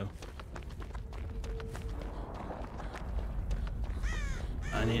need to go.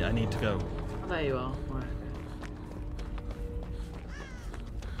 I need to go. Oh, there you are. Right, okay.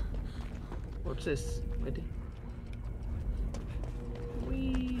 What's this? Ready?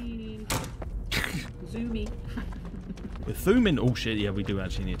 Whee! Zoomy. We're zooming. Oh shit, yeah, we do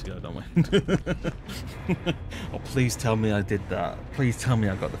actually need to go, don't we? Oh, please tell me I did that. Please tell me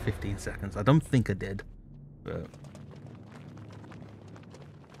I got the 15 seconds. I don't think I did, but...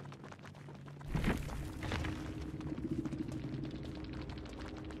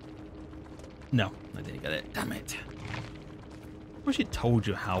 No, I didn't get it. Damn it. I wish it told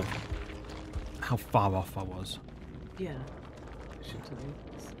you how far off I was. Yeah. Should tell you.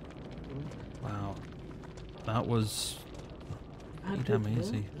 Wow. That was pretty damn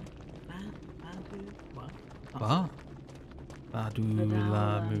easy. What? Badu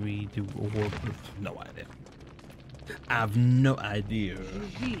la Marie do no idea. I have no idea.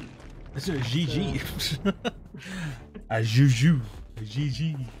 It's a GG. A juju. A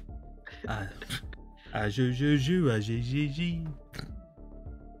GG. A juju. A GG.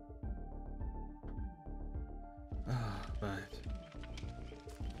 Ah, right.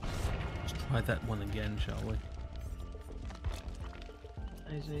 Let's try that one again, shall we?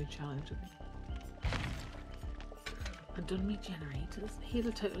 There's no challenge, I think. Undone generators. Heal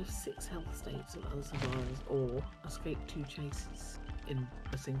a total of 6 health states of other survivors, or escape 2 chases in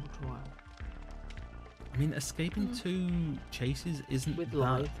a single trial. I mean, escaping 2 chases isn't With that...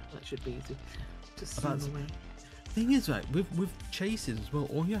 live, that should be easy. Just swim away. Thing is, right, with chases as well,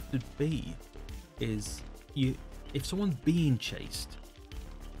 all you have to be is if someone's being chased,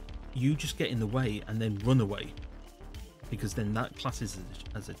 you just get in the way and then run away, because then that classes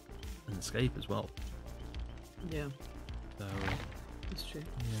as an escape as well. Yeah. So That's true.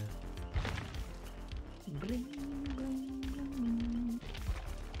 yeah. Bling, bling, bling.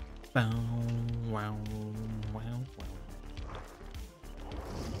 Bow, wow, wow,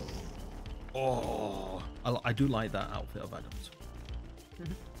 wow. Oh, I do like that outfit of Adam's. The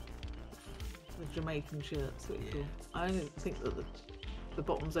Jamaican shirts. Cool. I don't think that the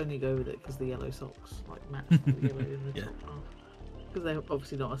bottoms only go with it because the yellow socks like match the yellow in the Yeah. top half. Because they're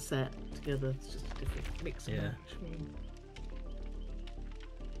obviously not a set together. It's just a different mix and Yeah. match.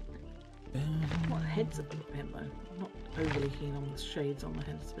 What heads are put in though? I'm not overly keen on the shades on the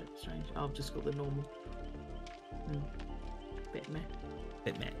head. It's a bit strange. I've just got the normal. Bit meh.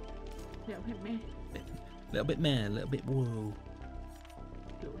 Bit meh. Yeah, bit meh. Little bit meh, little bit whoa.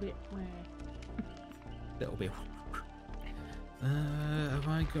 Little bit meh. Little bit. Have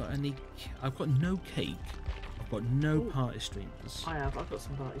I got any? I've got no cake. I've got no party streamers. I've got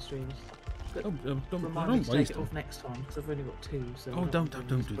some party streams. But Don't remind me to take waste it them. off next time because I've only got 2. So Oh, don't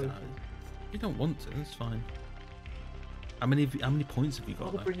do use that. both. You don't want to. That's fine. How many points have you got?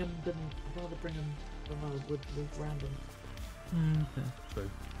 I'd rather Though? bring them than I would with random. Yeah, true.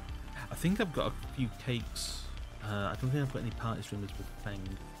 I think I've got a few cakes. I don't think I've got any party streamers with Fang.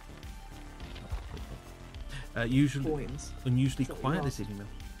 Usually, Coins. unusually Is that what quiet you this asked?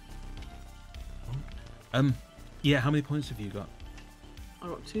 evening. Yeah. How many points have you got? I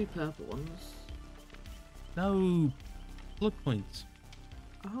got 2 purple ones. No, blood points.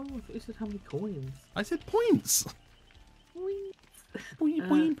 Oh, I thought you said how many coins. I said points. Coins.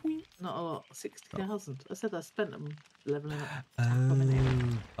 Point. Not a lot. 60,000. I said I spent them leveling up.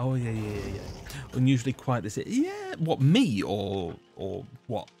 Oh yeah. Unusually quiet this. Yeah. What, me or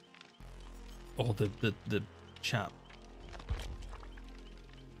what? Or the chat.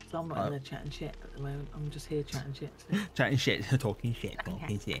 So I'm not in there chatting shit at the moment. I'm just here chatting shit. Chatting shit, talking shit.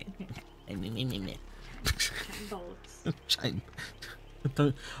 Chatting bollocks. Shame.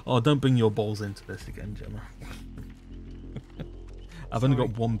 Don't bring your balls into this again, Gemma. I've only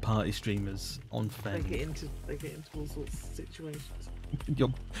got 1 party streamers on Fang. They get into all sorts of situations.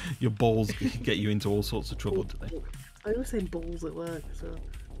 Your balls get you into all sorts of trouble today. I always say balls at work, so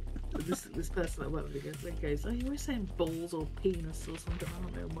this person I work with goes, "Oh, you always saying balls or penis or something?" I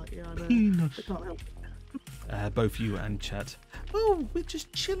don't know. I'm like, yeah, I know. Penis. I can't help it. Both you and chat. Oh, we're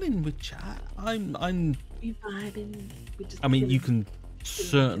just chilling with chat. I'm. You vibing? We're just I mean, you chilling. can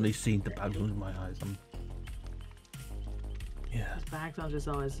certainly see the bags under my eyes. Yeah. There's bags under his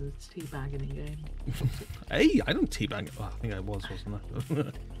eyes and it's teabagging in game. Hey, I don't teabag. Oh, I think I was, wasn't I?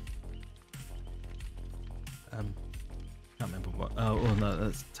 Can't remember what. Oh no,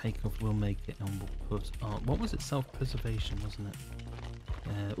 let's take off. We'll make it, and we'll put. What was it? Self-preservation, wasn't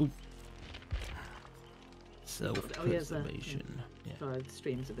it? Self-preservation. Yeah. Sorry, the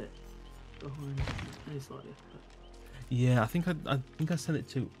stream's a bit behind, only slightly. But... Yeah, I think I set it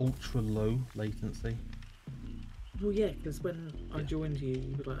to ultra low latency. Well, yeah, because when I joined you,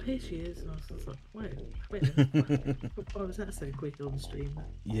 you were like, "Here she is," and I was just like, "Wait, why was that so quick on stream?"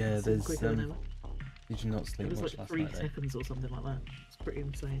 Yeah, So there's. quicker than ever. Did you not It sleep was much like last 3 night? seconds or something like that. It's pretty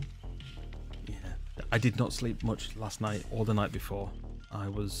insane. Yeah, I did not sleep much last night or the night before. I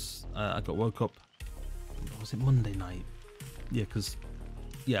got woke up was it Monday night?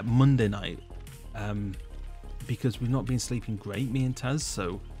 Yeah, Monday night. Because we've not been sleeping great, me and Taz.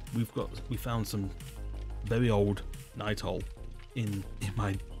 So we found some very old night owl in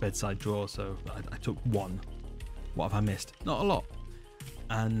my bedside drawer. So I took one. What have I missed? Not a lot.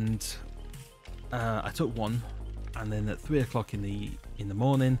 And I took one, and then at 3 o'clock in the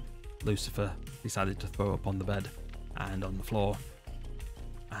morning, Lucifer decided to throw up on the bed and on the floor,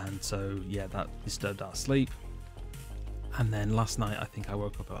 and so yeah, that disturbed our sleep. And then last night, I think I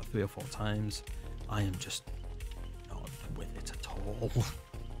woke up about 3 or 4 times. I am just not with it at all.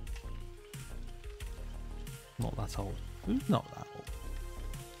 Not that old. Who's not that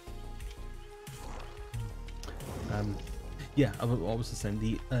old? Yeah, I was saying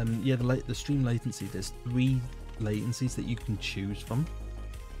the stream latency. There's 3 latencies that you can choose from.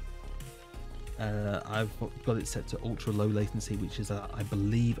 I've got it set to ultra low latency, which is I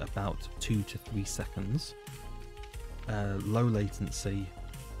believe about 2 to 3 seconds. Low latency,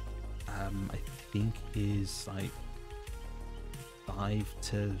 I think is like 5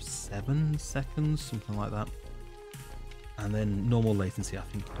 to 7 seconds, something like that. And then normal latency, I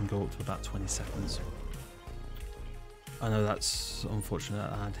think, can go up to about 20 seconds. I know that's unfortunate.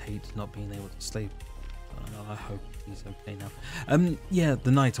 I'd hate not being able to sleep. I hope he's okay now. Yeah, the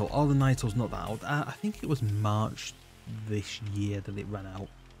night owl. Oh, the night owl's not that old. I think it was March this year that it ran out.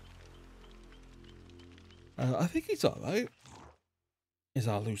 I think he's alright. Is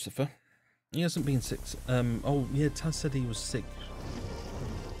our Lucifer? He hasn't been sick. Oh yeah, Taz said he was sick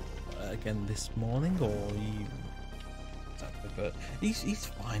again this morning, or he. But he's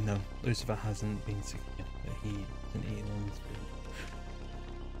fine though. Lucifer hasn't been sick yet. He didn't eat all his food.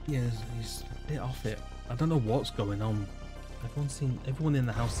 Yeah, he's a bit off it. I don't know what's going on. Everyone in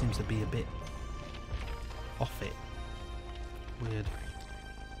the house seems to be a bit off it. Weird.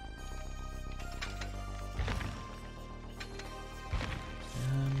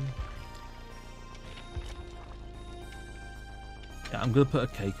 Yeah, I'm gonna put a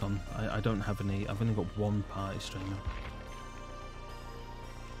cake on. I don't have any. I've only got one party streamer.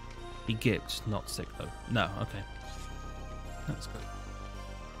 He gets not sick though. No, okay. That's good.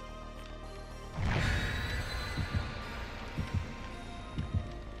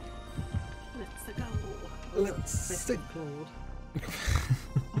 Let's go. Claude.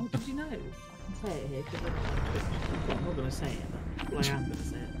 Oh, did you know? I can say it here because I'm not going to say it, but well, I am going to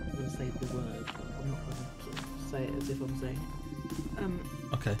say it. I'm going to say the word, but I'm not going to sort of say it as if I'm saying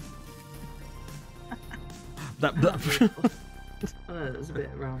it. Okay. I know, it was a bit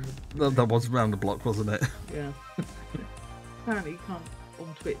around that was round the block, wasn't it? Yeah. Apparently you can't,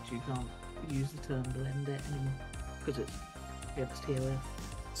 on Twitch you can't use the term blend it anymore because it's against TOS.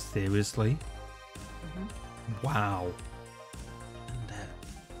 Seriously? Mm-hmm. Wow. And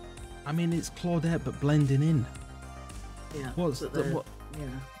I mean, it's Claudette, but blending in. Yeah. What's the what? Yeah.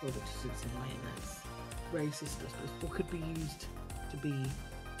 Well, it just insinuating that it's racist, I suppose, or could be used to be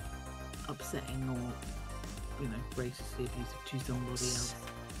upsetting or, you know, racistly abusive to somebody else.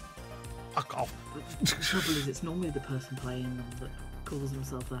 Fuck off. The trouble is, it's normally the person playing them that calls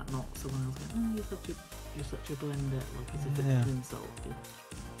themselves that, not someone else going, oh, you're such a blender, like as if it's an insult. But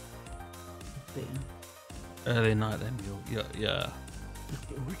yeah. Early night then, yeah.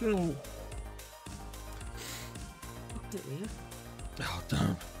 Oh,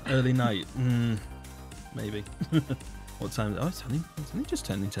 don't. Early night. Maybe. What time? Oh, it's only just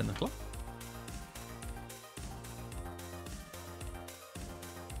turning 10 o'clock.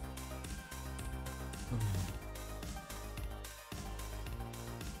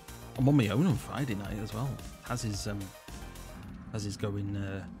 I'm on my own on Friday night as well. As is going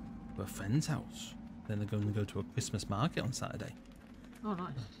to a friend's house. Then they're going to go to a Christmas market on Saturday. Oh,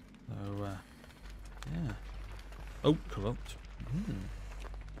 nice. So, yeah. Oh, corrupt.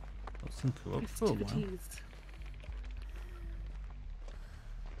 Got some corrupt for a while.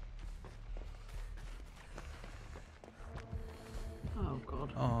 Oh, God.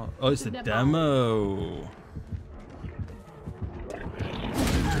 Oh, it's the demo.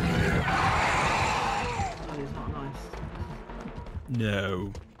 Oh, he's not nice.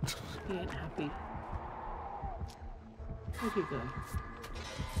 No. He ain't happy. Where'd you go?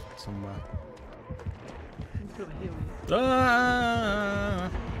 Somewhere. He's over here with you. Ah!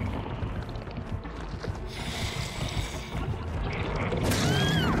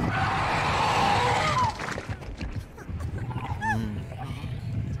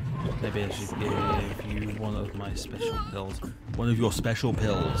 Maybe I should give you one of my special pills. One of your special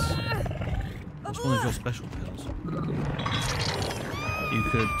pills. What's one of your special pills? You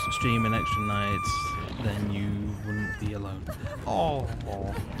could stream an extra night, then you wouldn't be alone. Oh.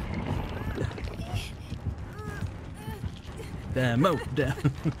 Demo.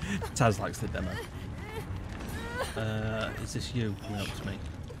 Taz likes the demo. Is this you coming up to me?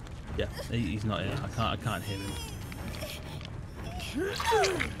 Yeah, he's not here. I can't hear him.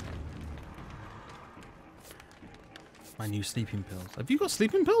 My new sleeping pills. Have you got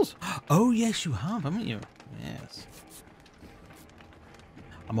sleeping pills? Oh yes, you have, haven't you? Yes.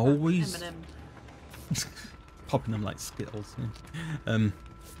 I'm always popping them like Skittles. I'm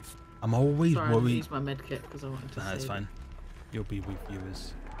always Sorry, worried. I used my med kit because I wanted to. That's fine. You'll be with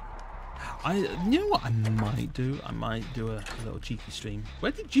viewers. You know what I might do? I might do a little cheeky stream.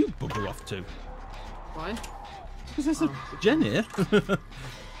 Where did you bugger off to? Why? Because there's a Jen here.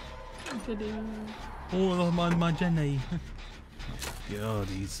 Oh, my Jenny. God,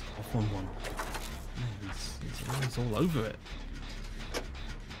 he's off on one. He's all over it.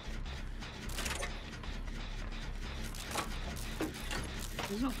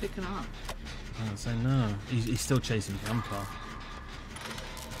 He's not picking up. I say no. He's still chasing Grandpa.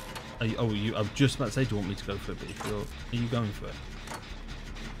 I was just about to say, do you want me to go for it? But if are you going for it?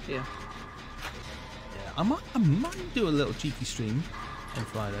 Yeah. Yeah, I might do a little cheeky stream on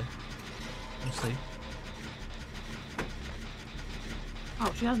Friday. We'll see.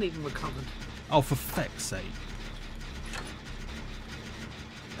 Oh, she hasn't even recovered. Oh, for feck's sake.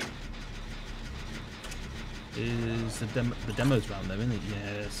 Is the demo's round there, isn't it?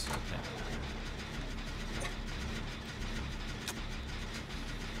 Yes. Okay.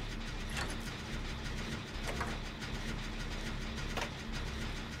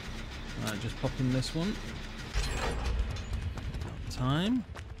 Alright, just pop in this one. Time.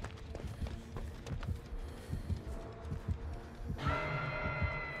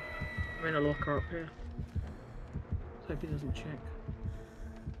 I'm in a locker up here. Let's hope he doesn't check.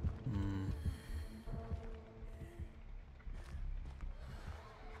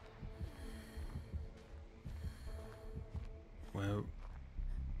 Well.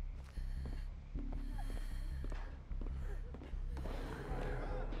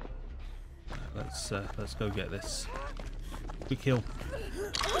 Let's go get this. Quick kill.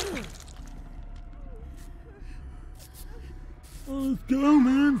 Let's go,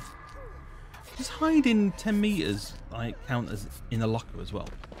 man. Does hiding 10 meters like count as in a locker as well?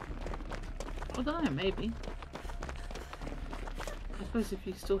 I don't know, maybe. I suppose if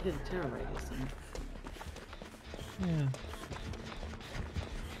you still hear the terror radius, then. Yeah.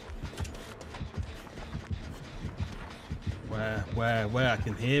 Where I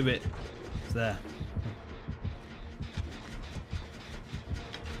can hear it. It's there.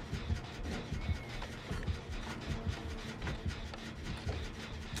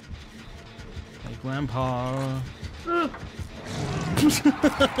 Hey, Grandpa.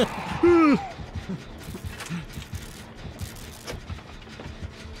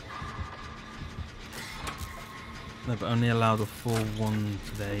 No, but only allowed a full one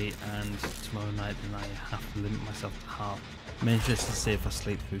today, and tomorrow night, then I have to limit myself to half. I'm interested to see if I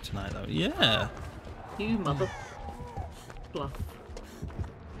sleep through tonight, though. Yeah. You mother bluff.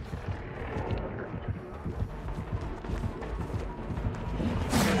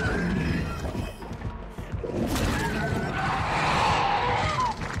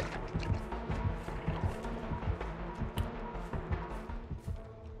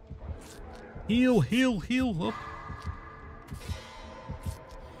 Heal up.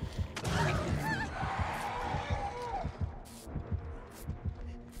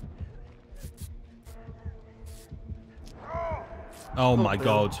 Oh my Bill.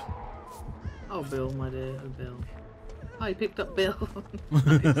 God. Oh, Bill, my dear. Oh, Bill. Oh, you picked up Bill.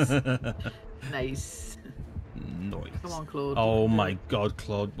 Nice. Nice. Nice. Come on, Claude. Oh my God,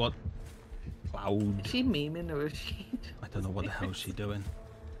 Claude. What? Cloud. Is she memeing or is she... I don't know what the hell she's doing.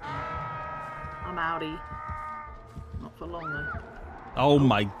 I'm outie. Not for long, though. Oh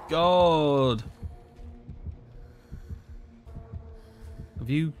my God. Have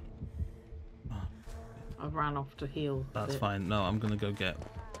you... I ran off to heal. That's fine. No, I'm gonna go get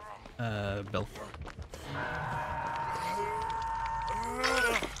Bill.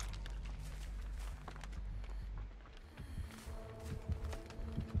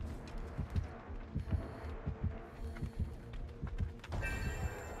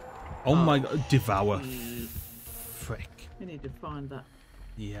 Oh my God, devour. Frick. We need to find that.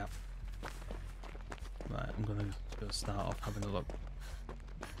 Yeah. Right, I'm gonna start off having a look.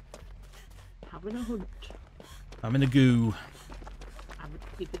 Having a hunt. I'm in a goo.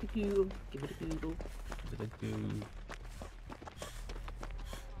 Give it a goo. Give it a goodle. Give it a goo.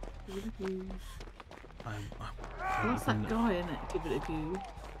 Give it a goo. I'm What's that guy in it? Give it a goo.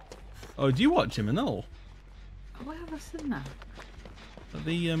 Oh, do you watch him and all? Oh, where have I seen that?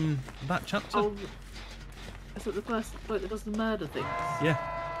 The that chapter? Oh, Is it the first bloke that does the murder things? Yeah.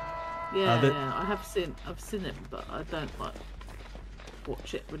 Yeah, yeah. I've seen it, but I don't like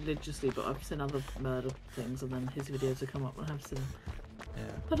watch it religiously. But I've seen other murder things, and then his videos have come up, and I have seen them.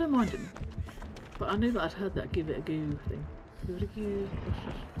 Yeah. I don't mind him, but I knew that I'd heard that give it a go thing. Give it a go.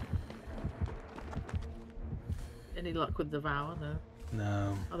 Any luck with Devour? No.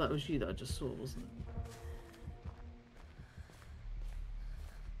 No. Oh, that was you that I just saw, wasn't it?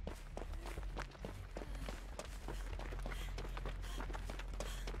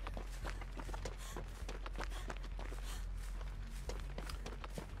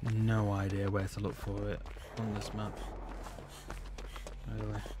 No idea where to look for it on this map.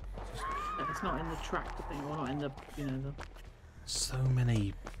 Really. It's not in the tractor thing, or not in the, you know, the... So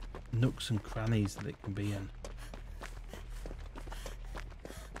many nooks and crannies that it can be in.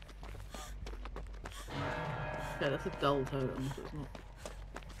 Yeah, that's a dull totem, so it's not...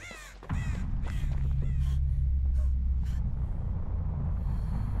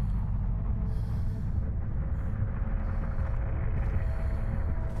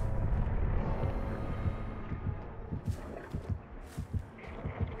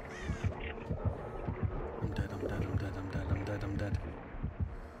 I'm dead, I'm dead, I'm dead, I'm dead, I'm dead, I'm dead.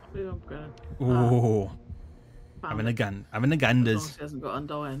 I'm gonna... Oh, found having a as long ganders. as he hasn't got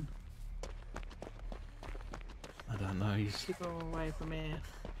undying. I don't know. He's Keep him away from here.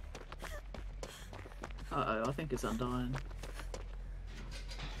 Uh-oh, I think it's undying.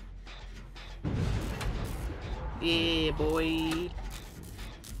 Yeah, boy.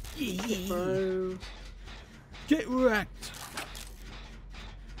 Yeah, bro. get wrecked.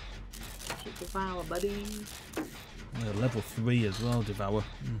 Shoot Devour, buddy. Level 3 as well, Devour.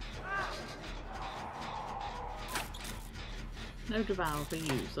 No Devour for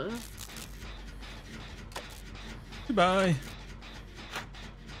you, sir. Goodbye.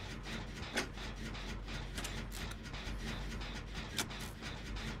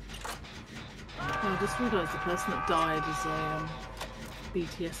 I just realised the person that died is a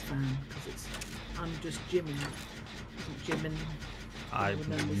BTS fan, because it's I'm just Jimin. Isn't Jimin? I have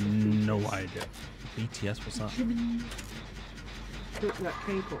no idea. BTS, what's that? Jimin. That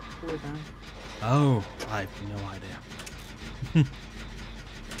K-pop boy band. Oh, I have no idea.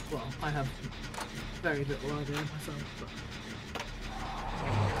 Well, I have very little idea myself, but...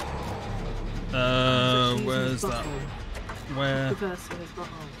 Where's that? Where? The verse in his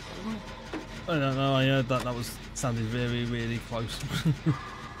butthole. I don't know. I heard that. That was sounded very, really close.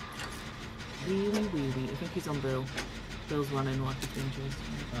 Really. I think he's on Bill. Bill's running like a pinches.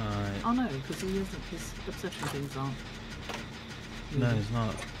 Alright. Oh no, because he isn't. His obsession things aren't. No, it's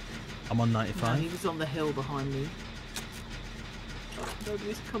not. I'm on No, 95. he was on the hill behind me. Oh,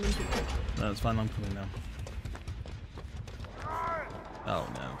 nobody's coming to me. No, it's fine. I'm coming now. Oh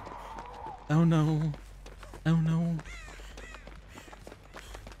no. Oh no. Oh no.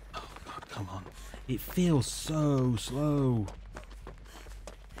 Oh god, come on. It feels so slow.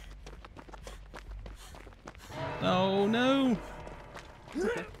 Oh no.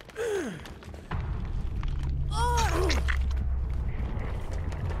 Okay.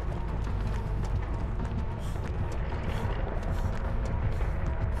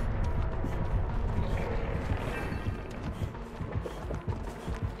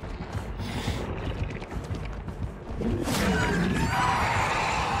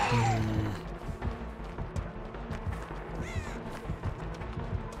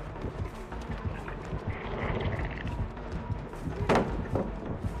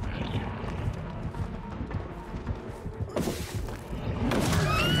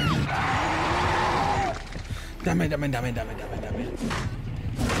 Damn it.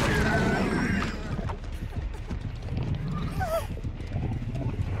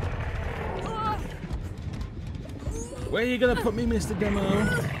 Where are you gonna put me, Mr. Demo?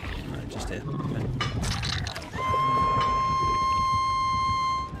 Right, just here. Okay.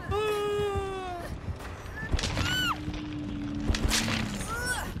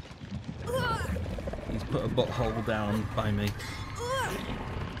 He's put a butthole down by me.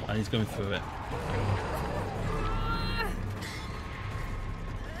 And he's going through it.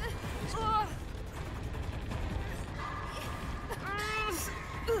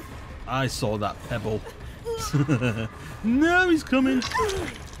 I saw that pebble. No, he's coming.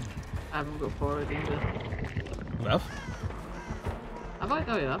 I haven't got forward either. Well. Have I?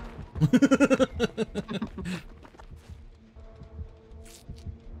 Oh yeah.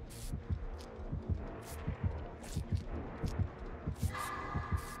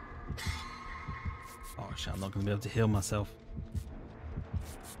 Oh shit, I'm not going to be able to heal myself.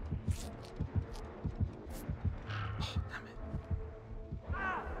 Oh, damn it.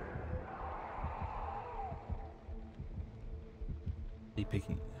 He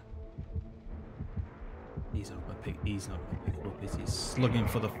picking. He's not gonna pick. He's not gonna pick it up. Is he slugging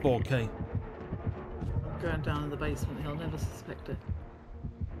for the 4K? Going down in the basement, he'll never suspect it.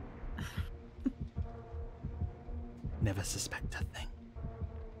 Never suspect a thing.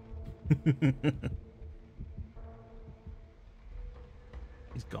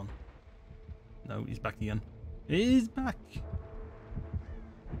 He's gone. No, he's back again. He's back.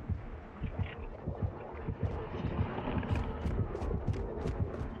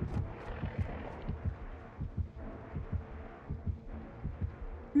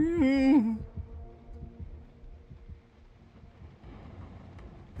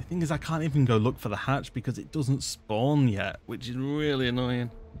 The thing is, I can't even go look for the hatch because it doesn't spawn yet, which is really annoying.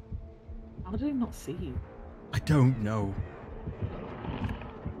 How did he not see you? I don't know.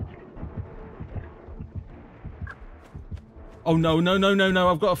 Oh no, no, no, no, no,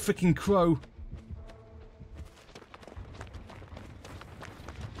 I've got a freaking crow.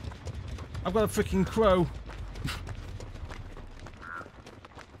 I've got a freaking crow.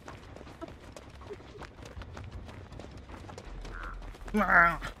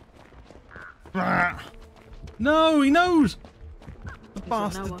 No, he knows. The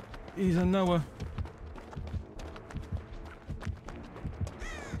bastard. Noah. He's a Noah.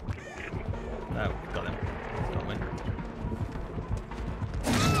 No, got him. Got me.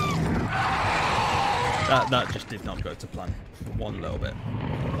 That just did not go to plan for one little bit.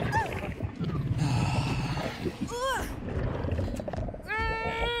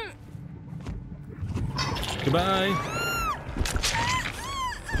 Goodbye.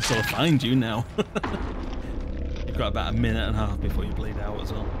 I've got to find you now. You've got about a minute and a half before you bleed out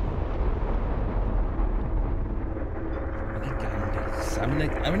as well.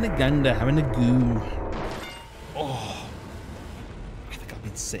 Having a gander, having a goo. Oh, I think I've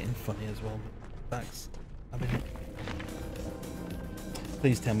been sitting funny as well. Thanks.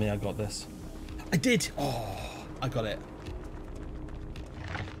 Please tell me I got this. I did. Oh, I got it.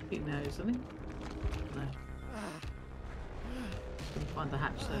 He knows, doesn't he? No. Couldn't find the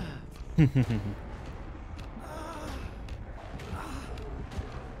hatch there.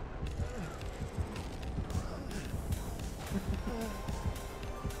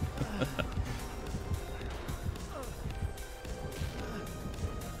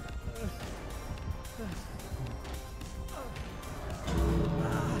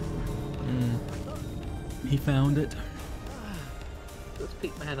 He found it. Let's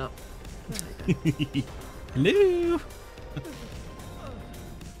peek my head up. Hello.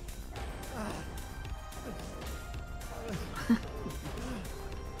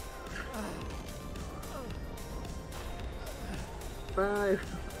 Bro.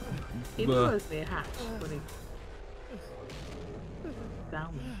 He knew I was near hatch when he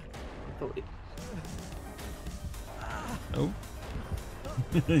down there. I thought he... Oh.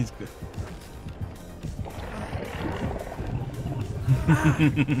 He's good.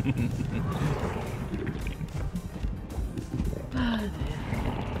 Oh dear.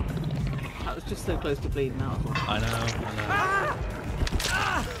 That was just so close to bleeding out. I know.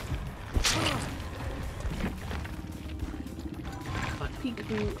 Like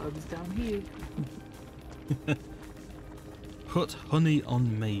peekaboo, I was down here. Put honey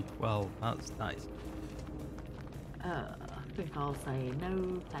on me. Well, that's nice. I think I'll say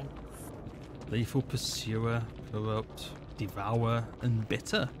no thanks. Lethal Pursuer, Corrupt, Devour, and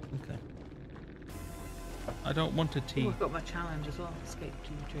Bitter. Okay. I don't want a tea. Oh, I've got my challenge as well. Escape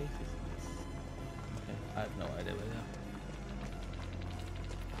Team Traces. Okay, I have no idea where they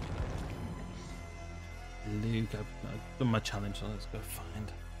are. Luke, I've done my challenge, so let's go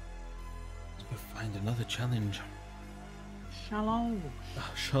find another challenge. Shalom.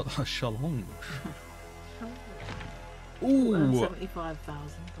 Shalom. Ooh. Ooh.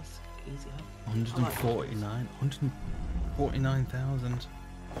 75,000. That's easy. 149,000.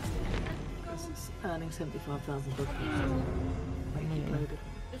 It's earning 75,000 bucks.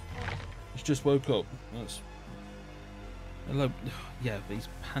 He's just woke up. That's. Hello. Yeah, but he's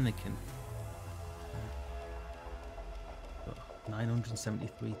panicking.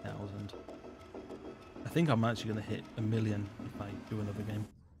 973,000. I think I'm actually going to hit 1 million if I do another game.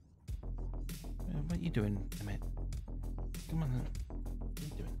 What are you doing, mate? Come on then. What are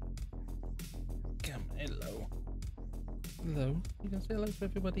you doing? Come, hello. Hello. You can say hello to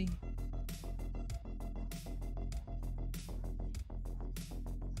everybody.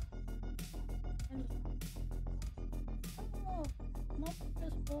 Oh, Mom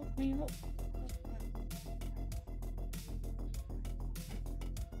just woke me up.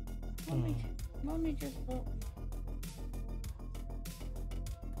 Mommy just woke me up.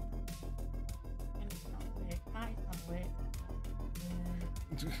 And it's not awake. Matt's not awake.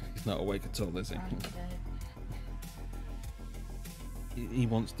 He's not awake at all, is he? I'm dead. He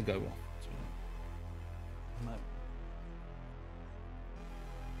wants to go off.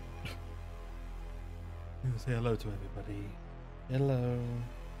 Say hello to everybody. Hello.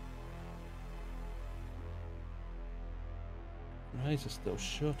 My eyes are still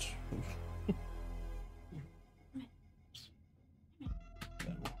shut.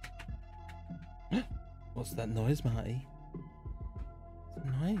 What's that noise, Marty? What's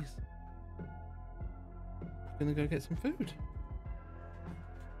the noise? I'm gonna go get some food.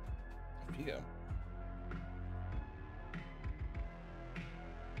 Off you go.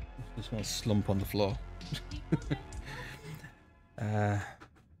 Just gonna slump on the floor. They're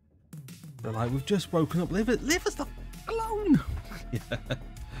like, we've just woken up. Leave us alone. Yeah.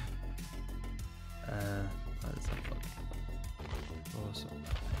 Let's have a look. Awesome.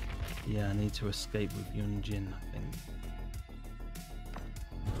 Yeah, I need to escape with Yunjin, I think.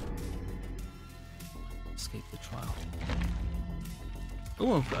 Escape the trial.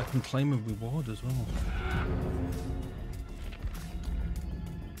 Oh, I can claim a reward as well.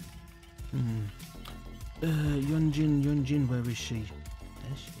 Yunjin, where is she?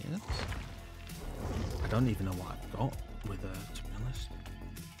 There she is. I don't even know what I've got with her, to be honest.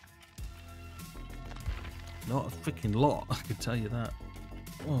 Not a freaking lot, I can tell you that.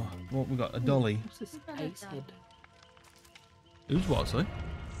 Oh, what we got? A dolly. What's this ace head? Who's what, sorry?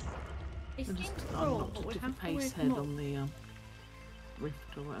 It's I just in the roll, unlocked but a we different have to ace wake head them up on the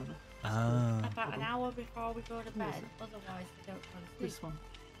rift or whatever. Ah. about an hour before we go to Where is bed, it? otherwise they don't go to sleep. This one.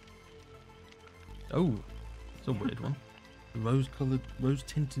 Oh, it's a weird one. Rose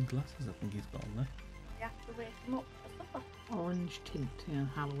tinted glasses, I think he's got on there. You have to wake them up for supper. Orange tint, yeah,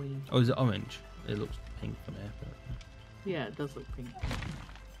 Halloween. Oh, is it orange? It looks pink from here, but. Yeah, it does look pink.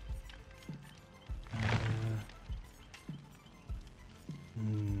 I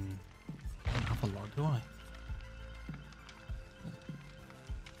don't have a lot, do I?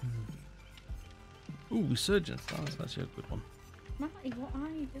 Ooh, resurgence. That's actually a good one. Matty, what are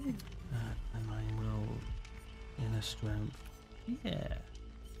you doing? And I will inner strength. Yeah.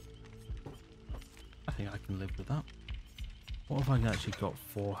 I think I can live with that. What have I actually got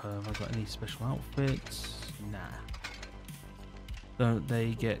for her? Have I got any special outfits? Nah. Don't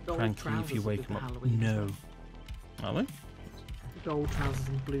they get Gold cranky if you trousers wake with them the up? Halloween as No. Are they? Gold trousers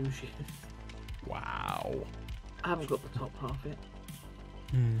and blue shoes. Wow. I haven't got the top half yet.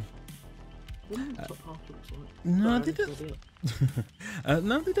 What do the top half looks like? No, Sorry, they I don't. didn't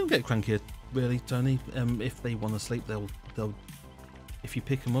No, they don't get cranky, really, Tony. If they want to sleep, they'll. If you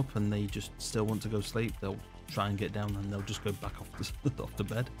pick them up and they just still want to go sleep, they'll try and get down and they'll just go back off the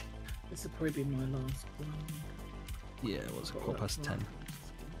bed. This will probably be my last one. Yeah, what's it, 10:15.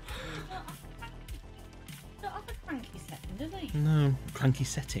 Don't have a cranky setting, do they? No, cranky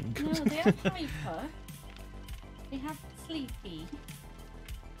setting. No, they have hyper. They have sleepy.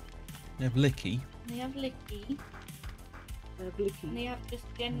 They have licky. They have licky. They're blicky. And they have just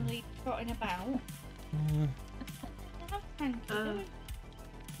generally trotting about. They have cranky.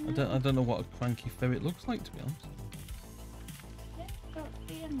 I don't know what a cranky ferret looks like, to be honest.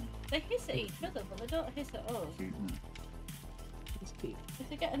 They hiss at each other, but they don't hiss at us. It's cute. If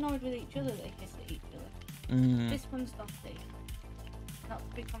they get annoyed with each other, they hiss at each other. This one's Dottie. Not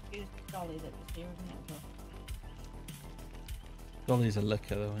to be confused with Dolly that was here a minute ago. Dolly's a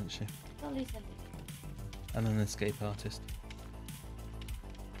licker, though, isn't she? Dolly's a licker. And an escape artist.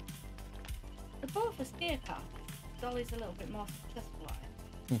 They're both escape artists. Dolly's a little bit more successful at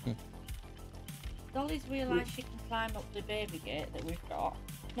it. Dolly's realised she can climb up the baby gate that we've got.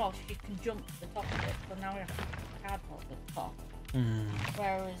 Well, she can jump to the top of it, so now we have to put the cardboard at the top.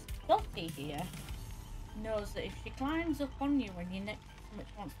 Whereas Dottie here knows that if she climbs up on you when you're next to something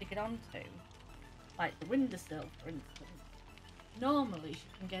she wants to get onto, like the windowsill for instance, normally she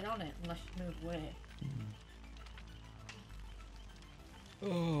can get on it unless you move away.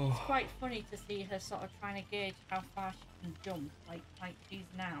 It's quite funny to see her sort of trying to gauge how far she can jump, like she's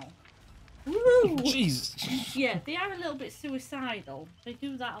now. Woo! Jeez. Yeah, they are a little bit suicidal. They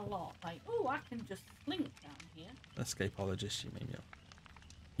do that a lot. Like, oh, I can just slink down here. Escapologist, you mean?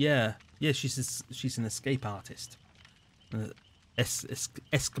 Yeah. Yeah, she's an escape artist.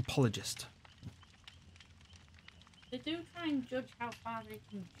 Escapologist. They do try and judge how far they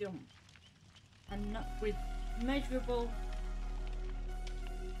can jump, and not with measurable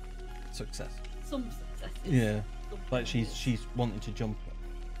Success. some successes. Yeah. Some Like failures. she's wanting to jump.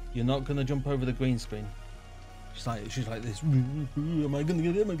 You're not gonna jump over the green screen. She's like this. Am I gonna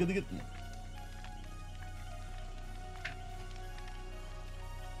get it? Am I gonna get it?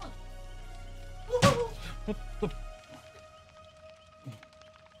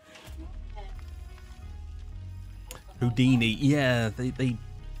 Houdini. Yeah, they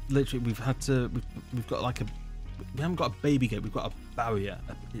literally, we've got like we haven't got a baby gate, we've got a barrier.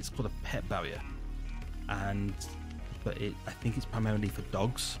 It's called a pet barrier, but I think it's primarily for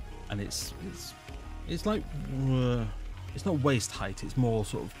dogs, and it's like it's not waist height, it's more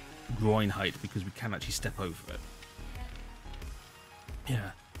sort of groin height because we can actually step over it.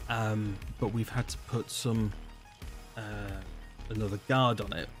 Yeah, but we've had to put some another guard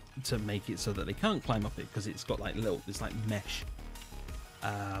on it to make it so that they can't climb up it, because it's got like it's like mesh.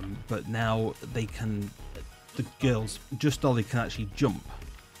 But now they can, the girls, just Dolly can actually jump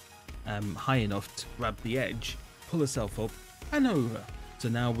high enough to grab the edge, pull herself up and over. So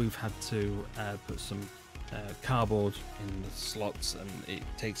now we've had to put some cardboard in the slots, and it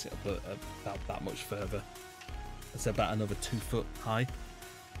takes it up about that much further. It's about another 2 foot higher,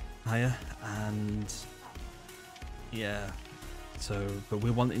 and yeah. So, but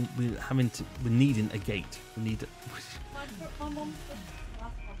we're needing a gate. We need. My mum said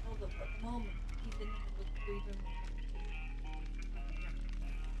last time, hold up, at the moment he's in the 3 room.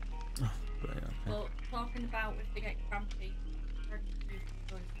 Oh, right, okay. Well, talking about if they get crampy, go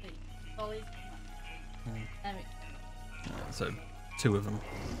to sleep. Dolly's so 2 of them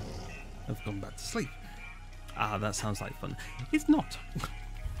have gone back to sleep. Ah, that sounds like fun. It's not,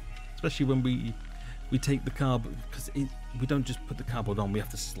 especially when we take the cardboard, because we don't just put the cardboard on, we have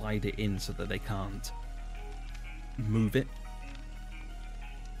to slide it in so that they can't move it.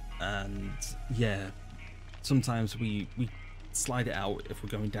 And yeah, sometimes we slide it out if we're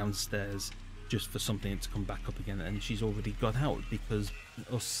going downstairs just for something to come back up again, and she's already got out because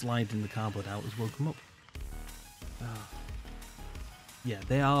us sliding the cardboard out has woke them up. Yeah,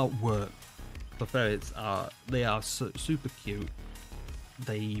 they are work. The ferrets they are super cute.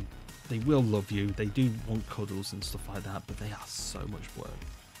 They will love you. They do want cuddles and stuff like that, but they are so much work.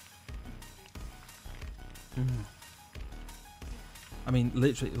 I mean,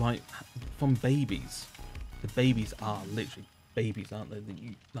 literally, like, from babies, the babies are literally babies, aren't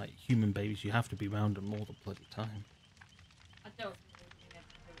they? Like human babies, you have to be around them all the bloody time. I don't think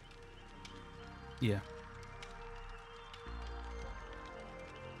yeah.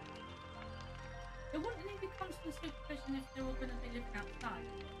 There wouldn't need to be constant supervision if they were going to be living outside.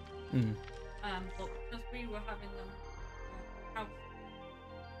 But because we were having them out,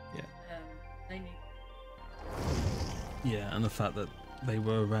 they need. Yeah, and the fact that they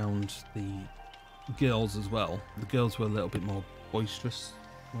were around the girls as well. The girls were a little bit more boisterous,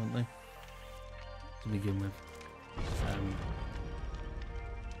 weren't they? To begin with.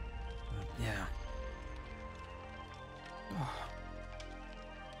 Yeah.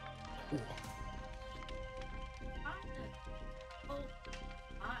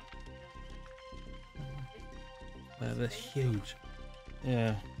 They're huge.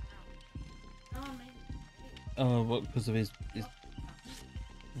 Yeah. Oh, well, because of he's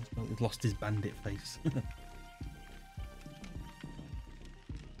lost his bandit face.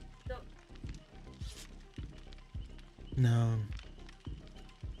 No.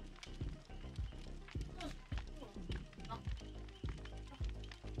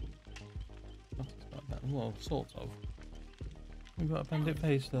 Well, sort of. You've got a bandit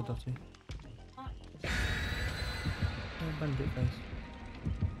face there, Dottie. Bandit face.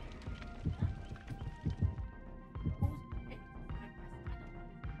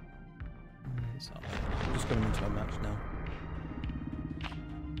 I'm just going into a match now.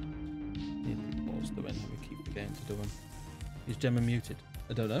 What's doing? We keep forgetting to do them. Is Gemma muted?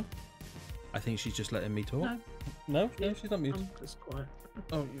 I don't know. I think she's just letting me talk. No, she's not muted. I'm just quiet.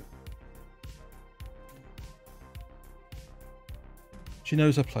 Oh, she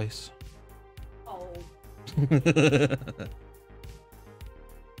knows her place. Oh.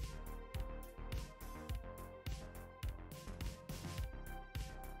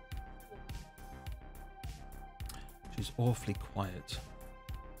 She's awfully quiet.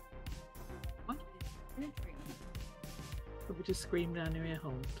 What? Probably just scream down your ear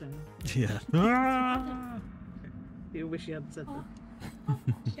hole. Yeah. You wish you had said that.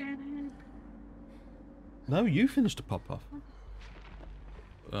 Shannon. No, you finished to pop off.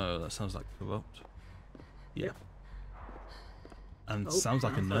 Oh, that sounds like corrupt. Yeah. Yep. And sounds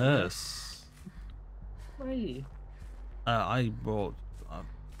like a nurse. Where are you? I brought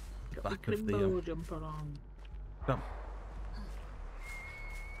Got back the of the. Klimbo jumper on.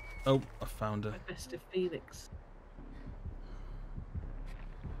 Oh, I found her. My festive Felix.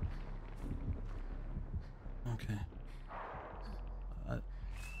 Okay.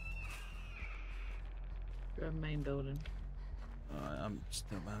 You're in main building. I'm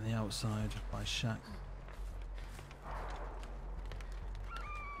still on the outside by shack.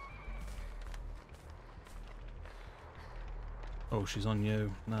 Oh, she's on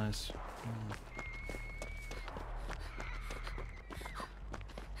you. Nice.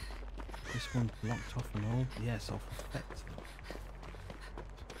 This one's locked off and all. Yes, I'll perfect them.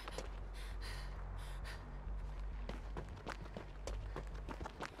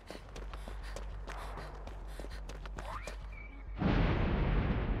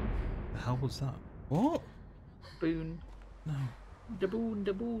 The hell was that? What? Boon. No. Da boon,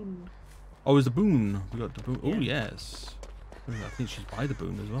 da boon. Oh, it's the boon. We got the boon. Yeah. Oh, yes. Ooh, I think she's by the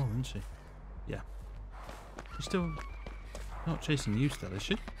boon as well, isn't she? Yeah. She's still not chasing you still, is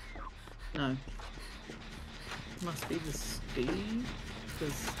she? No. Must be the Steve,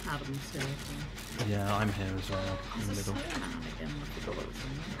 because Adam's here. So. Yeah, I'm here as well, in the There's a middle. snowman again. I forgot what was in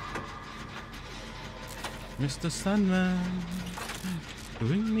there. Mr. Sandman,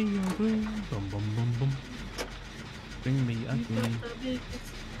 bring me your boon. Bum bum bum bum. Bring me a You boon. got the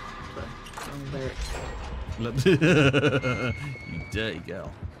biggest- Wrong lyrics. You dirty girl.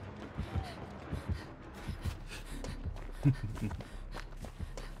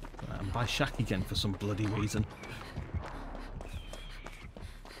 I'm by Shaq again for some bloody reason.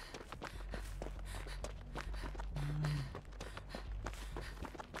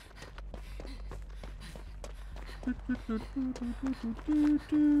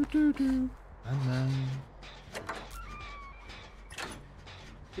 And then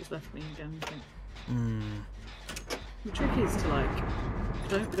She's left me again, I think. Hmm. The trick is to like,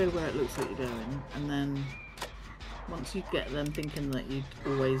 don't go where it looks like you're going, and then once you get them thinking that you'd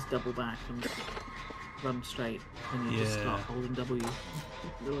always double back and run straight, and you just Yeah. start holding W.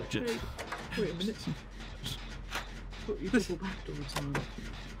 They're like, Ju- wait a minute. Thought you double backed all the time.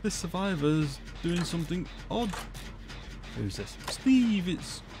 This survivor's doing something odd. Who's this? Steve,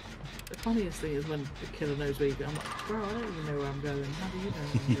 it's... The funniest thing is when the killer knows where you go. I'm like, bro, I don't even know where I'm going. How do you know where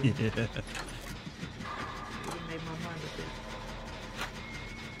I'm going? Yeah. I haven't made my mind up yet.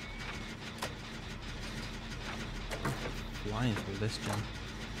 Flying through this, Jen.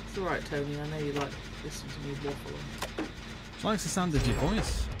 It's alright, Tony. I know you like listening to me waffle. She likes the sound of your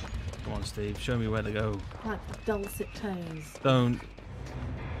voice. Come on, Steve, show me where to go. Like dulcet tones. Don't...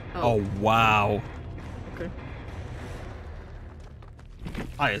 Oh, wow. Okay.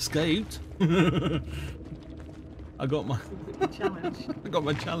 I escaped. I got my... Challenge. I got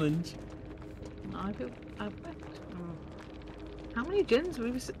my challenge. I bet. How many gens?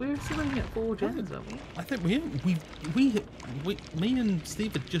 We were still only at 4 gens, weren't we? I think we me and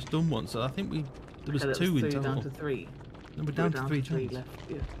Steve had just done one, so I think there was Okay, that 2 in three total. down to 3. No, we're down to 3 3 gens. left.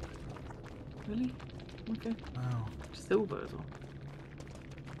 Yeah. Really? Okay. Wow. Silver as well.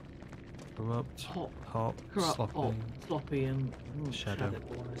 Corrupt, Hot. hot, Corrupt, sloppy. hot, sloppy, and Shadow.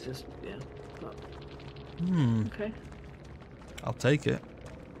 Shadowborn is just But, okay. I'll take it.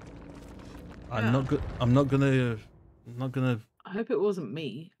 I'm Yeah. not good. I'm not gonna. I hope it wasn't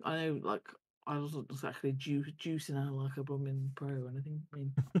me. I know, like, I wasn't exactly juicing her like a blooming pro or anything. I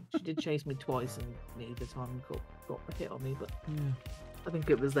mean, she did chase me twice and neither time got a hit on me, but Yeah. I think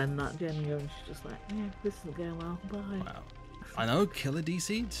it was then that Jen and she's just like, yeah, this isn't going well, bye. Wow. I know killer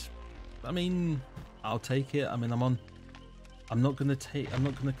DC'd. I mean, I'll take it. I mean, I'm not gonna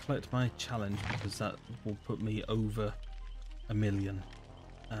collect my challenge because that will put me over 1 million.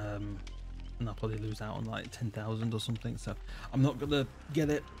 And I'll probably lose out on like 10,000 or something. So I'm not gonna get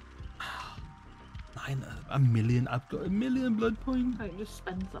it. 1 million. I've got 1 million blood points. Don't just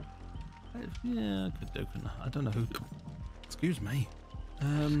spend them. Yeah, I could do. Couldn't I? I don't know who. Excuse me.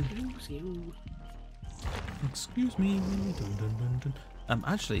 Excuse you. Excuse me. Dun, dun, dun, dun.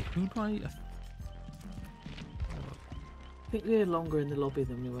 Actually, who do I? I think we were longer in the lobby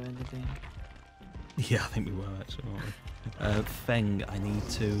than we were in the game. Yeah, I think we were actually. Weren't we? Feng, I need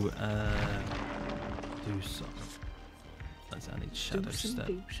to do some. I need shadow step.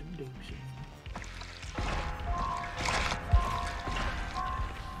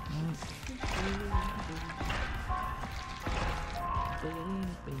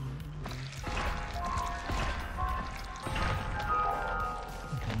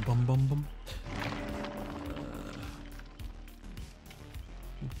 Bum bum bum.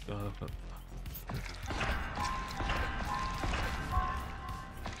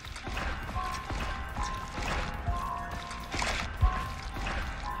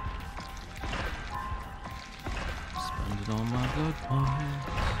 Spending all my blood points.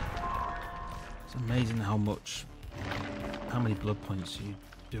 It's amazing how many blood points you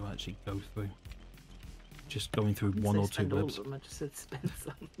do actually go through. Just going through one or two webs. I just said spend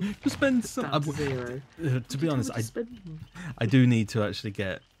some. Just spend some. Down to 0. To be honest, Spend them. I do need to actually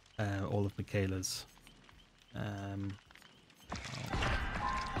get all of Michaela's.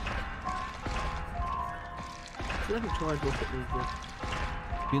 still haven't tried Rocket League yet.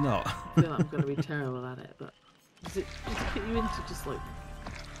 You're not. I feel like I'm going to be terrible at it, but does it put you into just like...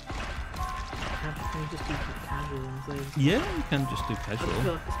 Can you just do casual and things? Yeah, you can just do I casual.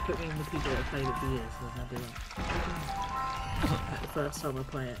 feel like it's put me in the people that have played it for years, and then I'll be like... the first time I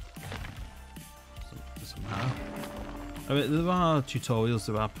play it. Doesn't matter. I mean, there are tutorials,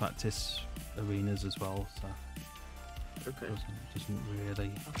 there are practice arenas as well, so Okay. doesn't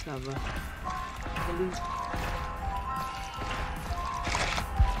really. Let's have a look.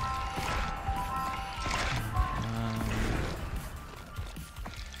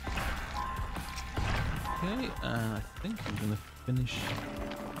 Okay, and I think I'm gonna finish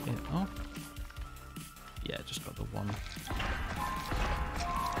it off. Yeah, just got the one.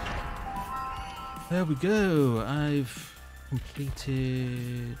 There we go. I've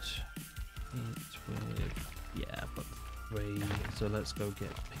completed it with, yeah, I've got 3. So let's go get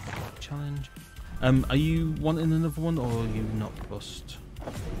pick challenge. Are you wanting another one, or are you not fussed?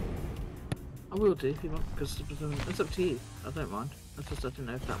 I will do if you want, because it's up to you. I don't mind. I didn't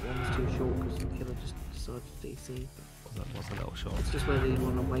know if that one was too short because the killer just decided to DC. That was a little short. It's just whether you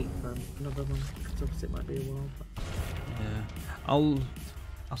want to wait for another one, because obviously it might be a while. But... Yeah,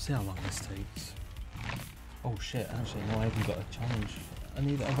 I'll see how long this takes. Oh shit! Actually, no, I haven't got a challenge. I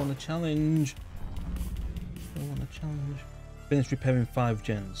want a challenge. I want a challenge. Finish repairing 5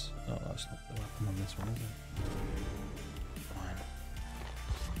 gens. Oh, that's not the weapon on this one, is it? Fine.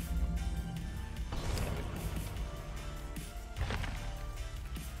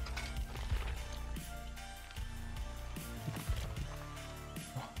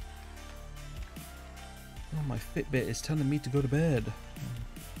 Oh, my Fitbit is telling me to go to bed.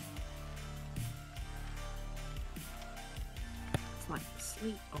 It's like,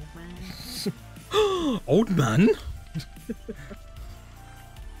 sleep, old man. Old man?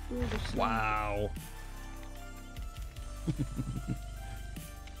 Wow.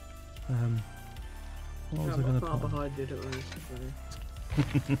 What was I going to far put? behind you, don't worry.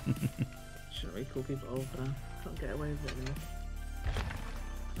 Shouldn't we call people old now? Can't get away with it anymore.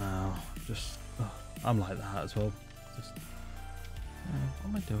 No, just I'm like that as well. Just what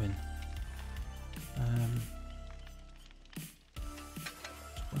am I doing?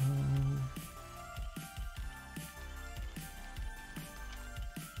 12.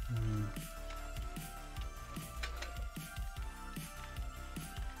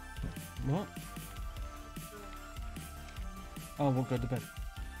 What? Oh, we'll go to bed.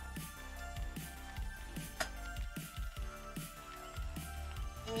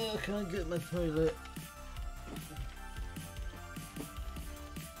 Oh, I can't get my toilet.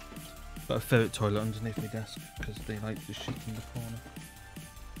 Got a ferret toilet underneath my desk because they like to shit in the corner.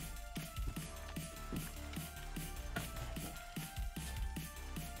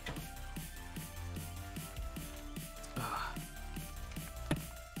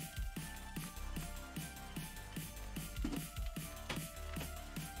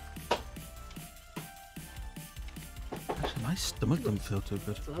 My stomach doesn't feel too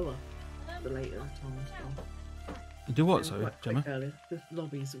good. Slower the later time as well. Do what, They sorry, were quite Gemma? quick earlier. The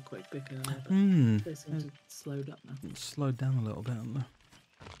lobbies were quite quick earlier, but they seem to have slowed up now. It's slowed down a little bit, haven't they?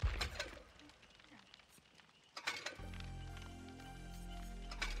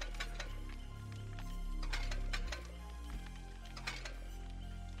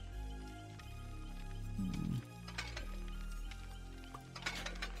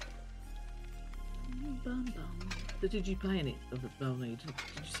 Bum, bum. So did you play any of the... Oh no, did you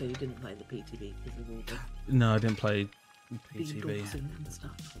say you didn't play the PTB because of all the No, I didn't play PTB. DDoSing and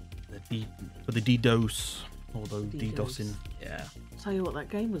stuff? For the DDoS, or the DDoS. DDoSing, yeah. Tell you what, that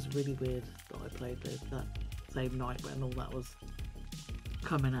game was really weird that I played that same night when all that was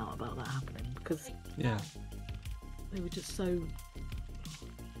coming out about that happening, because Yeah. they were just so...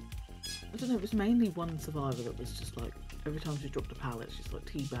 I don't know, it was mainly one survivor that was just like, every time she dropped a pallet, she's like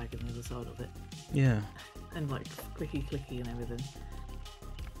teabagging the other side of it. Yeah. And like clicky clicky and everything.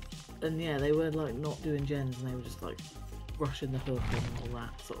 And yeah, they were like not doing gens and they were just like rushing the hook and all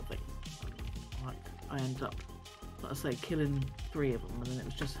that sort of thing. Like I ended up, like I say, killing 3 of them, and then it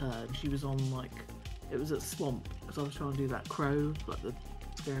was just her, and she was on like, it was at Swamp because I was trying to do that crow, like the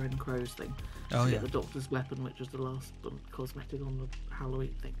scaring crows thing. Oh, to yeah. get the doctor's weapon, which was the last cosmetic on the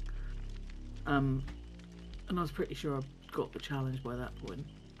Halloween thing. And I was pretty sure I got the challenge by that point.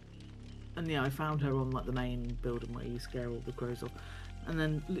 And yeah, I found her on like the main building where you scare all the crows off. And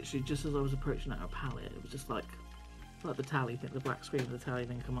then literally just as I was approaching her pallet, it was just like the tally thing, the black screen of the tally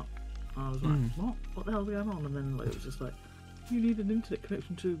thing come up. And I was like, what the hell's going on? And then like, it was just like, you need an internet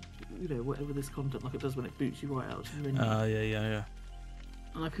connection to, you know, whatever this content, like it does when it boots you right out. Yeah.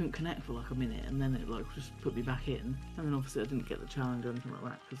 and I couldn't connect for like a minute, and then it like just put me back in, and then obviously I didn't get the challenge or anything like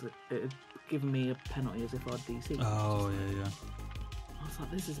that because it had given me a penalty as if I'd DC'd. Oh yeah. I was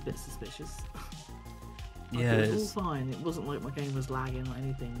like, this is a bit suspicious. Like, yeah, it was all fine. It wasn't like my game was lagging or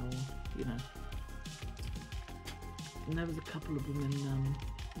anything, or you know. And there was a couple of them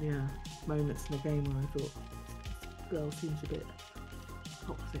in moments in the game where I thought, this girl seems a bit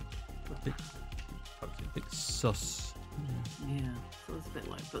toxic. But... bit sus. Yeah, so it was a bit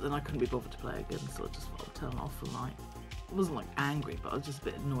like, but then I couldn't be bothered to play again, so I just thought I'd turn it off for the night. I wasn't like angry, but I was just a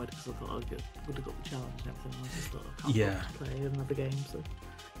bit annoyed because I thought I would have got the challenge and everything. I just thought I can't bother to play another game. So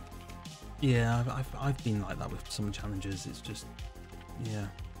yeah, I've been like that with some challenges. It's just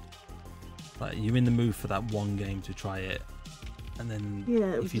like you're in the mood for that one game to try it, and then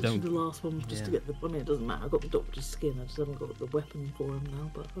it if you don't, the last one was just to get the. I mean, it doesn't matter. I got the doctor's skin. I just haven't got the weapon for him now.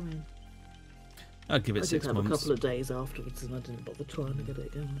 But I mean, I'd give it 6 months. I did have a couple of days afterwards, and I didn't bother trying to get it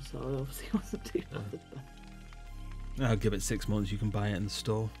again. So I obviously wasn't too bothered. I'll give it 6 months. You can buy it in the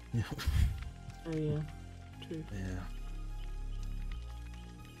store. Yeah. Oh yeah, true. Yeah.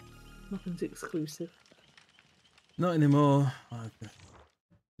 Nothing's exclusive. Not anymore.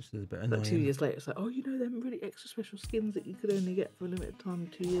 This is a bit annoying. But 2 years later, it's like, oh, you know them really extra special skins that you could only get for a limited time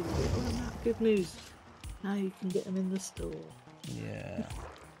 2 years ago. Oh, no, good news. Now you can get them in the store. Yeah.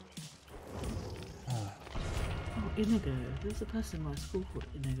 Oh, Inigo. There's a person in my school called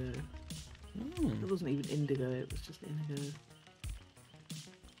Inigo. It wasn't even Indigo, it was just Inigo.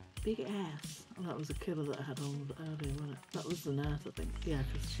 Big ass. Oh, that was a killer that I had on earlier, wasn't it? That was the nurse, I think. Yeah,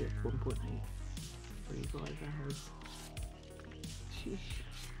 because she had 1.835 hours. Sheesh.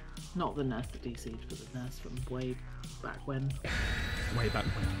 Not the nurse that DC'd, but the nurse from way back when. Way back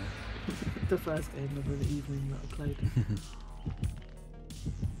when. The first game of the evening that I played.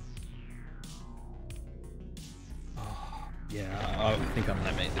 Yeah, I think I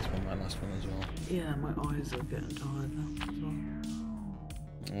might make this one my last one as well. Yeah, my eyes are getting tired now as well.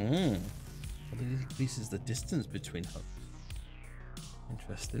 Well, it increases the distance between hooks.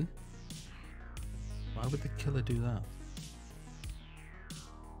 Interesting. Why would the killer do that?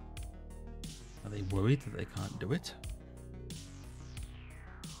 Are they worried that they can't do it?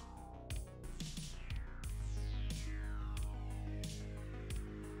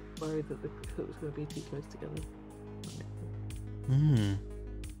 Worried that the hook's going to be too close together.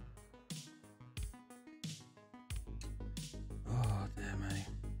 Oh dear me.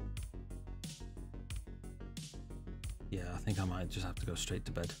 Yeah, I think I might just have to go straight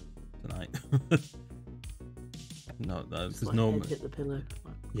to bed tonight. No, because like normally hit the pillow.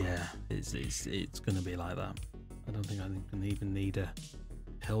 yeah, it's gonna be like that. I don't think I can even need a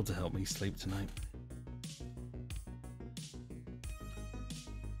pill to help me sleep tonight.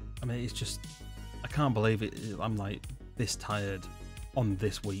 I mean, it's just I can't believe it. I'm like this tired on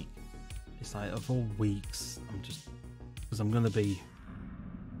this week. It's like of all weeks, I'm just because I'm gonna be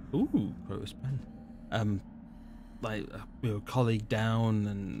Protos pen. Like a colleague down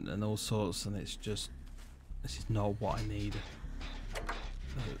and all sorts, and it's just this is not what I need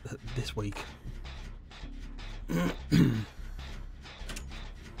this week. Another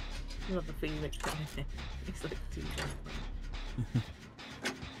Phoenix coming in. It's like 2 days.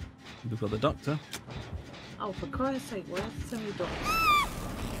 We've got the doctor. Oh, for Christ's sake, why are there so many dots?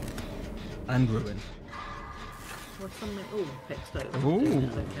 And Ruin. What's something? Oh, fixed over. Ooh. I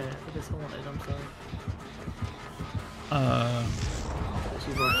don't care. If it's haunted, I'm sorry.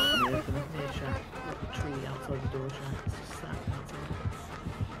 Actually, right up in the open, near shack. Like a tree outside the door shack. It's just sat outside.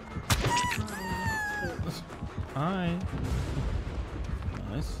 Hi.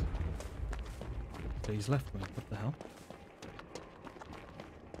 Nice. So he's left me. What the hell?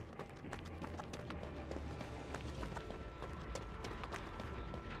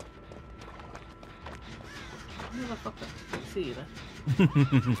 Motherfucker. See you there.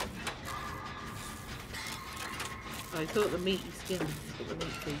 I thought the meaty skin, but the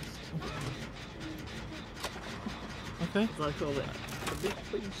meat feast. Okay. As I call it, the meat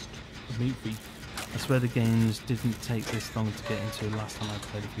feast. The meat feast. I swear the games didn't take this long to get into last time I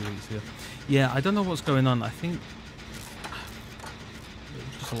played a few weeks ago. Yeah, I don't know what's going on. I think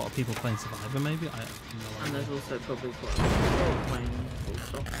just a lot of people playing Survivor, maybe. I have no and idea. there's also probably quite a lot of people playing full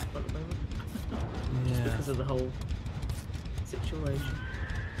stop at the moment. Just Yeah. because of the whole situation.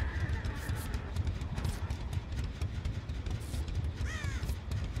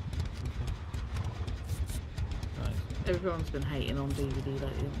 Right. Everyone's been hating on DVD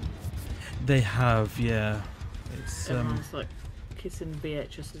lately. They have, yeah. It's Everyone's like kissing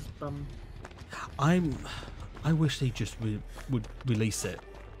Beatrice's bum. I wish they just would release it.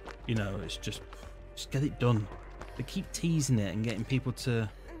 You know, it's just get it done. they keep teasing it and getting people to.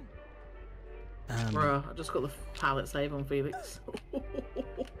 Bruh, I just got the pallet save on Felix.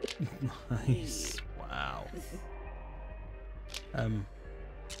 Nice. Wow.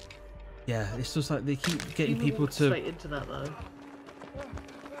 Yeah, it's just like they keep getting You people walked to. straight into that though.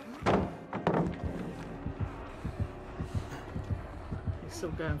 He's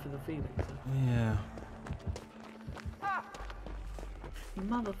still going for the Felix. Yeah.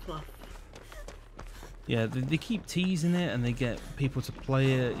 Mother fluff. Yeah, they keep teasing it and they get people to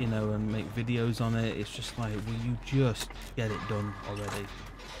play it, you know, and make videos on it. It's just like, will you just get it done already?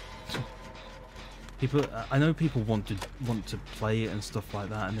 People, I know people want to play it and stuff like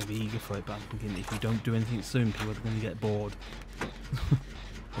that, and they're eager for it. But I'm thinking, if you don't do anything soon, people are going to get bored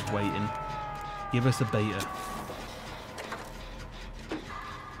of waiting. Give us a beta.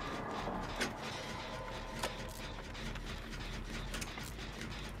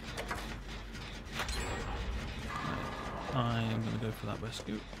 I'm going to go for that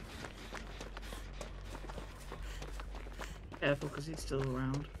rescue. Careful, because he's still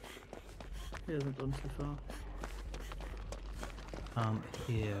around. He hasn't gone too far.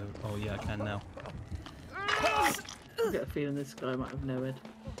 Here. Oh yeah, I can now. I get a feeling this guy might have no head.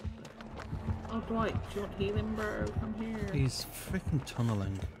 Oh Dwight, do you want healing, bro? Come here. He's freaking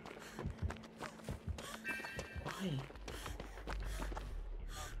tunneling. Why?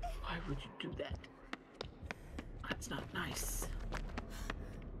 Why would you do that? That's not nice.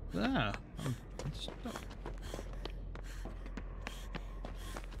 There. I'm stuck.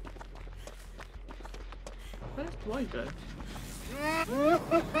 Where's Dwight go?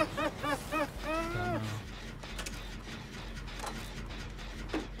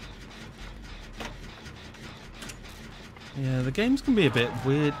 Yeah, the games can be a bit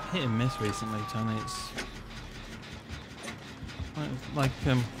weird, hit and miss recently, Tony. It's like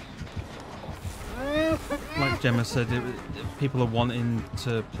Gemma said, people are wanting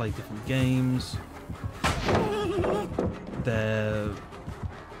to play different games. Their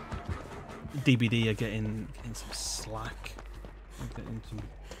DBD are getting some slack, they're getting some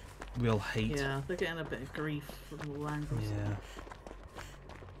real hate. Yeah, they're getting a bit of grief from all angles. Yeah.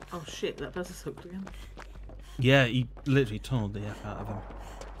 Oh shit, that buzzer's hooked again. Yeah, he literally tunneled the F out of him.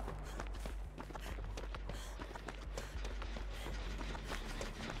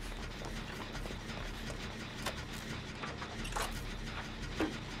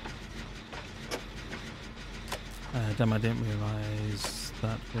 Damn, I didn't realise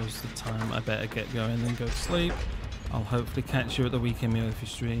that was the time. I better get going and go to sleep. I'll hopefully catch you at the weekend meal if you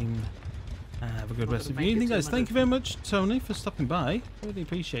stream. Have a good rest of your evening, guys. Thank you very much, Tony, for stopping by. Really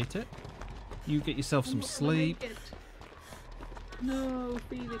appreciate it. You get yourself some sleep. No,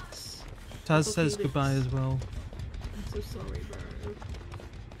 Felix. Taz says Felix. goodbye as well. I'm so sorry, bro.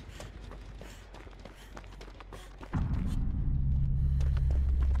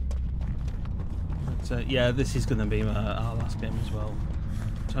 But yeah, this is going to be our last game as well,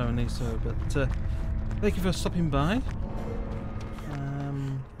 Tony. So, but thank you for stopping by.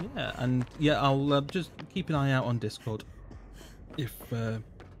 Yeah, and yeah, I'll just keep an eye out on Discord if I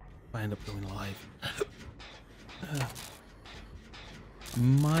end up going live.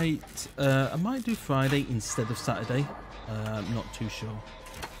 I might do Friday instead of Saturday. Not too sure.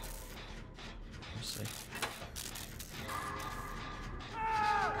 We'll see.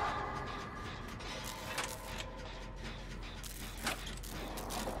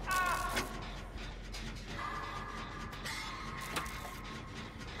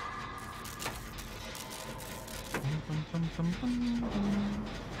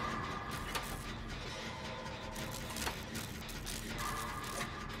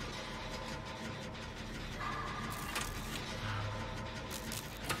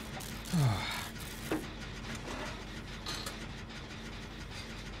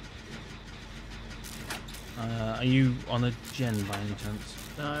 Are you on a gen by any chance?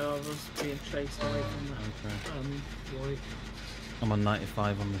 No, I was being chased away from that. Okay. Roy. I'm on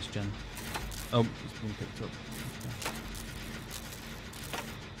 95 on this gen. Oh, it's been picked up. Okay.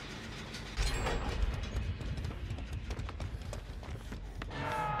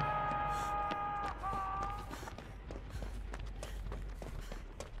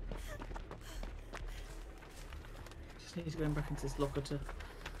 Just need to go back into this locker to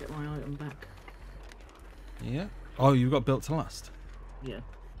get my item back. Yeah. Oh, you got built to last. Yeah.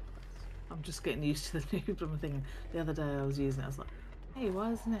 I'm just getting used to the new blooming thing. The other day I was using it, I was like, hey,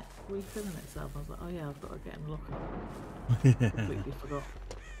 why isn't it refilling itself? I was like, oh yeah, I've got to get in the locker. Completely forgot.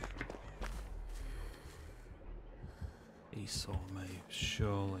 He saw me.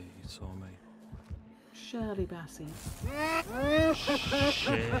 Surely he saw me. Shirley Bassey.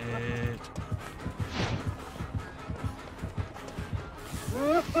 Shit.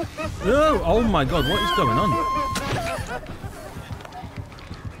 No! Oh my god, what is going on?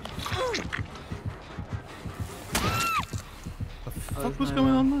 The fuck was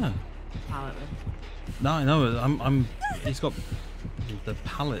going on there? Pallet then. No, I know. He's got the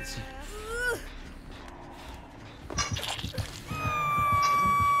pallets.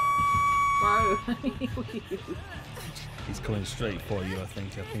 Bro. He's coming straight for you. I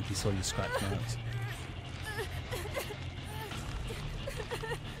think he saw you scratch marks.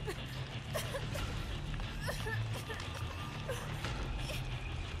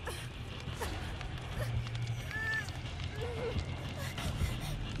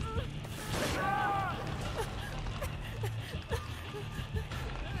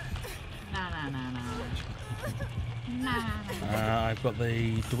 I've got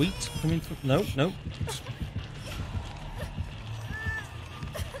the dweet coming through. No, no.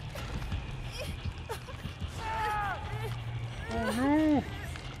 Oh no!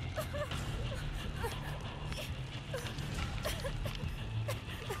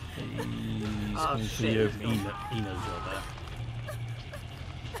 He's coming for you. He knows you're there.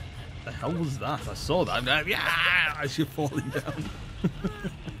 The hell was that? I saw that. Yeah! As you're falling down.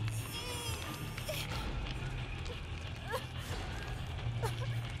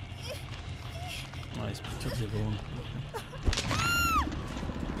 Nice, took the other one.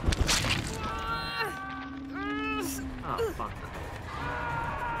 Oh, fuck.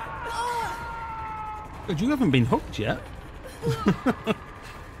 God, you haven't been hooked yet.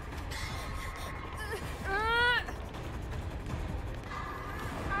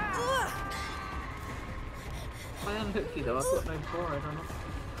 I unhooked you though, I've got no forehead on it.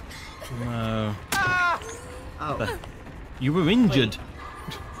 No. Oh. You were injured.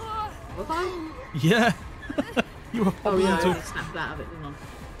 Was I? Yeah. You were Oh yeah, I into... only snapped out of it, didn't I?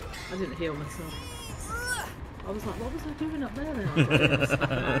 I didn't heal myself. I was like, what was I doing up there then? I was like, yeah, I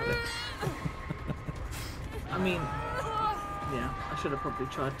snapped out of it. I mean, yeah, I should have probably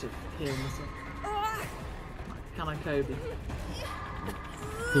tried to heal myself. Can I Kobe?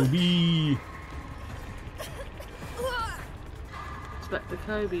 Kobe. Expect the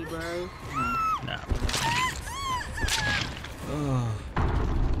Kobe, bro. No. No. Oh.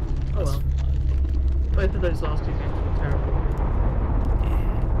 Oh well. Both of those last two games were terrible.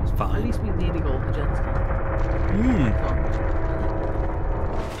 Yeah, it's fine. At least we nearly got the jet ski.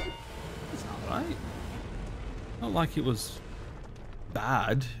 It's alright. Not like it was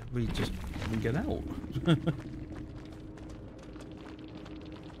bad. We just didn't get out.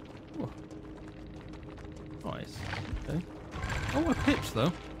 Oh. Nice. Okay. Oh, a pitch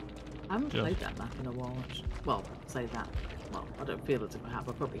though. I haven't Yeah. played that map in a while, actually. Well, say that. Well, I don't feel as if I have.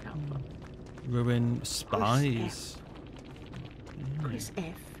 I probably have, but... Ruin spies. Chris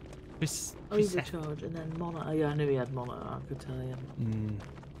F. Chris Overcharge and then monitor. Yeah, I knew he had monitor, I could tell you.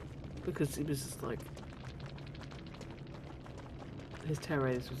 Because he was just like... His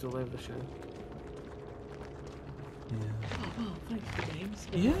terrors was all over the show. Yeah. Oh, thanks for the games.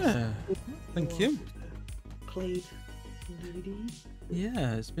 Yeah. Thank you. Played DVD.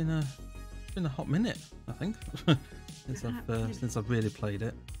 Yeah, it's been a hot minute, I think, since I've really played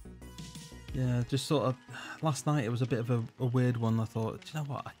it. Yeah, just sort of last night it was a bit of a weird one. I thought, do you know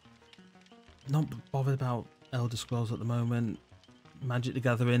what? I'm not bothered about Elder Scrolls at the moment. Magic the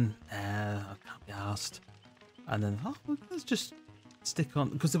Gathering, I can't be asked. And then let's just stick on,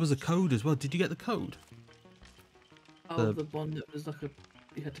 because there was a code as well. Did you get the code? Oh, the one that was like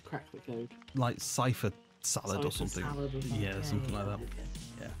you had to crack the code. Like Cypher Salad or something. Salad or something. Yeah, something like that.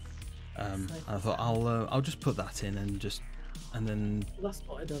 Yeah. And I thought I'll just put that in and then Well, that's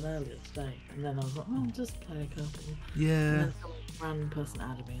what I done earlier today, and then I was like, oh, I'll just play a couple. yeah. And then some random person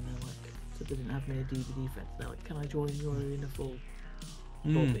added me, and they're like, so they didn't have me a DVD friend. They're like, can I join your arena full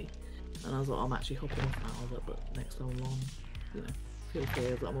lobby? And I was like, I'm actually hopping off now. I was like, but next time I'm on, you know, feel free. I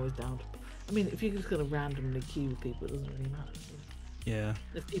was like, I'm always down to. I mean, if you're just gonna randomly queue with people, it doesn't really matter. Yeah.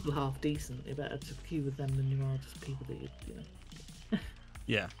 If people are half decent, you're better to queue with them than you are just people that you know.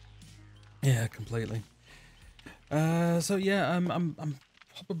 Yeah. Yeah, completely. So yeah, I'm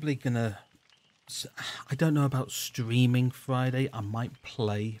probably gonna. I don't know about streaming Friday. I might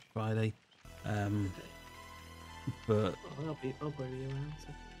play Friday, but I'll be around.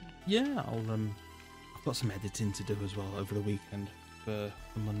 So. yeah, I've got some editing to do as well over the weekend for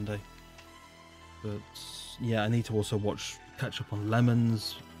Monday. But yeah, I need to also catch up on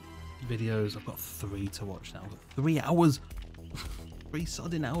Lemon's videos. I've got 3 to watch now. 3 hours. 3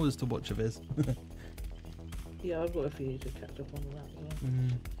 sodding hours to watch of his. Yeah, I've got a few to catch up on that as well.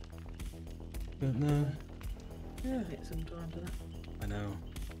 But no. Yeah, get some time for that. I know.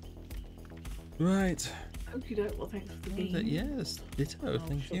 Right. Okay, don't. Well, thanks for the game. Yes, ditto.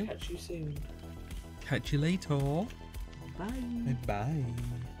 Thank you. Catch you soon. Catch you later. Bye. Bye.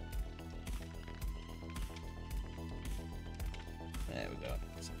 There we go.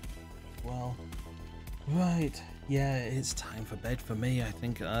 Well, right. Yeah, it's time for bed for me. I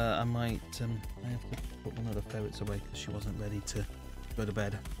think I might. I have to put one of the ferrets away because she wasn't ready to go to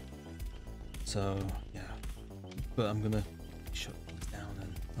bed. So yeah, but I'm gonna shut things down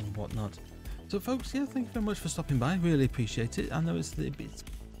and whatnot. So folks, yeah, thank you very much for stopping by. Really appreciate it. I know it's been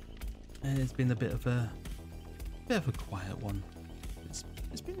a bit of a quiet one.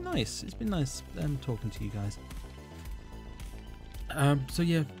 It's been nice. It's been nice talking to you guys. So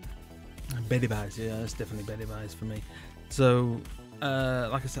yeah, Betty Buys. Yeah, it's definitely Betty Buys for me. So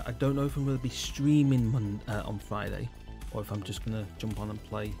like I said, I don't know if I'm going to be streaming on Friday or if I'm just going to jump on and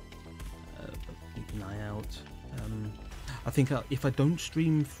play. But keep an eye out. I think if I don't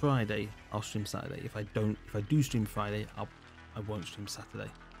stream Friday, I'll stream Saturday. If I do stream Friday, I won't stream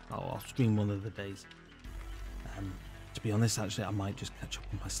Saturday. I'll stream one of the days. To be honest, actually, I might just catch up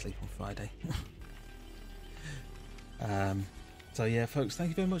on my sleep on Friday. So yeah, folks, thank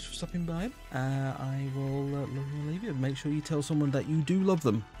you very much for stopping by. I will leave you. Make sure you tell someone that you do love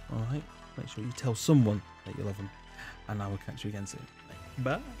them. All right. Make sure you tell someone that you love them, and I will catch you again soon.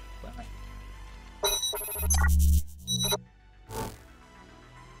 Bye. Bye.